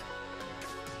great.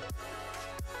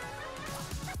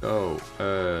 So,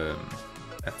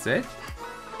 that's it.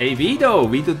 Hey, Vito.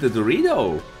 Vito the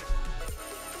Dorito.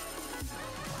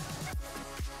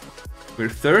 We're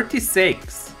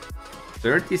 36.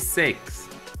 36.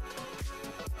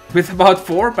 With about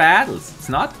 4 battles. It's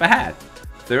not bad.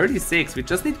 36. We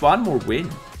just need one more win.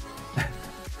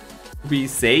 Be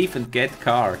safe and get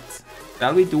cards.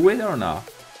 Shall we do it or not?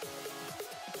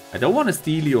 I don't want to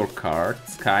steal your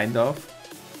cards, kind of.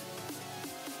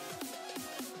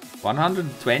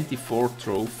 124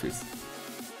 trophies.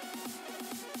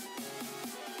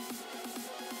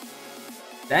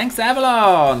 Thanks,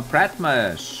 Avalon!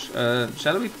 Pratmash.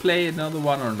 Shall we play another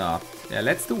one or not? Yeah,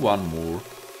 let's do one more.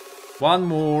 One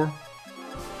more.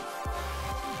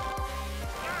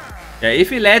 Yeah,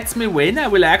 if he lets me win, I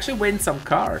will actually win some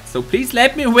cards. So please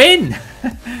let me win.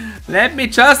 Let me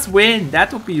just win.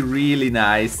 That would be really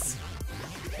nice.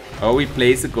 Oh, he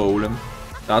plays a golem.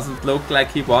 Doesn't look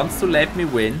like he wants to let me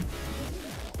win.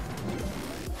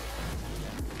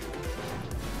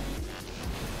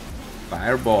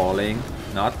 Fireballing.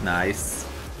 Not nice.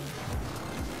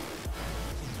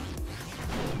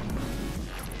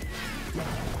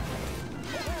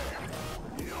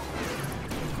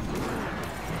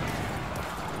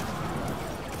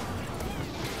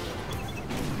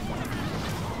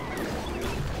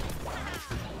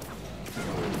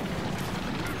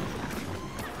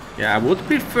 Yeah, I would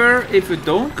prefer if we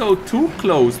don't go too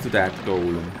close to that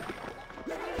golem.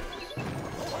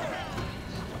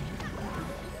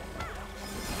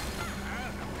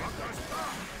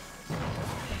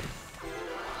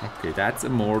 Okay, that's a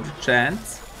mortar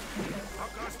chance.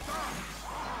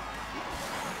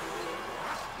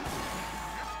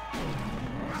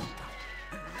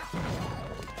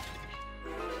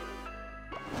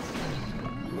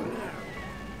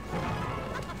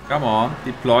 Come on,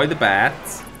 deploy the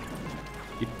bats.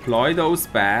 Deploy those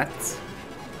bats.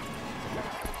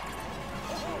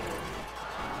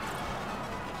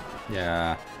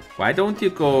 Yeah. Why don't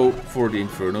you go for the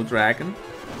Inferno Dragon?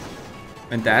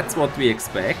 And that's what we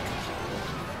expect.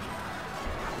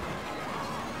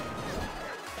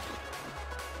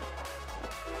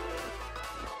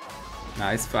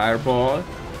 Nice fireball.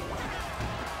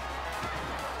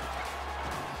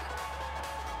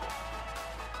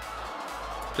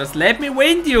 Just let me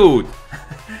win, dude!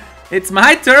 It's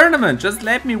my tournament, just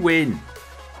let me win.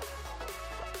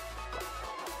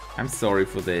 I'm sorry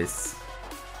for this.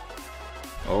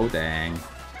 Oh dang.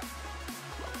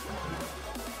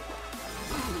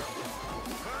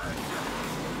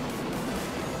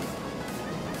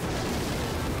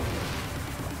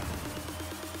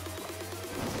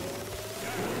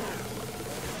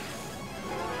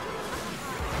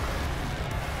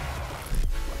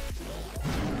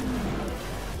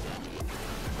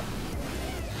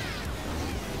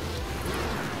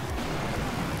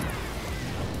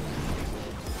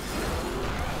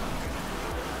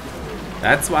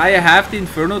 That's why I have the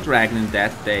Inferno Dragon in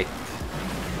that deck.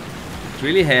 It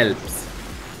really helps.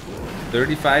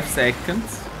 35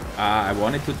 seconds. I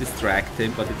wanted to distract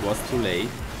him, but it was too late.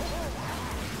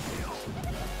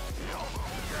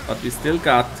 But we still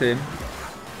got him.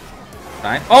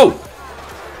 Fine. Oh!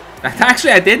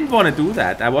 Actually, I didn't want to do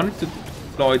that. I wanted to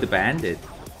deploy the bandit.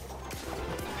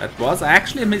 That was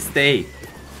actually a mistake.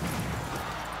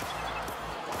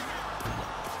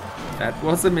 That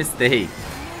was a mistake.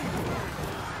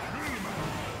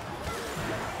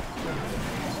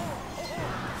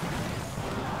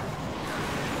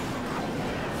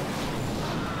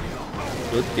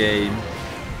 Good game.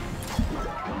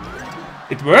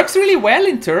 It works really well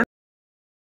in turn.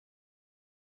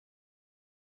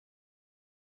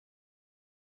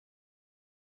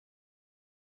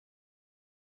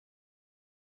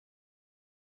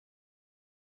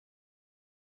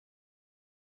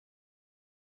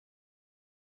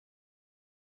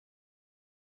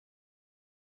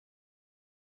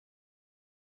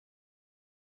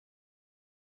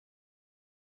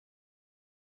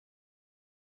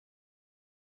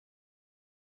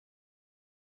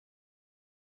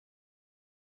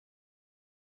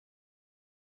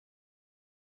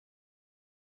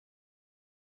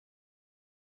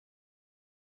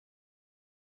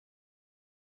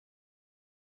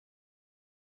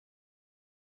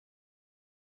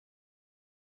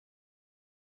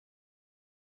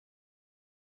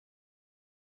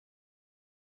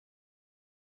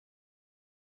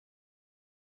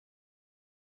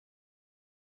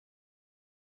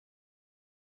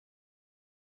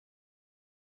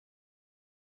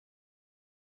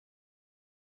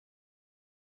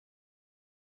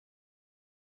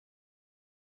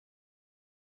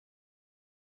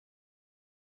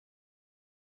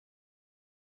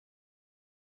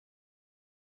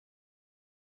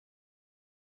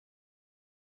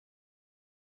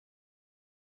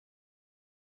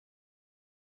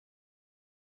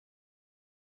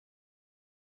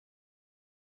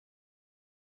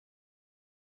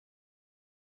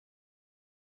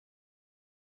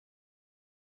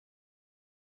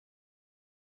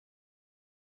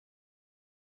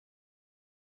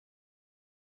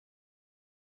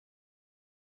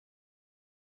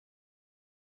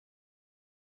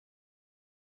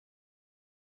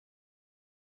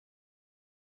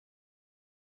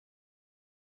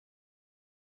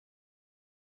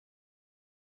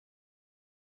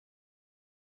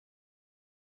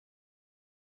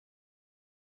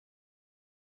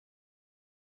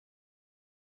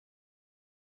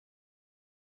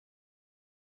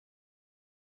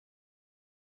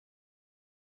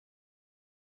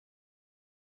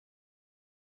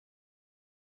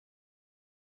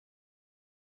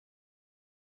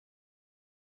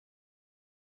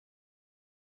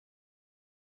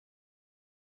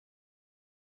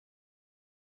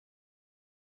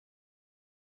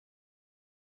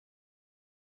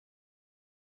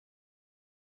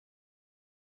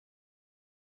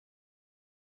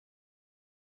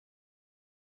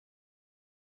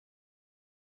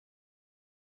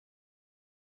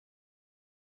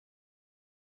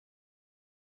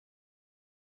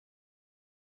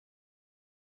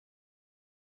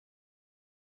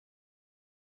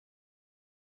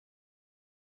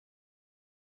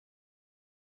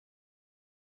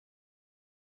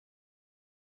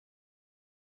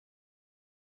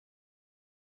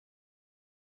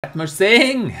 Let me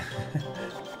sing!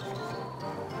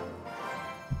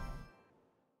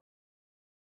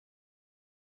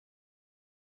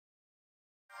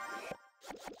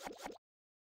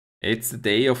 It's the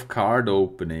day of card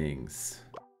openings.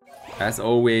 As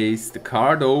always, the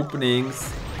card openings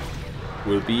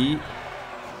will be...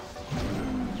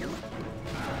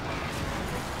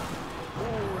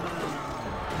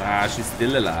 Ah, she's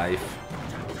still alive.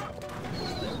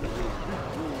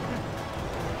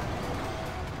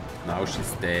 Now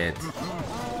she's dead.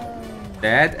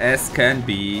 Dead as can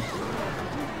be.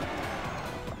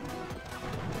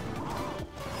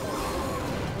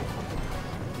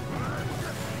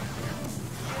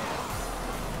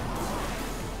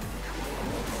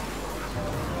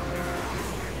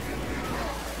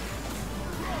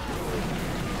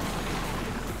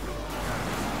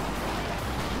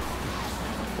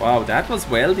 Wow, that was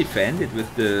well defended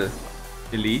with the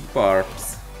elite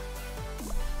barbs.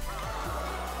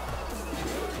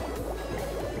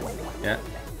 Yeah.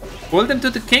 Pull them to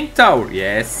the king tower.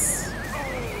 Yes.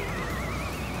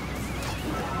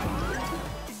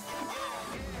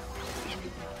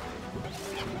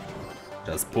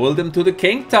 Just pull them to the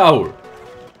king tower.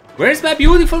 Where's my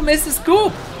beautiful Mrs.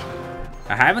 Scoop?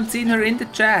 I haven't seen her in the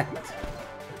chat.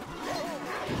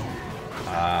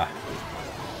 Ah.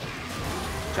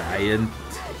 Giant.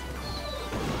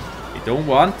 We don't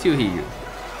want you here.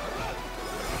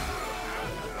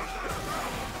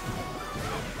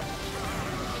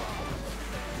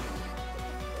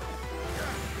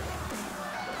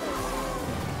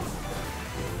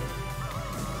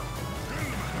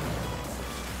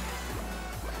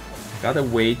 Gotta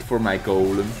wait for my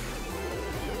golem.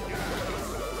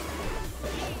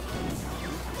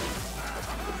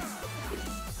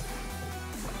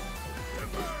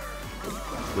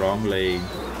 Wrong lane.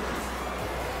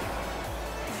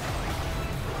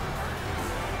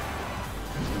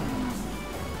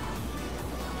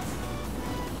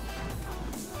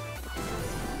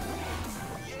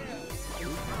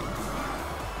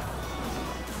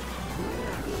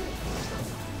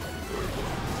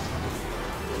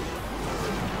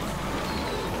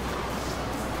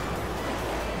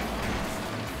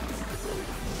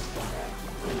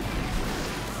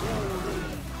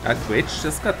 That Twitch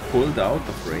just got pulled out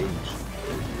of range.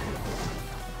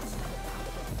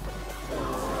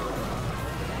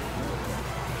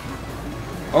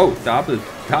 Oh, double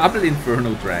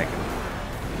Inferno Dragon.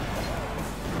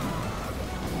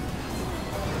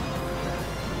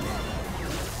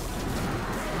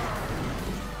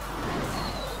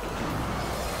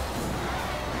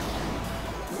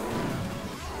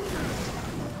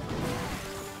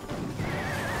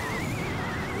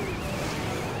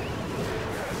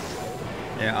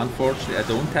 Yeah, unfortunately I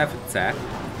don't have a zap.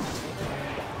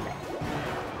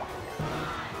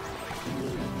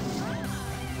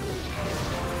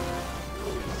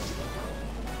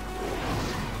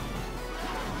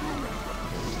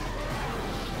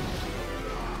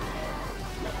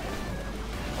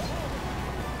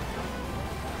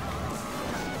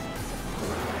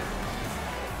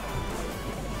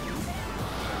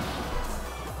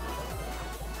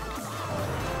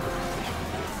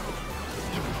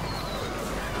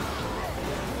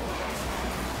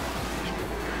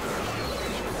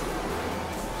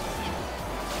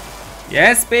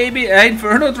 Yes, baby,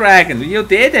 Inferno Dragon, you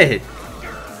did it!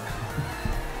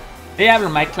 Hey,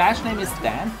 Avalon, my clash name is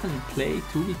Danton Play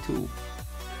 2v2.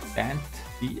 Dant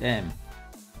DM.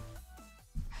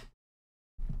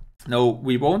 No,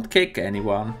 we won't kick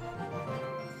anyone.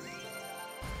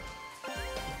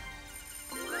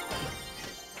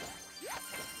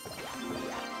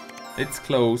 It's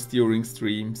closed during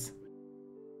streams.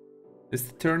 Is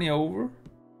the tourney over?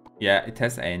 Yeah, it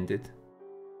has ended.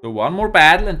 So one more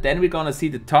battle and then we're gonna see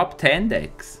the top 10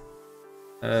 decks.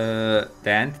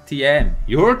 Dant TM.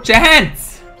 Your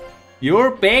chance! Your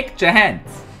big chance!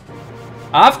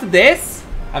 After this,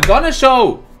 I'm gonna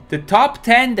show the top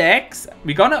 10 decks.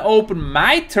 We're gonna open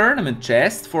my tournament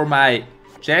chest for my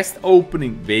chest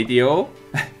opening video.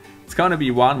 It's gonna be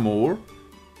one more.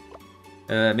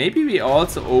 Maybe we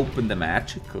also open the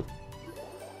magical.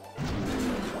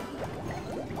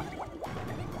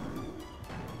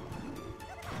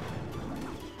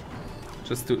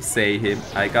 Just to say him,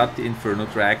 I got the Inferno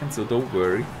Dragon, so don't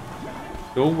worry.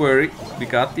 Don't worry, we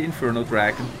got the Inferno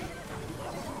Dragon.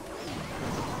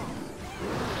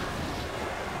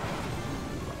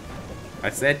 I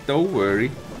said don't worry.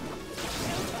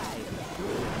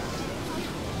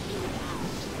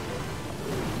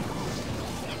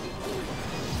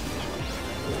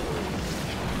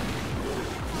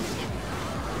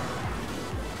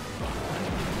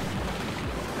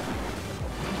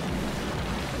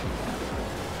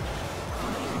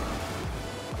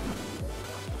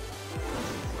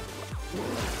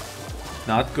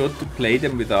 Not good to play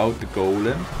them without the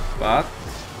golem, but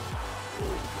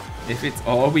if it's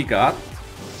all we got.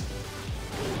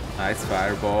 Nice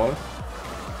fireball.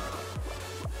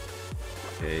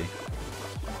 Okay.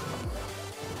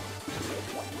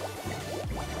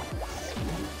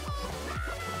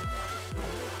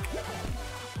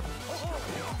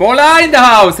 Bola in the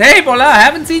house! Hey Bola, I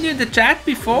haven't seen you in the chat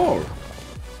before.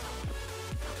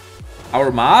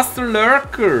 Our master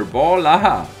lurker,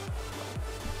 Bola.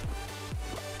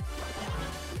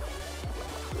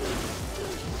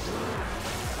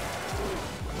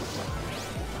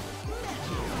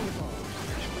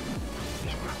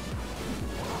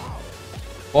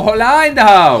 Bola in the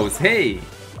house! Hey!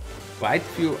 Why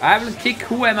do you... I will kick,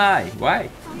 who am I? Why?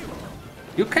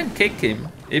 You can kick him.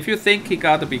 If you think he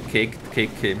gotta be kicked, kick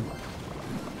him.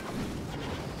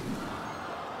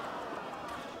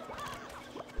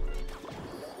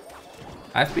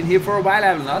 I've been here for a while,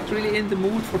 I'm not really in the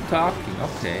mood for talking.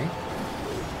 Okay.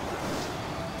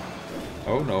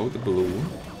 Oh no, the balloon.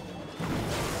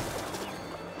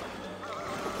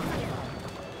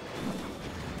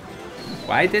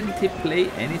 Why didn't he play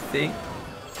anything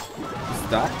to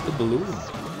stop the balloon?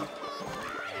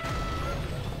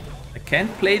 I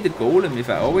can't play the golem if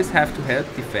I always have to help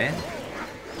defend.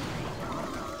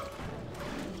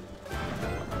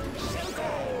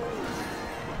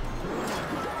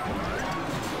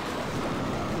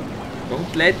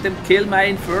 Don't let them kill my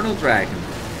Inferno Dragon.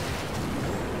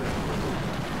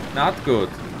 Not good.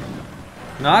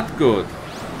 Not good.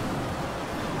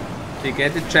 They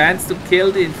get a chance to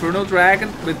kill the Inferno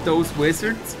Dragon with those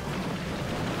wizards.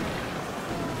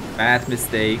 Bad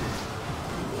mistake.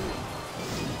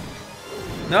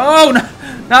 No, no,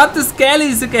 not the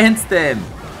Skellies against them.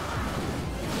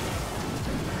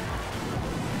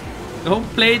 Don't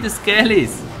play the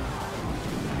Skellies.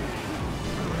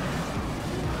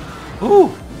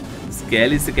 Ooh,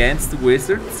 Skellies against the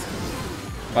wizards.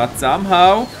 But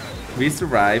somehow we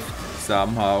survived.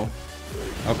 Somehow.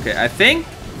 Okay, I think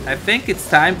it's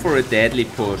time for a deadly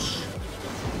push.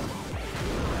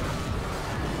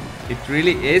 It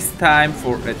really is time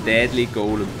for a deadly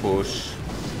golem push.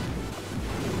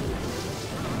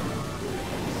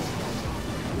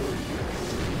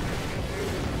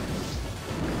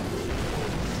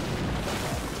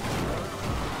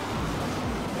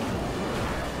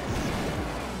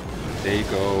 There you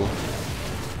go.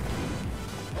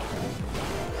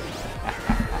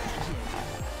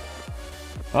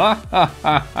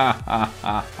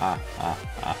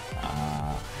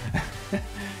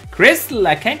 Crystal,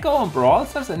 I can't go on Brawl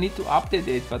Stars. I need to update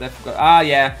it, but I forgot. Ah,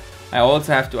 yeah, I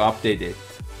also have to update it.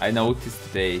 I noticed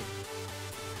today.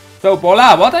 So,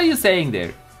 Bola, what are you saying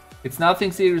there? It's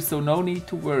nothing serious, so no need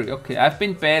to worry. Okay, I've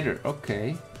been better.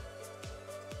 Okay.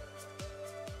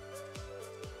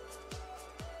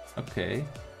 Okay.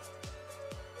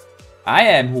 I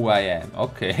am who I am.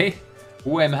 Okay.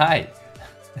 Who am I?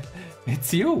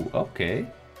 It's you. Okay.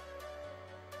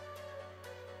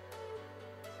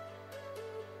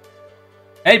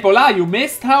 Hey, Bola, you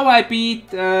missed how I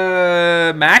beat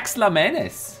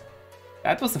MaxLaMenace.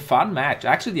 That was a fun match.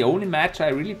 Actually, the only match I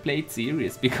really played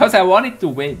serious because I wanted to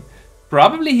win.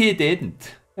 Probably he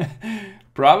didn't.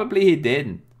 Probably he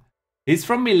didn't. He's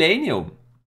from Millenium.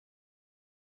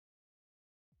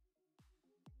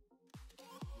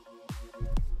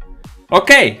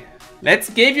 Okay, let's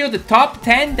give you the top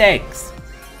 10 decks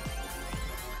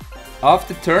of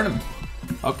the tournament.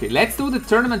 Okay, let's do the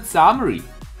tournament summary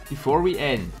before we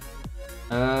end.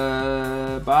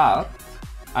 But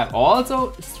I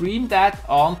also streamed that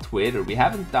on Twitter. We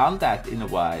haven't done that in a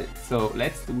while, so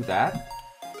let's do that.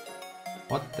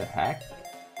 What the heck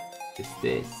is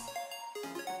this?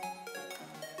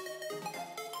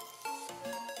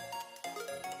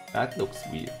 That looks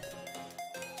weird.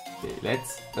 Okay,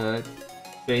 let's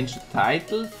change the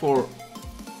title for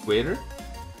Twitter.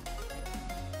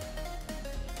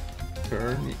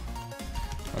 Tourney.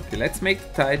 Okay, let's make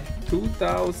the title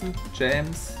 2000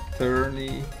 Gems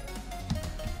Tourney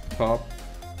Top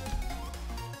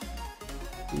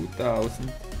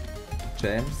 2000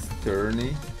 Gems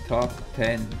Tourney Top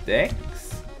 10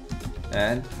 Decks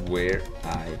and where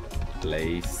I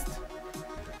placed.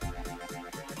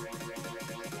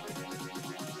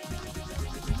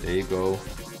 There you go.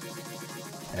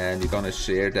 And we're gonna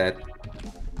share that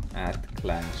at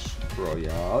Clash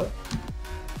Royale.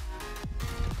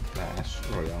 Clash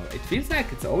Royale. It feels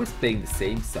like it's always playing the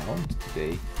same sound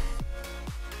today.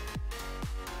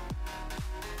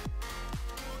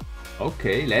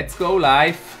 Okay, let's go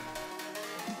live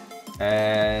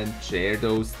and share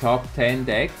those top 10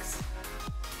 decks.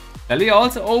 Shall we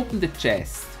also open the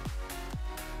chest?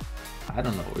 I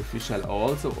don't know if we shall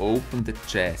also open the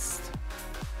chest.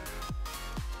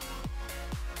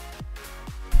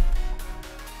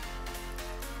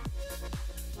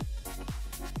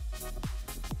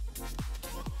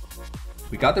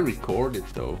 We gotta record it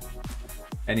though.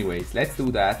 Anyways, let's do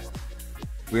that.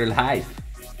 We're live.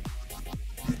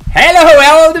 Hello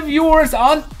all the viewers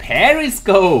on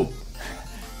Periscope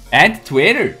and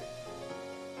Twitter.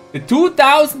 The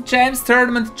 2000 Gems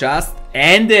tournament just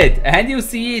ended and you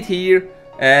see it here,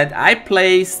 and I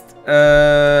placed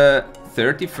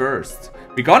 31st.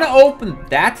 We're gonna open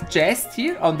that chest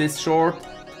here on this short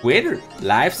Twitter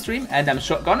live stream, and I'm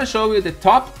gonna show you the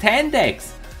top 10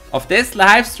 decks of this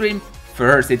live stream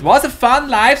first. It was a fun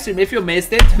live stream. If you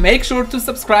missed it, make sure to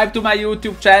subscribe to my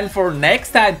YouTube channel for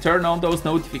next time. Turn on those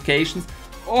notifications,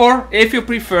 or if you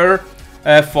prefer,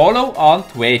 follow on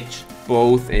Twitch.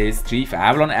 Both is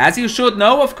ChiefAvalon. As you should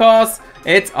know, of course,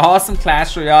 it's awesome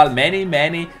Clash Royale,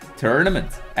 many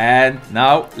tournaments. And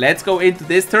now let's go into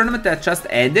this tournament that just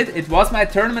ended. It was my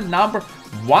tournament number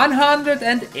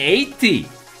 180.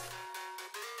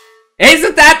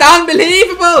 Isn't that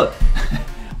unbelievable?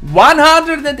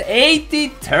 180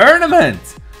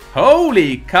 tournaments.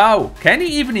 Holy cow. Can you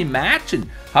even imagine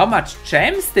how much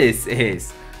gems this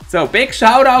is? So big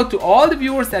shout out to all the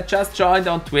viewers that just joined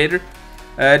on Twitter.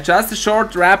 Just a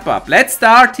short wrap up. Let's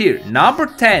start here. Number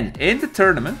 10 in the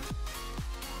tournament.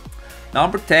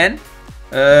 Number 10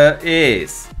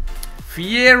 is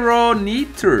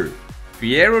Fieroniter.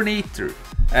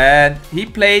 And he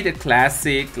played a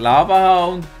classic Lava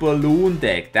Hound Balloon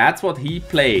deck. That's what he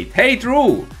played. Hey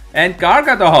Drew and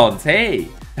Gargadons, hey.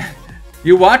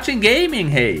 You watching gaming,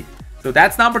 hey. So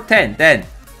that's number 10. Then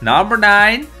number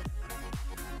 9,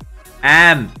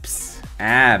 Amps.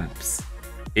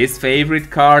 His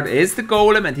favorite card is the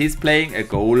Golem, and he's playing a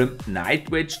Golem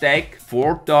Nightwitch deck,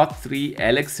 4.3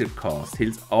 elixir cost.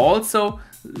 He's also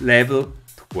level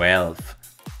 12.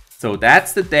 So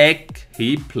that's the deck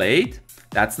he played.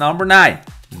 That's number 9.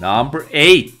 Number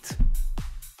 8.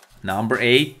 Number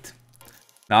 8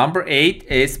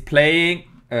 is playing...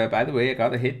 by the way, I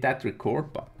gotta hit that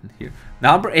record button here.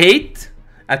 Number 8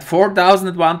 at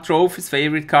 4001 trophies,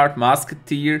 favorite card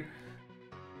Musketeer.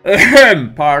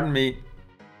 Pardon me.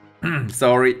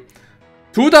 Sorry.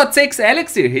 2.6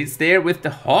 elixir. He's there with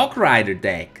the Hog Rider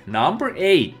deck. Number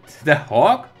 8. The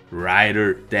Hog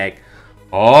Rider deck.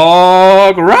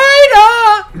 Hog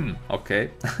Rider!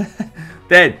 Okay.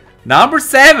 Then, number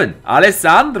 7.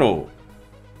 Alessandro.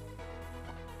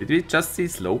 Did we just see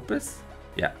Slopus?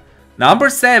 Yeah.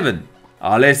 Number 7.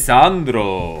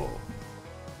 Alessandro.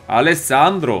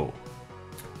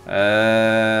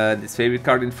 His favorite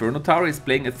card Inferno Tower is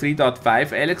playing a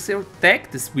 3.5 elixir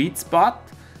deck, the sweet spot.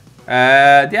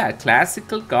 Yeah,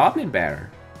 classical Goblin Bearer.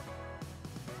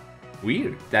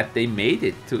 Weird that they made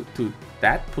it to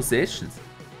that positions.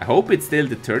 I hope it's still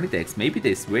the Tourney decks. Maybe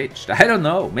they switched. I don't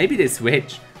know. Maybe they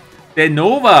switched. Then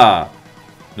Nova,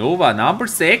 number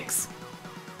 6.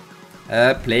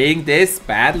 Playing this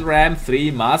Battle Ram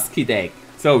 3 Muskie deck.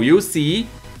 So you see,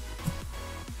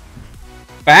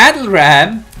 Battle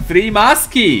Ram 3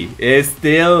 Muskie is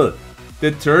still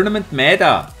the tournament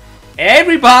meta.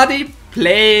 Everybody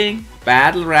playing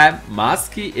Battle Ram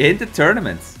Muskie in the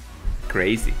tournaments.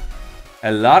 Crazy.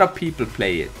 A lot of people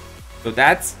play it. So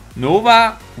that's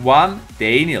Nova 1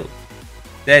 Daniel.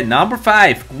 Then number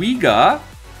 5, Guiga.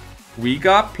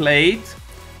 Guiga played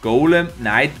Golem,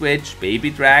 Nightwitch, Baby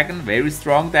Dragon. Very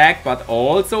strong deck, but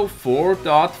also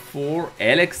 4.4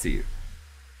 elixir.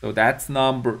 So that's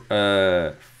number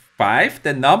 5.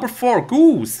 Then number 4,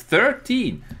 Goose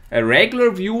 13. A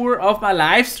regular viewer of my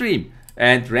live stream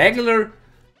and regular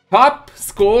top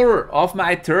scorer of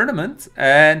my tournament.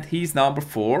 And he's number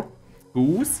 4,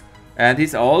 Goose. And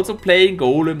he's also playing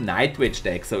Golem Nightwitch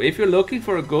deck. So if you're looking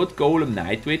for a good Golem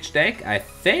Nightwitch deck, I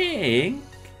think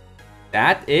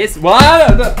that is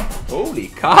one. Holy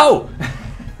cow!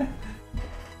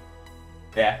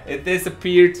 Yeah, it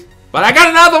disappeared. But I got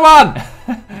another one!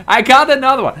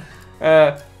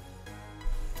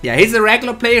 Yeah, he's a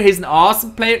regular player. He's an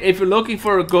awesome player. If you're looking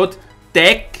for a good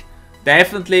deck,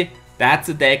 definitely that's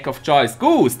a deck of choice.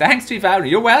 Goose, thanks ChiefAvalon.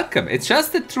 You're welcome. It's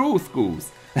just the truth,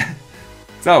 Goose.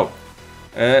 So,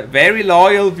 very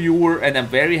loyal viewer, and I'm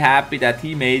very happy that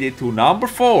he made it to number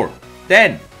 4.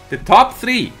 Then, the top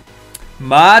 3.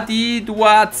 Madi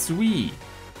Duatsui.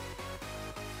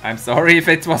 I'm sorry if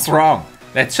it was wrong.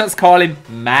 Let's just call him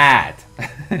Mad.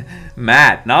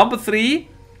 Mad. Number 3.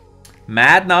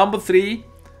 Mad number 3.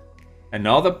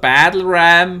 Another Battle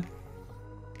Ram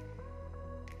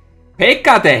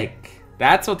P.E.K.K.A. deck.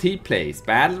 That's what he plays.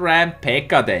 Battle Ram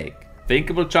P.E.K.K.A. deck.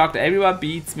 Thinkable Chuck. Everyone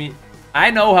beats me.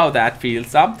 I know how that feels.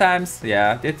 Sometimes,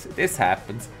 yeah, this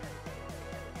happens.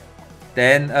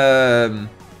 Then,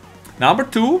 number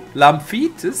 2,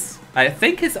 Lamphetus. I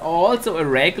think he's also a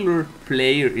regular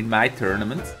player in my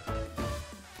tournaments.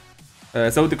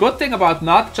 So the good thing about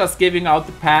not just giving out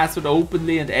the password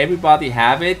openly and everybody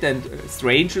have it, and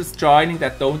strangers joining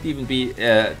that don't even be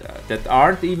that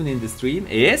aren't even in the stream,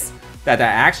 is that I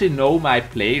actually know my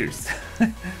players.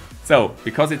 So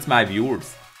because it's my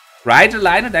viewers. Ryder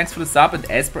Liner, thanks for the sub, and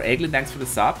Esper Eglin, thanks for the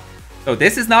sub. So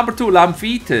this is number 2,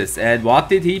 Lamphetus, and what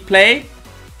did he play?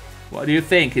 What do you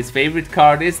think? His favorite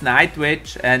card is Night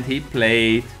Witch, and he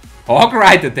played Hog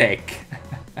Rider deck.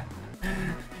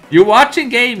 You watching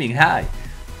gaming? Hi.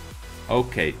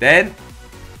 Okay, then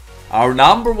our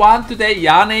number 1 today,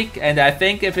 Yannick, and I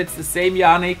think if it's the same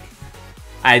Yannick,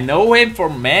 I know him for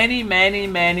many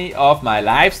of my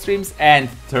live streams and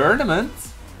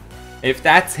tournaments. If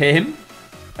that's him,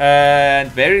 and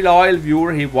very loyal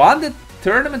viewer, he won the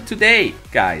tournament today,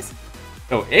 guys.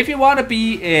 So if you want to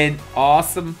be in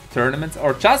awesome tournaments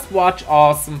or just watch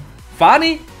awesome,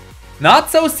 funny, not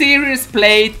so serious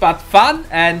played, but fun,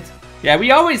 and yeah,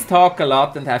 we always talk a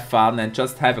lot and have fun and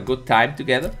just have a good time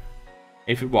together.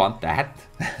 If you want that.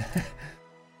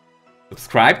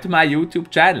 Subscribe to my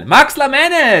YouTube channel.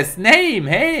 MaxLaMenace! Name!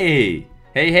 Hey!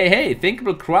 Hey!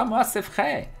 Thinkable Croix, moi c'est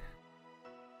vrai.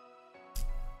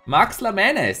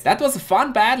 MaxLaMenace. That was a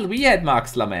fun battle we had,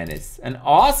 MaxLaMenace. An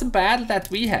awesome battle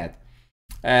that we had.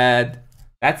 And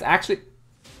that's actually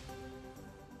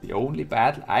the only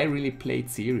battle I really played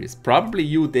serious. Probably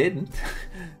you didn't.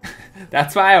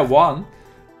 That's why I won.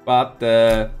 But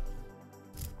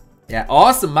yeah,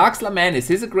 awesome. MaxLaMenace.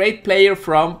 He's a great player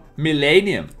from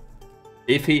Millenium.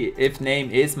 If name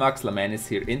is MaxLaMenace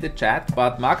here in the chat.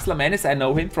 But MaxLaMenace, I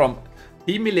know him from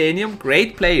Team Millenium.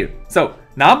 Great player. So,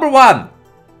 number 1.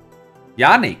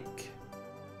 Yannick.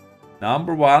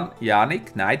 Number 1,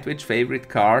 Yannick. Nightwitch favorite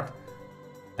card.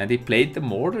 And he played the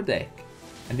Mortar deck.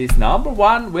 And he's number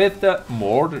 1 with the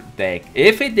Mortar deck.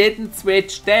 If he didn't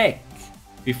switch deck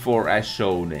before I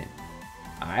showed it,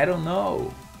 I don't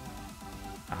know.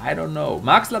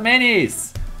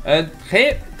 MaxLaMenace, un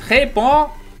très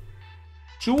bon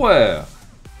joueur.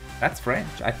 That's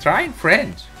French. I tried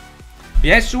French.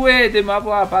 Bien joué de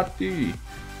m'avoir battu.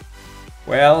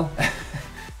 Well,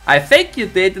 I think you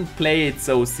didn't play it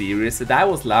so serious, and I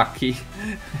was lucky.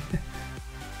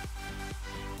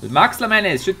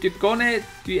 MaxLaMenace, je te connais,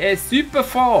 tu es super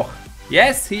fort.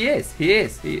 Yes, he is.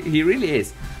 He really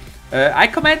is. I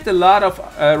comment a lot of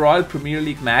Royal Premier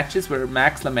League matches where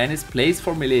MaxLaMenace plays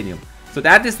for Millenium. So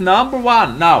that is number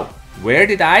 1. Now, where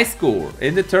did I score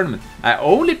in the tournament? I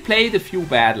only played a few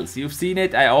battles. You've seen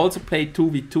it. I also played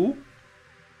 2v2.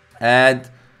 And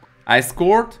I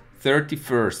scored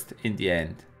 31st in the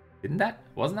end. Didn't I?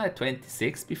 Wasn't I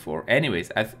 26 before?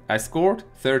 Anyways, I scored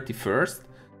 31st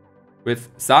with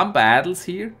some battles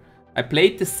here. I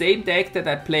played the same deck that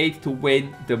I played to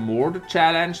win the Mortar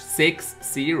Challenge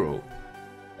 6-0.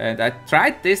 And I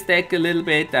tried this deck a little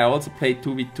bit. I also played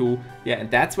 2v2. Yeah, and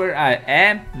that's where I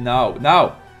am now.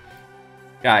 Now,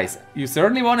 guys, you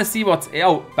certainly want to see what's...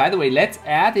 Oh, by the way, let's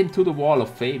add him to the Wall of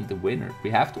Fame, the winner. We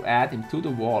have to add him to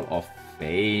the Wall of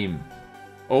Fame.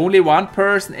 Only one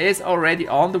person is already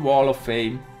on the Wall of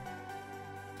Fame.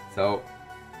 So,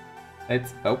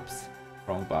 let's... Oops,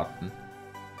 wrong button.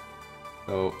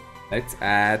 So... let's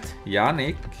add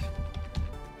Yannick,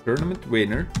 tournament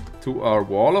winner, to our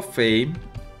Wall of Fame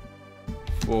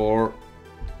for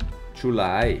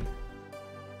July.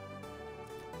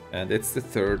 And it's the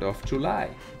 3rd of July.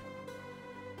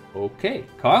 Okay,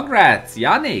 congrats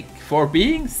Yannick for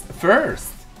being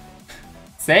first.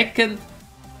 Second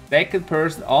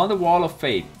person on the Wall of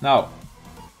Fame. Now,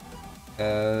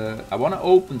 I want to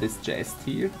open this chest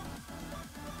here.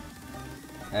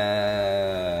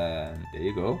 And there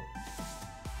you go.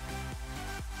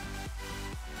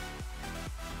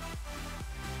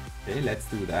 Okay, let's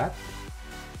do that.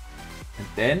 And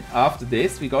then after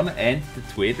this, we're gonna end the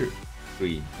Twitter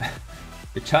stream.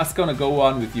 We're just gonna go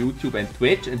on with YouTube and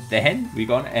Twitch, and then we're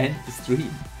gonna end the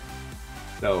stream.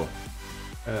 So,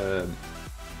 yeah,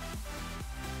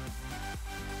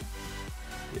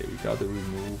 we gotta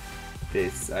remove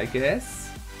this, I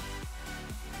guess.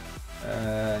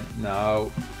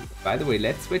 Now, by the way,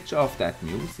 let's switch off that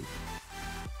music.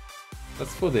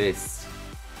 Just for this.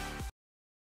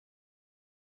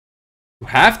 To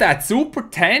have that super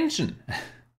tension.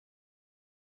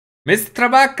 Mr.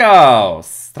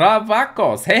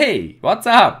 Travacos, hey, what's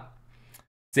up?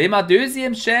 C'est ma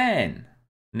deuxième chaîne.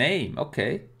 Name,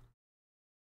 okay.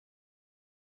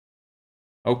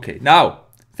 Okay, now,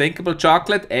 Thinkable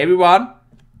Chocolate, everyone.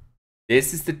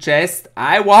 This is the chest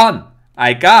I won.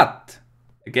 I got,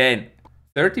 again,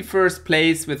 31st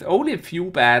place with only a few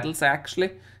battles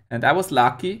actually. And I was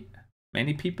lucky.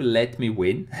 Many people let me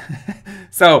win.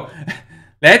 So,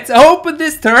 let's open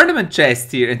this tournament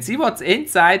chest here and see what's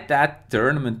inside that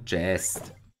tournament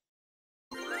chest.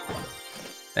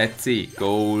 Let's see.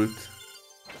 Gold,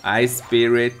 Ice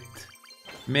Spirit,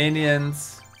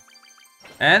 Minions,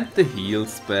 and the heal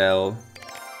spell.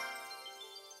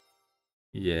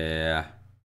 Yeah.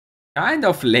 Kind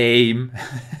of lame.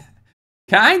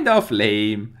 Kind of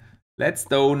lame. Let's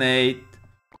donate.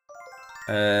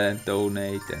 And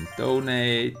donate and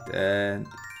donate. And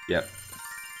yep.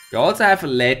 We also have a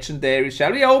legendary.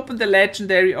 Shall we open the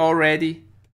legendary already?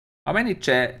 How many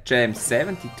gems?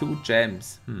 72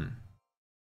 gems.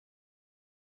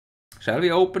 Shall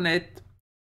we open it?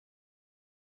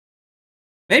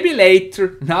 Maybe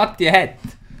later. Not yet.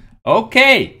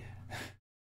 Okay.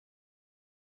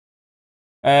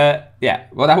 Yeah,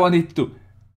 what I wanted to do.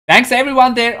 Thanks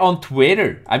everyone there on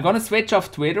Twitter. I'm gonna switch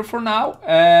off Twitter for now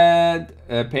and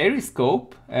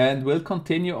Periscope, and we'll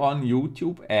continue on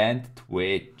YouTube and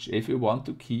Twitch if you want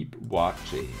to keep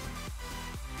watching.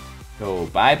 So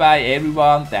bye bye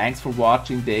everyone. Thanks for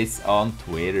watching this on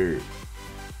Twitter.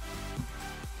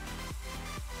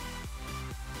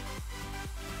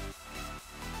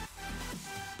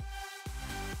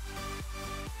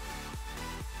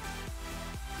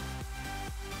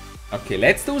 Okay,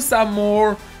 let's do some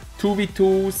more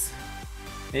 2v2s.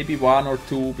 Maybe 1 or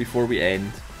 2 before we end.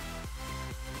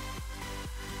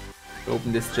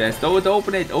 Open this chest. Don't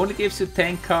open it. Only gives you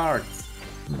 10 cards.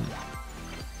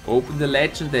 Open the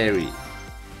legendary.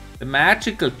 The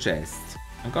magical chest.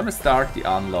 I'm gonna start the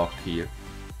unlock here.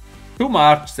 Too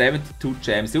much. 72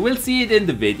 gems. You will see it in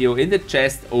the video. In the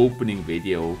chest opening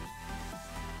video.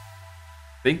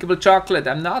 Thinkable chocolate.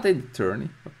 I'm not in the tourney.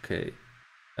 Okay.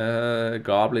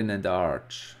 Goblin and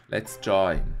Arch. Let's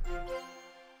join.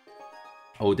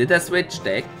 Oh, did I switch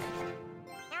deck?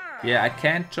 Yeah, I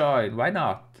can't join. Why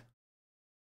not?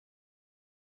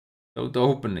 Don't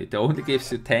open it. It only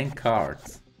gives you 10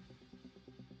 cards.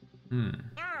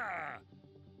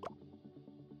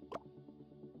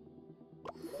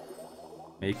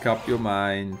 Make up your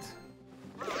mind.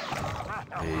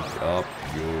 Make up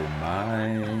your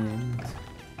mind.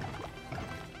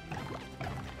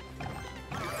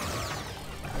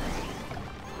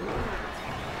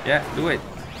 Yeah, do it.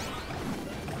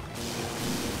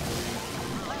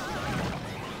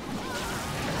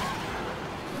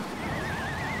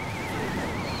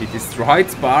 He destroyed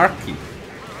Sparky.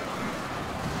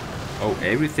 Oh,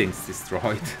 everything's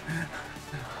destroyed.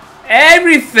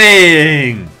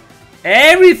 Everything!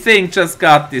 Everything just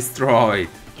got destroyed.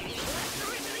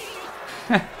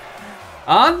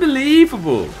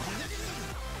 Unbelievable.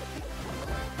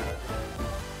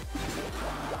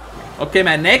 Okay,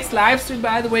 my next live stream,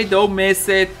 by the way, don't miss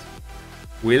it,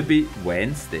 will be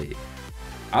Wednesday.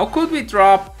 How could we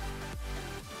drop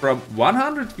from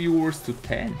 100 viewers to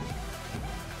 10?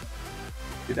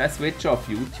 Did I switch off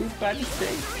YouTube by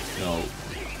mistake? No.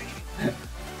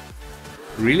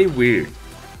 Really weird.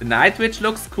 The Night Witch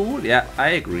looks cool. Yeah, I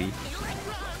agree.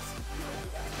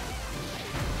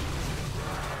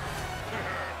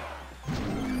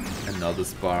 Another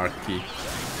Sparky.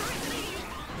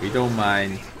 We don't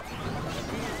mind.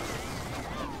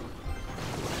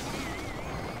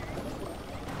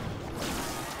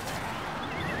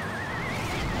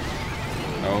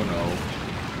 Oh no.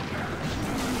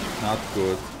 Not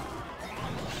good.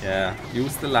 Yeah,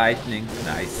 use the lightning.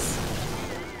 Nice.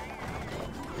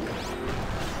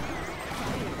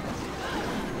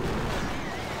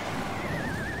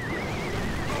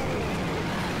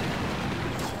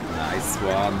 Nice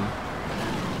one.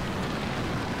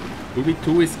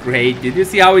 2v2 is great. Did you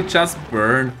see how it just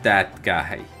burned that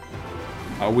guy?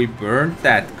 How we burned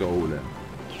that golem.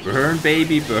 Burn,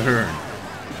 baby, burn.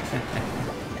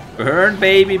 Burn,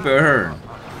 baby, burn.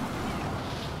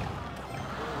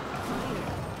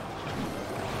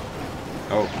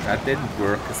 Oh, that didn't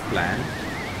work as planned.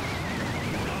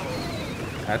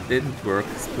 That didn't work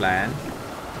as planned.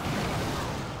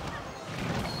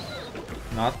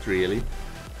 Not really.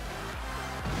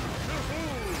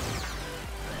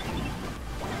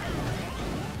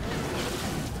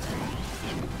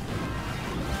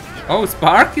 Oh,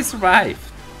 Sparky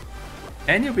survived.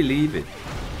 Can you believe it?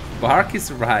 Sparky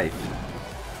survived.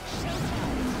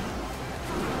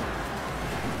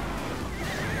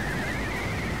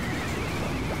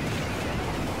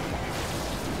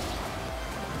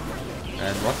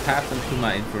 And what happened to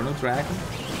my Inferno Dragon?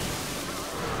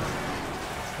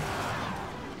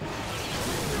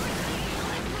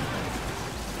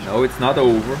 No, it's not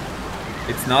over.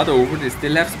 It's not over. They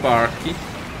still have Sparky.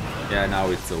 Yeah, now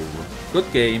it's over.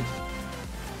 Good game.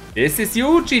 This is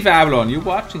you, ChiefAvalon. You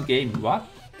watching game. What?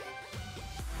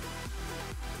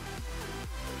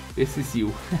 This is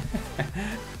you.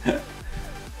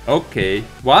 Okay,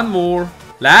 one more.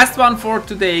 Last one for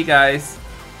today, guys.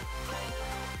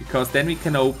 Because then we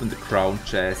can open the crown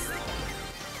chest.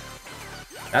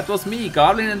 That was me,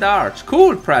 Goblin and Arch.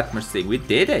 Cool, Pratmer Singh. We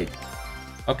did it.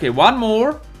 Okay, one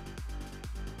more.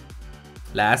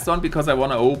 Last one because I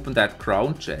want to open that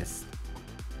crown chest.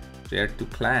 Share to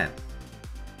clan.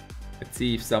 Let's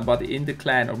see if somebody in the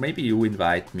clan, or maybe you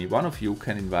invite me. One of you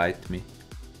can invite me.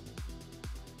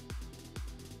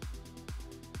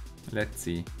 Let's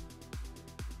see.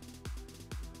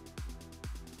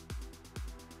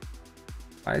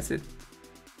 Why is it?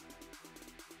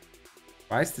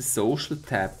 Why is the social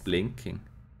tab blinking?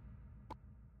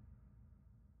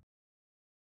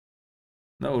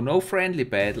 No, no friendly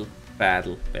battle.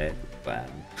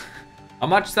 How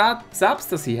much subs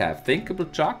does he have? Thinkable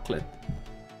chocolate.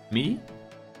 Me?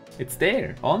 It's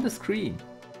there, on the screen.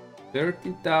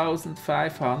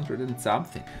 13,500 and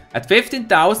something. At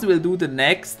 15,000 we'll do the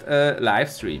next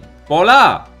live stream.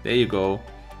 Voila! There you go.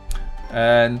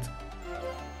 And...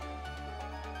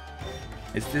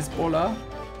 is this Voila?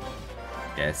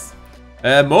 Yes.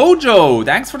 Mojo!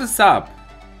 Thanks for the sub.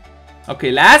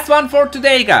 Okay, last one for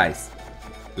today, guys.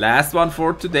 Last one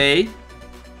for today.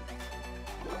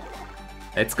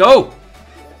 Let's go.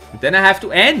 And then I have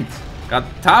to end. Got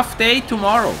a tough day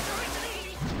tomorrow.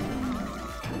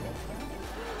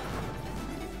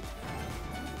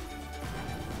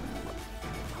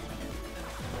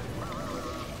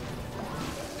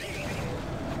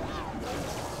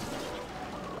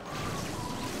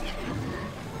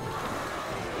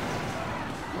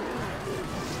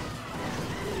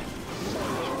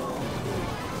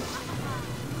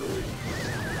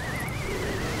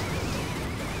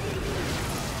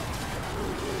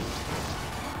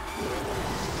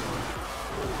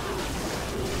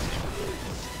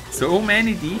 So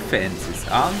many defenses,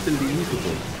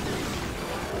 unbelievable.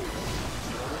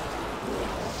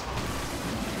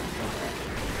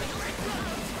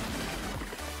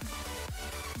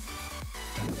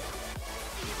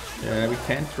 Yeah, we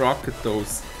can't rocket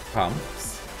those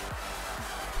pumps.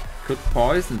 Could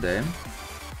poison them.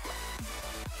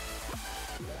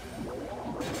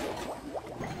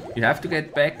 You have to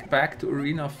get back to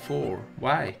Arena 4.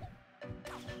 Why?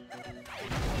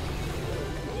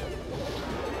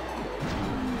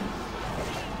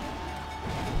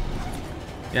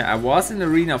 Yeah, I was in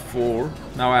Arena 4.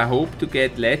 Now I hope to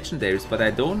get legendaries, but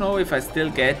I don't know if I still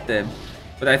get them.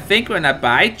 But I think when I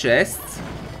buy chests,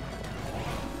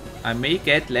 I may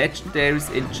get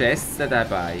legendaries in chests that I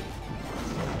buy.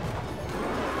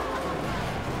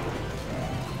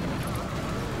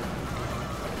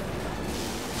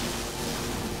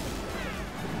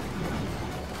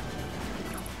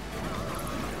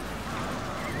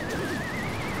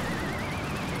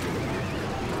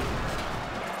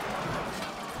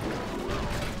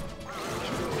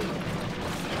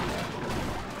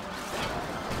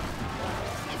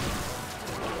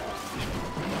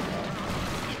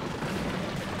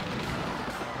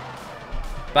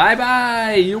 Bye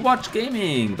bye! You watch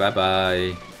gaming! Bye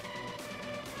bye!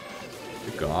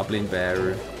 The Goblin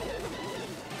Bearer.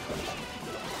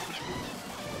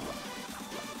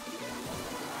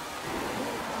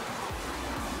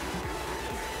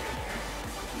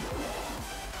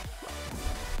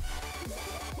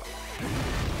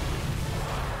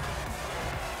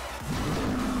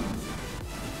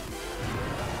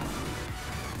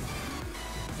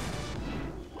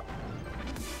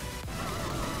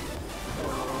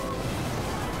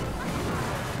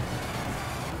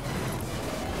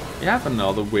 You have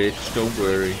another witch, don't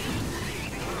worry.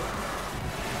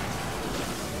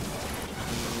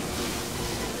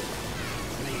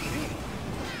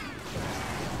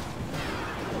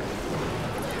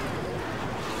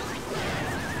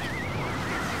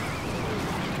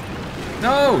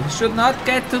 No, he should not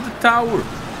get to the tower.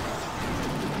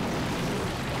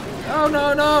 No,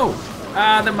 no, no.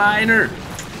 Ah, the miner.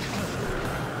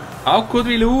 How could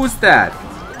we lose that?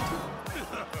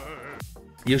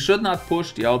 You should not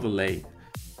push the other lane.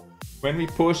 When we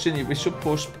push in, we should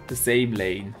push the same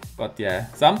lane. But yeah,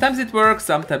 sometimes it works,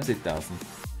 sometimes it doesn't.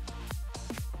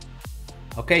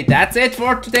 Okay, that's it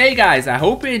for today, guys. I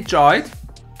hope you enjoyed.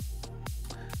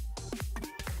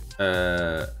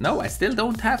 No, I still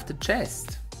don't have the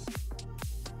chest.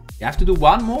 You have to do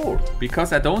one more,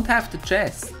 because I don't have the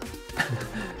chest.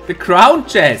 The crown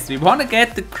chest. We want to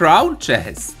get the crown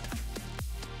chest.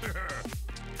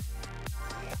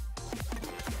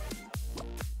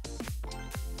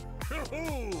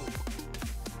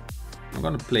 I'm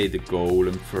gonna play the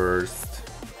golem first.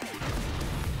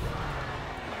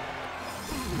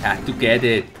 Had to get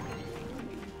it.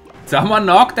 Someone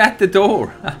knocked at the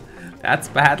door. That's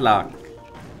bad luck.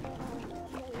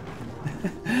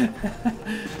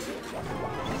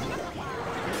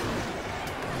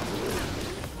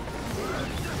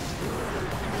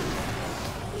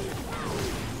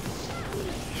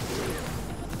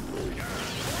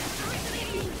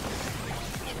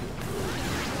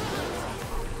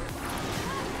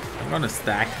 I'm gonna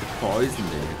stack the poison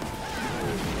there.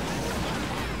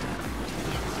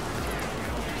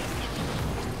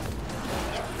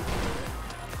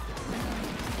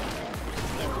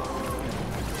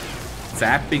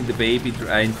 Zapping the baby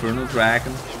Infernal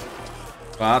Dragon.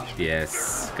 But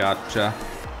yes, gotcha.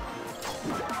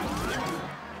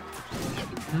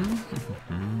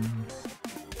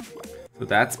 So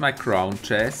that's my crown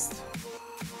chest.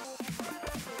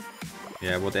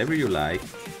 Yeah, whatever you like.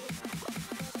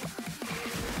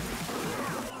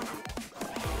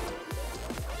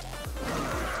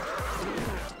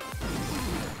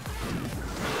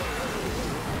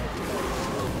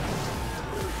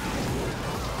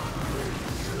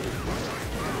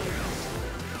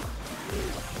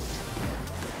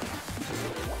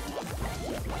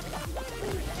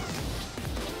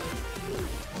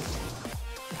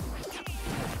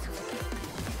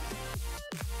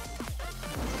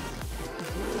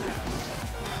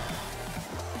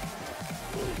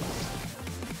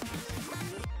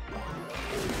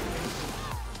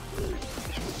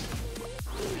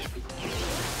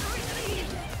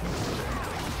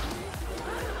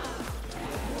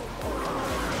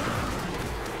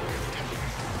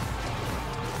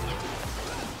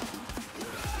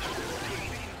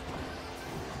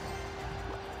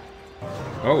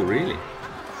 Oh, really?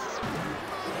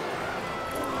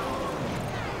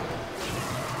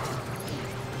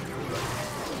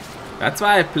 That's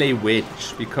why I play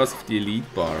Witch, because of the elite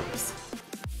barbs.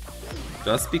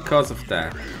 Just because of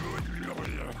that.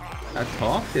 That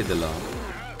talk did a lot.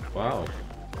 Wow.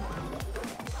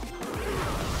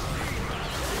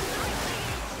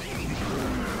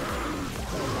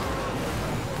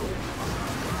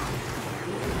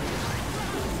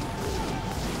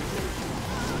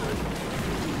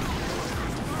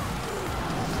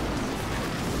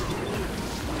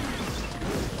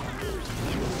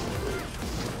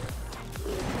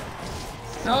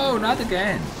 No, not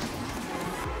again.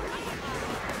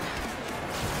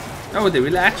 Oh, they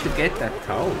will actually get that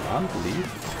tower.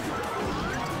 Unbelievable.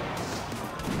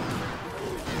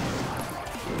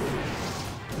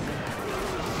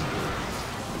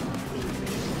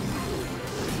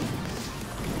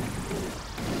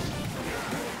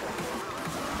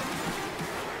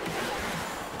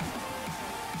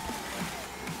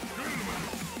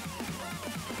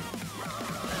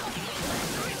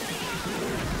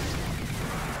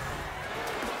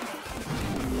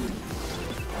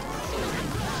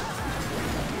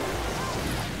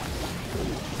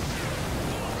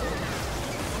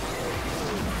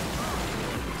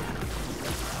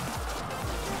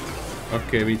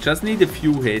 Okay, we just need a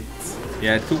few hits.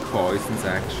 Yeah, 2 poisons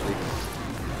actually.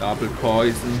 Double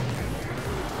poison.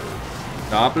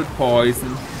 Double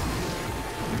poison.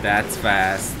 That's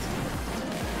fast.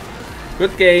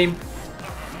 Good game.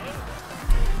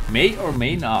 May or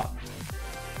may not.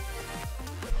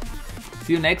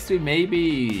 See you next week.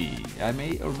 Maybe I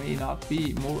may or may not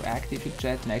be more active in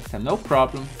chat next time. No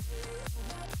problem.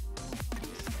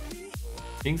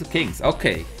 Kings of Kings.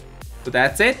 Okay. So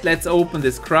that's it. Let's open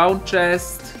this crown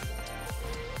chest.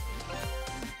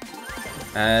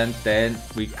 And then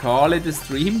we call it a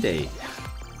stream day.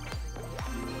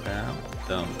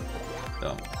 Dum.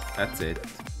 That's it.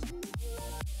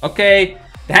 Okay.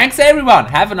 Thanks everyone.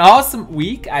 Have an awesome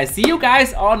week. I see you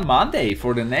guys on Monday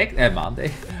for the next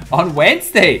on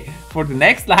Wednesday for the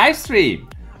next live stream.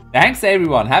 Thanks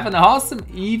everyone. Have an awesome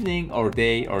evening or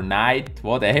day or night,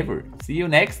 whatever. See you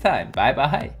next time. Bye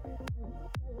bye.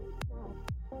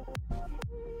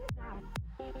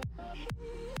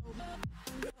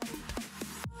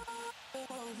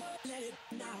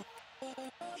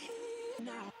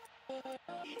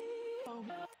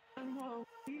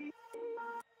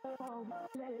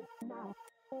 Let it now.